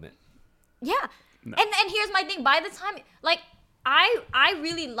development. Yeah. And here's my thing. By the time like I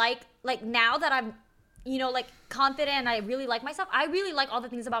really like now that I'm like confident and I really like myself, I really like all the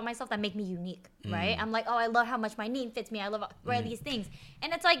things about myself that make me unique, right? I'm like, oh, I love how much my name fits me. I love wear these things.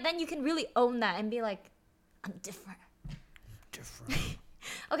 And it's like then you can really own that and be like, I'm different.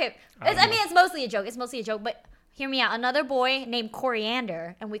 Okay. It's mostly a joke. It's mostly a joke, but hear me out. Another boy named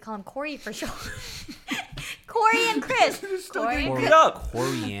Coriander, and we call him Corey for short. Corey and Chris. Corey and Beat Chris. up.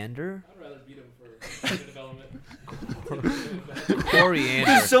 Coriander? I'd rather beat him for character development. Coriander.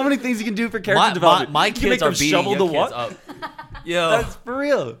 There's so many things you can do for character development. My You can kids make are them beating shovel your the kids what? up. Yo. That's for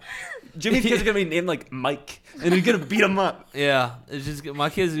real. Jimmy's kids are gonna be named like Mike, and he's gonna beat him up Yeah, it's just my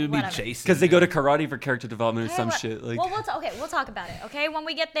kids would be Whatever. Jason because they go to karate for character development or some Hey, shit. Like, well, we'll talk about it. Okay, when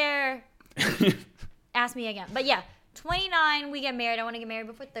we get there, ask me again. But yeah, 29 we get married. I want to get married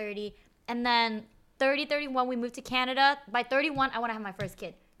before 30, and then 30, 31 we move to Canada. By 31, I want to have my first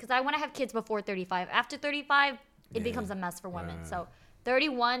kid because I want to have kids before 35. After 35, it becomes a mess for women. Right. So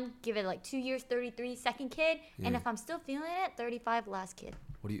 31, give it like 2 years. 33, second kid, and Yeah. if I'm still feeling it, 35, last kid.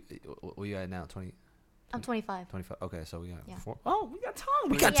 What you at now? 20, I'm 25. 25. Okay, so we got Yeah. 4. Oh, we got time.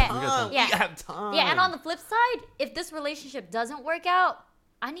 We got Yeah. time. Yeah. We got time. Yeah, and on the flip side, if this relationship doesn't work out,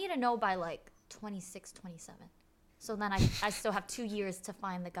 I need to know by like 26, 27. So then I still have 2 years to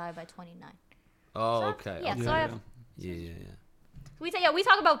find the guy by 29. Oh, So, okay. yeah, okay. so I have, Yeah. we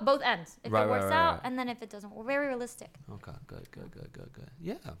talk about both ends. If Right, it works right, out, right. and then if it doesn't, we're very realistic. Okay, good.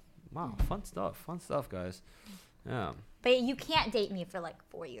 Yeah. Wow, fun stuff, guys. Yeah. But you can't date me for like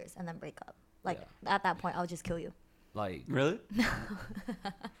 4 years and then break up. Like at that point, I'll just kill you. Like, really?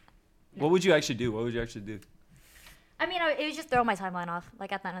 What would you actually do? I mean, it would just throw my timeline off.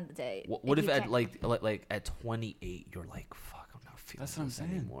 Like at the end of the day. what if you at can't- like at 28 you're like, fuck, I'm not feeling That's what I'm this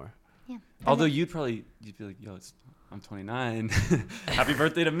saying. anymore. Yeah. Although you'd be like, yo, I'm 29. Happy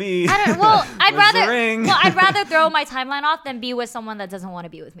birthday to me. I don't, well, Where's the ring? I'd rather throw my timeline off than be with someone that doesn't want to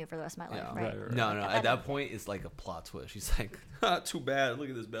be with me for the rest of my life, Yeah. right? Right. No. At that point, it's like a plot twist. She's like, too bad. Look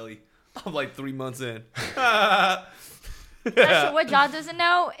at this belly. I'm like 3 months in. Actually, what John doesn't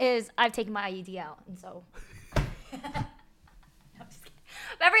know is I've taken my IED out, and so. I'm just kidding.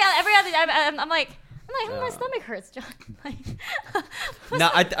 But every other time, I'm like, my stomach hurts, John. Like,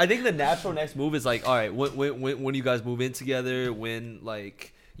 Now, I think the natural next move is like, all right, when you guys move in together, when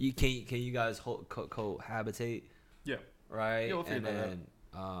like can you guys cohabitate, Yeah. right? Yeah, we'll figure that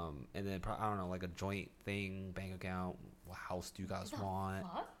and then I don't know, like a joint thing, bank account. What house do you guys want?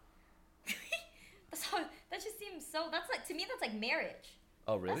 Fuck? That just seems so. That's like, to me, that's like marriage.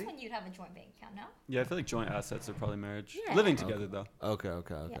 Oh, really? That's when you'd have a joint bank account, no? Yeah, I feel like joint assets are probably marriage. Yeah. Living together, though. Okay.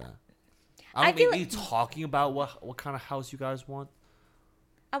 Yeah. I I don't feel mean like- you talking about what kind of house you guys want.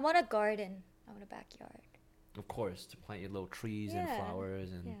 I want a garden. I want a backyard. Of course, to plant your little trees Yeah. and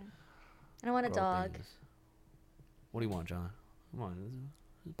flowers and Yeah. And I want a grow dog. things. What do you want, John? Come on,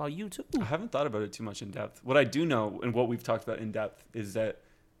 it's about you too. I haven't thought about it too much in depth. What I do know and what we've talked about in depth is that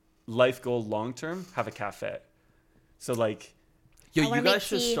life goal long term, have a cafe. So like, Yo, I you wanna guys make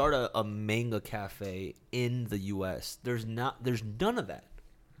should tea. start a manga cafe in the U.S. There's none of that.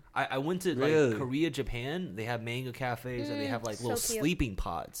 I went to Really? like Korea, Japan. They have manga cafes and they have like so little cute. sleeping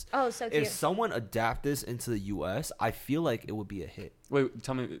pods. Oh, so cute. If someone adapt this into the U.S., I feel like it would be a hit. wait,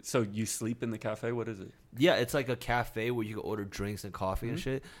 tell me. So you sleep in the cafe? What is it? Yeah, it's like a cafe where you can order drinks and coffee and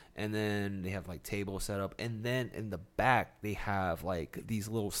shit. And then they have like tables set up. And then in the back, they have like these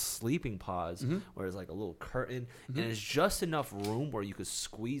little sleeping pods where it's like a little curtain. And it's just enough room where you could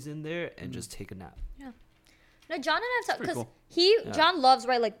squeeze in there and just take a nap. No, John and I've talked pretty because cool. John loves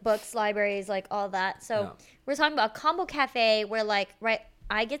like books, libraries, like all that. So Yeah. we're talking about a combo cafe where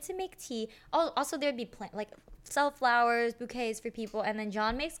I get to make tea. Also there'd be like sell flowers, bouquets for people, and then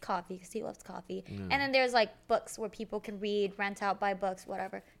John makes coffee because he loves coffee. And then there's like books where people can read, rent out, buy books,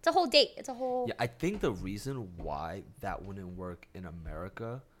 whatever. It's a whole date. It's a whole. Yeah, I think the reason why that wouldn't work in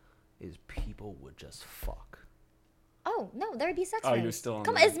America is people would just fuck. Oh no, there'd be sex. Oh, rooms. you're still on.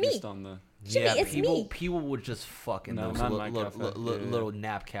 Come the, on, it's you're me. still on the. Jimmy, yeah, it's me. people would just fuck in No, those not in little, my cafe. Yeah. little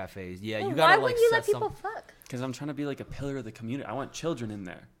nap cafes. Yeah, Well, you why gotta like wouldn't you set let people some. fuck? Because I'm trying to be like a pillar of the community. I want children in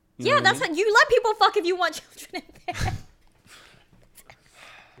there. You know Yeah, what I that's mean? what you let people fuck if you want children in there.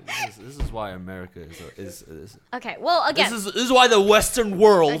 This is why America is Okay, well again, this is why the Western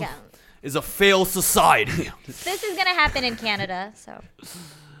world again, is a failed society. this is gonna happen in Canada, so.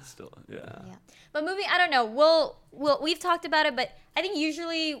 Still, yeah. Yeah, but moving, I don't know. We've talked about it, but I think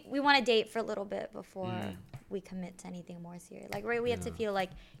usually we want to date for a little bit before we commit to anything more serious. Like, right, we have to feel like,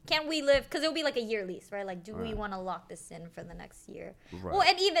 can we live? Because it'll be like a year lease, right? Like, do we Right. want to lock this in for the next year? Right. Well,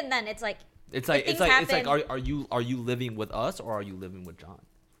 and even then, it's like, It's like things are you living with us or are you living with John?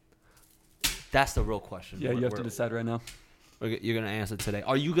 That's the real question. Yeah, you have to decide right now. You're gonna answer today.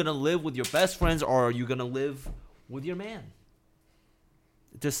 Are you gonna live with your best friends or are you gonna live with your man?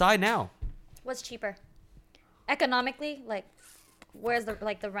 Decide now. what's cheaper, economically? Like, where's the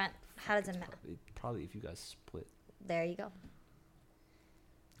rent? How does it matter? Probably if you guys split. There you go.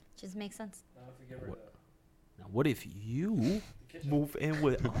 Just makes sense. Now if we get rid of Now, what if you the kitchen. move in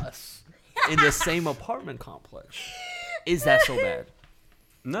with us in the same apartment complex? Is that so bad?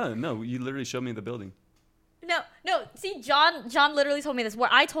 No, you literally showed me the building. No, No. See, John literally told me this. Where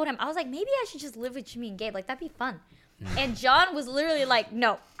I told him, I was like, maybe I should just live with Jimmy and Gabe. Like that'd be fun. And John was literally like,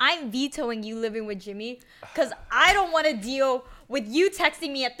 no, I'm vetoing you living with Jimmy because I don't want to deal with you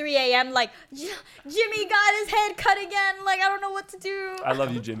texting me at 3 a.m. like, Jimmy got his head cut again. Like, I don't know what to do. I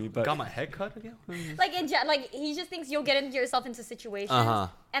love you, Jimmy, but Got my head cut again? Like, he just thinks you'll get into yourself into situations. Uh-huh.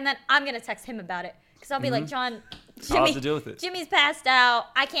 And then I'm going to text him about it. Because I'll be like, John, I'll have to deal with it. Jimmy's passed out.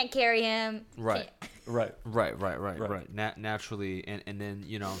 I can't carry him. Right. Right. Right. Naturally, and then,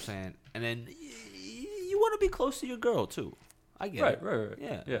 you know what I'm saying? And then you want to be close to your girl, too. I get it. Right.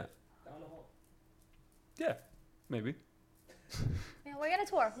 Yeah. Yeah. Yeah. Maybe. Yeah, we're going to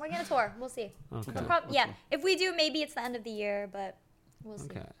tour. We'll see. Okay. Yeah, if we do, maybe it's the end of the year, but we'll see.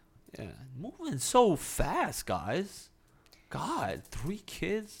 Okay. Yeah. Moving so fast, guys. God, 3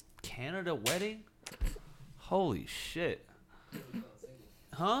 kids, Canada wedding. Holy shit.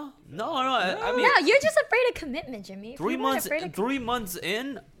 Huh? No. I mean, No, you're just afraid of commitment, Jimmy. If 3 you weren't months. afraid of 3 months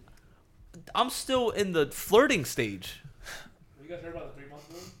in, I'm still in the flirting stage. You guys heard about the 3-month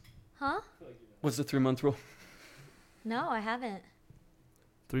rule? Huh? I feel like you know. What's the 3-month rule? No, I haven't.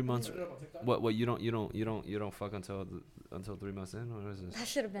 3 months. You heard about TikTok? What? You don't fuck until 3 months in, or is this? That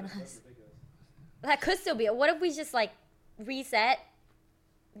should have been us. That could still be it. What if we just like reset,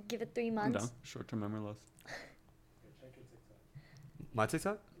 give it 3 I'm months? down. Short-term memory loss. Check your TikTok. My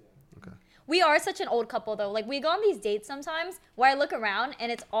TikTok? Okay. We are such an old couple though. Like we go on these dates sometimes where I look around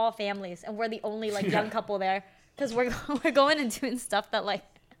and it's all families and we're the only like young couple there because we're going and doing stuff that like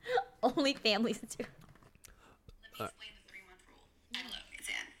only families do. Let me explain the 3-month rule. Look, it's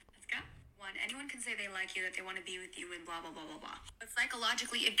in. Let's go. 1, anyone can say they like you, that they want to be with you, and blah, blah, blah, blah, blah. But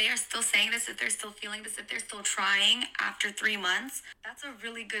psychologically, if they are still saying this, if they're still feeling this, if they're still trying after 3 months, that's a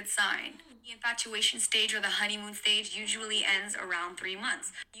really good sign. The infatuation stage or the honeymoon stage usually ends around 3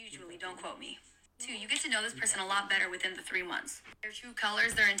 months. Usually, don't quote me. 2, you get to know this person a lot better within the 3 months. Their true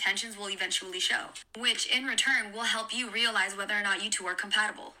colors, their intentions will eventually show, which in return will help you realize whether or not you two are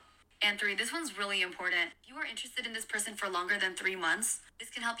compatible. And 3, this one's really important. If you are interested in this person for longer than 3 months,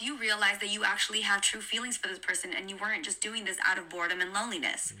 this can help you realize that you actually have true feelings for this person and you weren't just doing this out of boredom and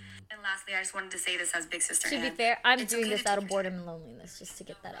loneliness. And lastly, I just wanted to say this as big sister. To be and fair, I'm it's doing okay this to out of take boredom and loneliness just to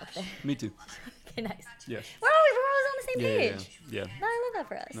get that out there. Me too. Okay, nice. Yes. We're always on the same Yeah. page. Yeah. No, I love that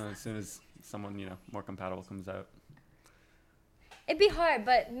for us. No, as soon as someone more compatible comes out. It'd be hard,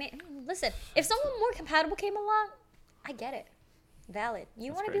 but listen, if someone more compatible came along, I get it. Valid.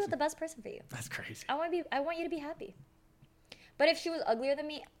 You That's want to be crazy. with the best person for you. That's crazy. I want you to be happy. But if she was uglier than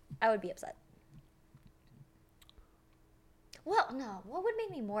me, I would be upset. Well, no. What would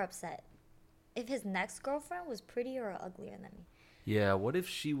make me more upset? If his next girlfriend was prettier or uglier than me. Yeah. What if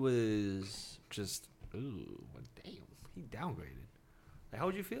she was just? Ooh. Well, damn. He downgraded. Like, how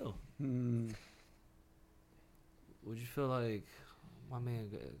would you feel? Would you feel like my man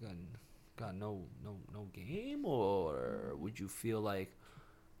got no game, or would you feel like,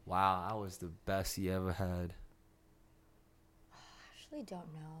 wow, I was the best he ever had? I actually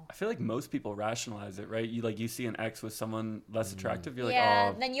don't know. I feel like most people rationalize it, right? You see an ex with someone less attractive, you're Yeah,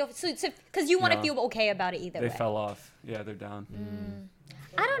 like, oh, then you because you want to No. feel okay about it either they way. fell off. Yeah, they're down.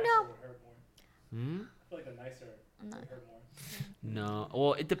 I don't know. Would hurt more. Hmm? I feel like the nicer would hurt more. No.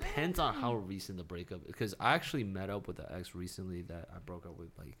 Well, it depends on how recent the breakup. Because I actually met up with an ex recently that I broke up with.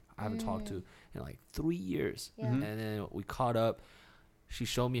 Like, I haven't talked to in like 3 years. Yeah. And then we caught up. She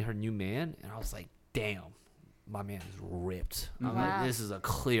showed me her new man, and I was like, damn, my man is ripped. I'm Wow. like, this is a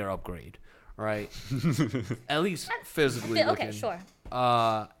clear upgrade, right? At least physically looking. Okay, sure.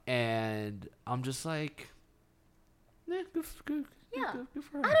 And I'm just like, yeah, good Yeah. good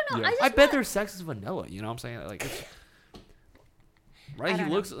for her. I don't know. Yeah. I I just bet their sex is vanilla. You know what I'm saying? Like, it's, right? I He don't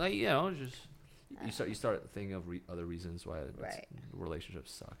know. looks like, you know, just you start thinking of other reasons why Right. the relationship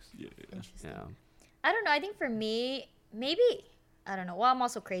sucks. Yeah. Interesting. Yeah. I don't know. I think for me, maybe I don't know. Well, I'm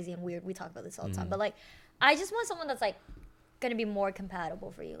also crazy and weird. We talk about this all the time. But like, I just want someone that's like gonna be more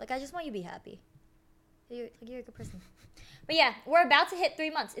compatible for you. Like, I just want you to be happy. You're a good person. But yeah, we're about to hit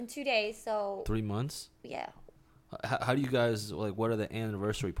 3 months in 2 days. So 3 months. yeah, How do you guys like? What are the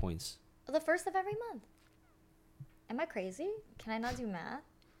anniversary points? the first of every month. Am I crazy? Can I not do math?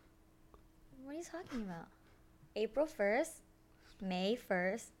 What are you talking about? April 1st, May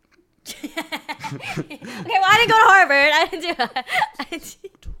 1st. Okay, well, I didn't go to Harvard. I didn't do it.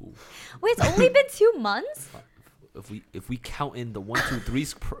 2. Wait, it's only been 2 months? If we count in the 1, 2,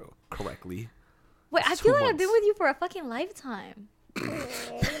 3s correctly. Wait, I It's feel 2 like I've been months. with you for a fucking lifetime.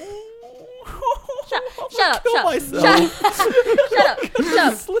 Shut up, Kill shut up, myself. shut up, shut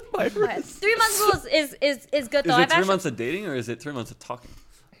up. Slit my Okay, wrist. 3 months rules is good though. Is it I've 3 actually, months of dating or is it 3 months of talking?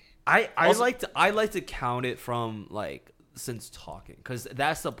 I Also- like to count it from like since talking, because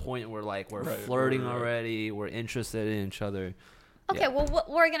that's the point where like we're Right, flirting right. already, we're interested in each other. Okay, Yeah. well,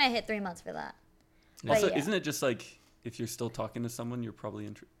 we're gonna hit 3 months for that. But Also, yeah. isn't it just like if you're still talking to someone, you're probably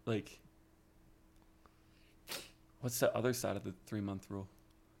like. What's the other side of the 3-month rule?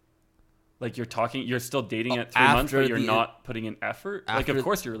 Like you're still dating at 3 months, after but you're the- not putting in effort. Like, after- of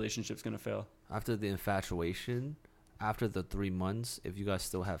course, your relationship's gonna fail. After the infatuation, after the 3 months, if you guys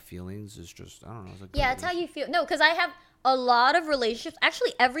still have feelings, it's just, I don't know. It's like Yeah, it's how you feel. No, because I have a lot of relationships.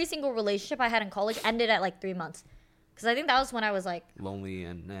 Actually, every single relationship I had in college ended at like 3 months. Because I think that was when I was like, lonely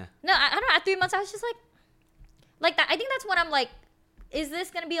and no, I don't know. At 3 months, I was just like that. I think that's when I'm like, is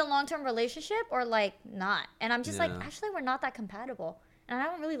this gonna be a long-term relationship or like not? And I'm just like, Yeah. actually, we're not that compatible, and I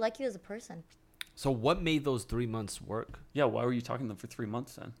don't really like you as a person. So what made those 3 months work? Yeah, why were you talking to them for 3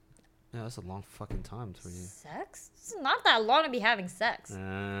 months then? Yeah, that's a long fucking time for you. Sex? It's not that long to be having sex. You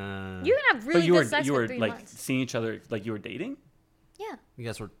can have really But you good were sex you for were 3 like months. seeing each other like you were dating. Yeah. You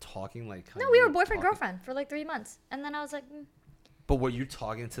guys were talking like. how No, you we were boyfriend talking. girlfriend for like 3 months, and then I was like, But were you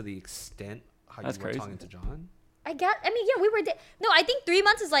talking to the extent how That's you were crazy. talking to John? I mean, yeah, we were. No, I think 3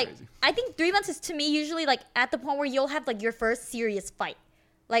 months is like. Crazy. I think 3 months is to me usually like at the point where you'll have like your first serious fight,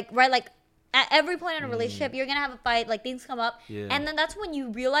 like right, like at every point in a relationship you're gonna have a fight, like things come up, Yeah. and then that's when you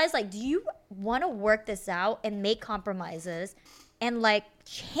realize like, do you want to work this out and make compromises, and like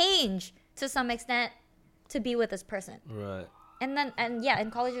change to some extent to be with this person, Right. and yeah, in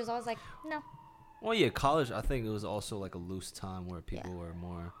college it was always like no. Well, yeah, college. I think it was also like a loose time where people were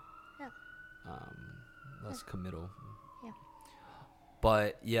more, Yeah. less committal. Yeah.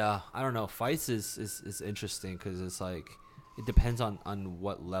 But yeah, I don't know. Fights is interesting because it's like it depends on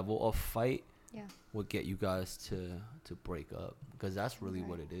what level of fight Yeah. would get you guys to break up, because that's really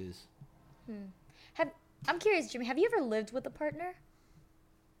what it is. I'm curious, Jimmy. Have you ever lived with a partner?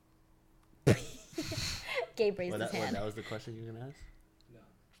 Gabe raised his hand. was the question you were gonna ask?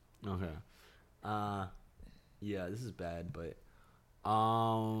 No. Okay. Yeah, this is bad, but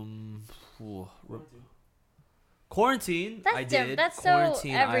ooh, quarantine. That's I diff- did. that's so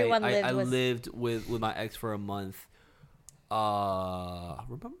Quarantine, everyone I lived with- lived with my ex for a month.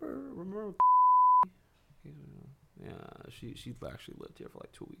 Remember. Yeah, she actually lived here for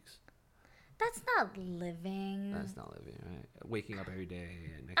like 2 weeks. That's not living. That's not living, right? Waking up every day.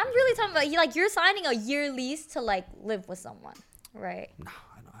 And next I'm day really something. talking about like you're signing a year lease to like live with someone, right? No,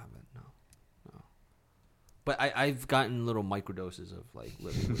 I don't have it. No. But I've gotten little microdoses of like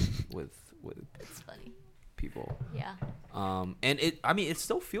living with It's funny. people. Yeah. And it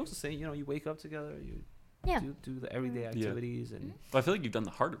still feels the same. You know, you wake up together, you Yeah. do the everyday activities, and But I feel like you've done the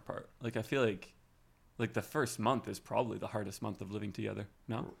harder part. Like I feel like the first month is probably the hardest month of living together.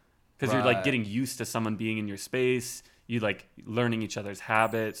 No, because you're like Right. getting used to someone being in your space. You like learning each other's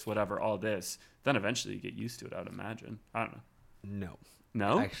habits, whatever. All this. Then eventually you get used to it. I would imagine. I don't know. no.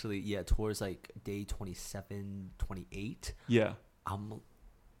 No. Actually, yeah, towards like day 27, 28, Yeah. I'm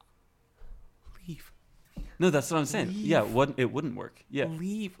leave. No, that's what I'm saying. Yeah. It wouldn't work. Yeah.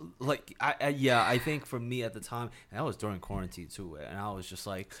 Leave. Like I think for me at the time, and that was during quarantine too, and I was just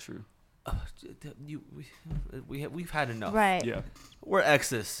like, True. we've had enough. Right. Yeah. We're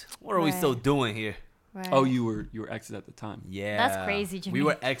exes. What are we Right. still doing here? Right. Oh, you were exes at the time. Yeah. crazy, Jimmy. We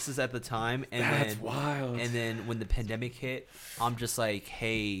were exes at the time, and That's then wild. and then when the pandemic hit, I'm just like,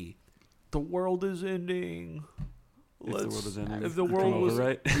 hey, the world is ending. If the world is ending, If the you come world over, was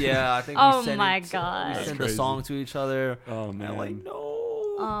right? Yeah, I think. Oh we sent my it, God. We That's sent the crazy. song to each other. Oh And man. like, no.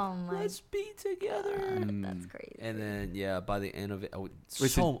 Oh my. Let's be together. That's crazy. And then yeah, by the end of it, Wait, so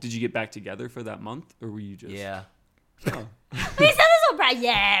so did you get back together for that month, or were you just? yeah. Oh. We said this all right.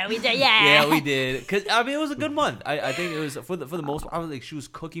 Yeah, we did. Yeah. Yeah, we did. Cause I mean, it was a good month. I think it was for the most part. I was like, she was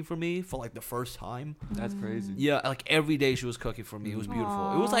cooking for me for like the first time. That's crazy. Yeah, like every day she was cooking for me. It was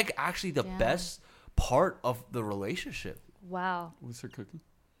beautiful. It was Aw. like actually the Yeah. best part of the relationship. Wow. What was her cooking?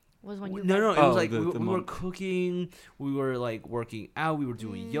 Was when you. No, read- no, it Oh, was like the we were month. cooking, we were like working out, we were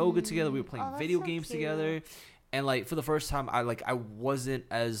doing yoga together, we were playing Oh, that's video so games cute. together. And like for the first time, I wasn't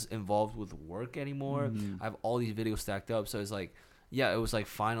as involved with work anymore. I have all these videos stacked up, so it's like, yeah, it was like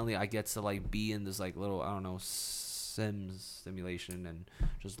finally I get to like be in this like little, I don't know, simulation and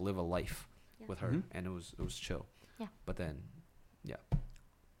just live a life Yeah. with her, Mhm. and it was chill. Yeah. But then, yeah.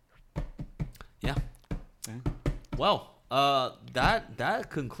 Okay. Well, that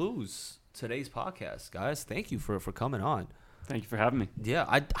concludes today's podcast, guys. Thank you for coming on. Thank you for having me. Yeah,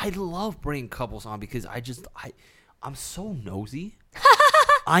 I love bringing couples on because I'm so nosy.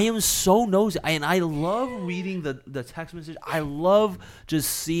 I am so nosy, and I love reading the text message. I love just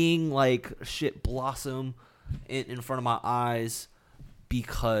seeing like shit blossom in front of my eyes.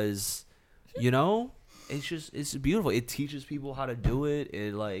 because, you know, it's beautiful. It teaches people how to do it.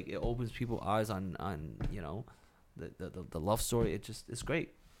 It opens people's eyes on you know, the love story. It's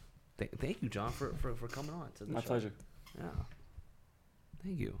great. Thank you, John, for coming on to the My show. pleasure. Yeah.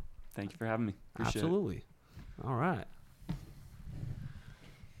 Thank you. Thank you for having me. Appreciate Absolutely. All right.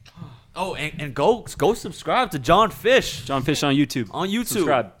 Oh, and go subscribe to John Fish it. John Fish on YouTube. on YouTube.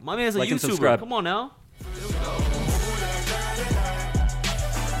 Subscribe. My man's a Like and YouTuber. subscribe. Come on now.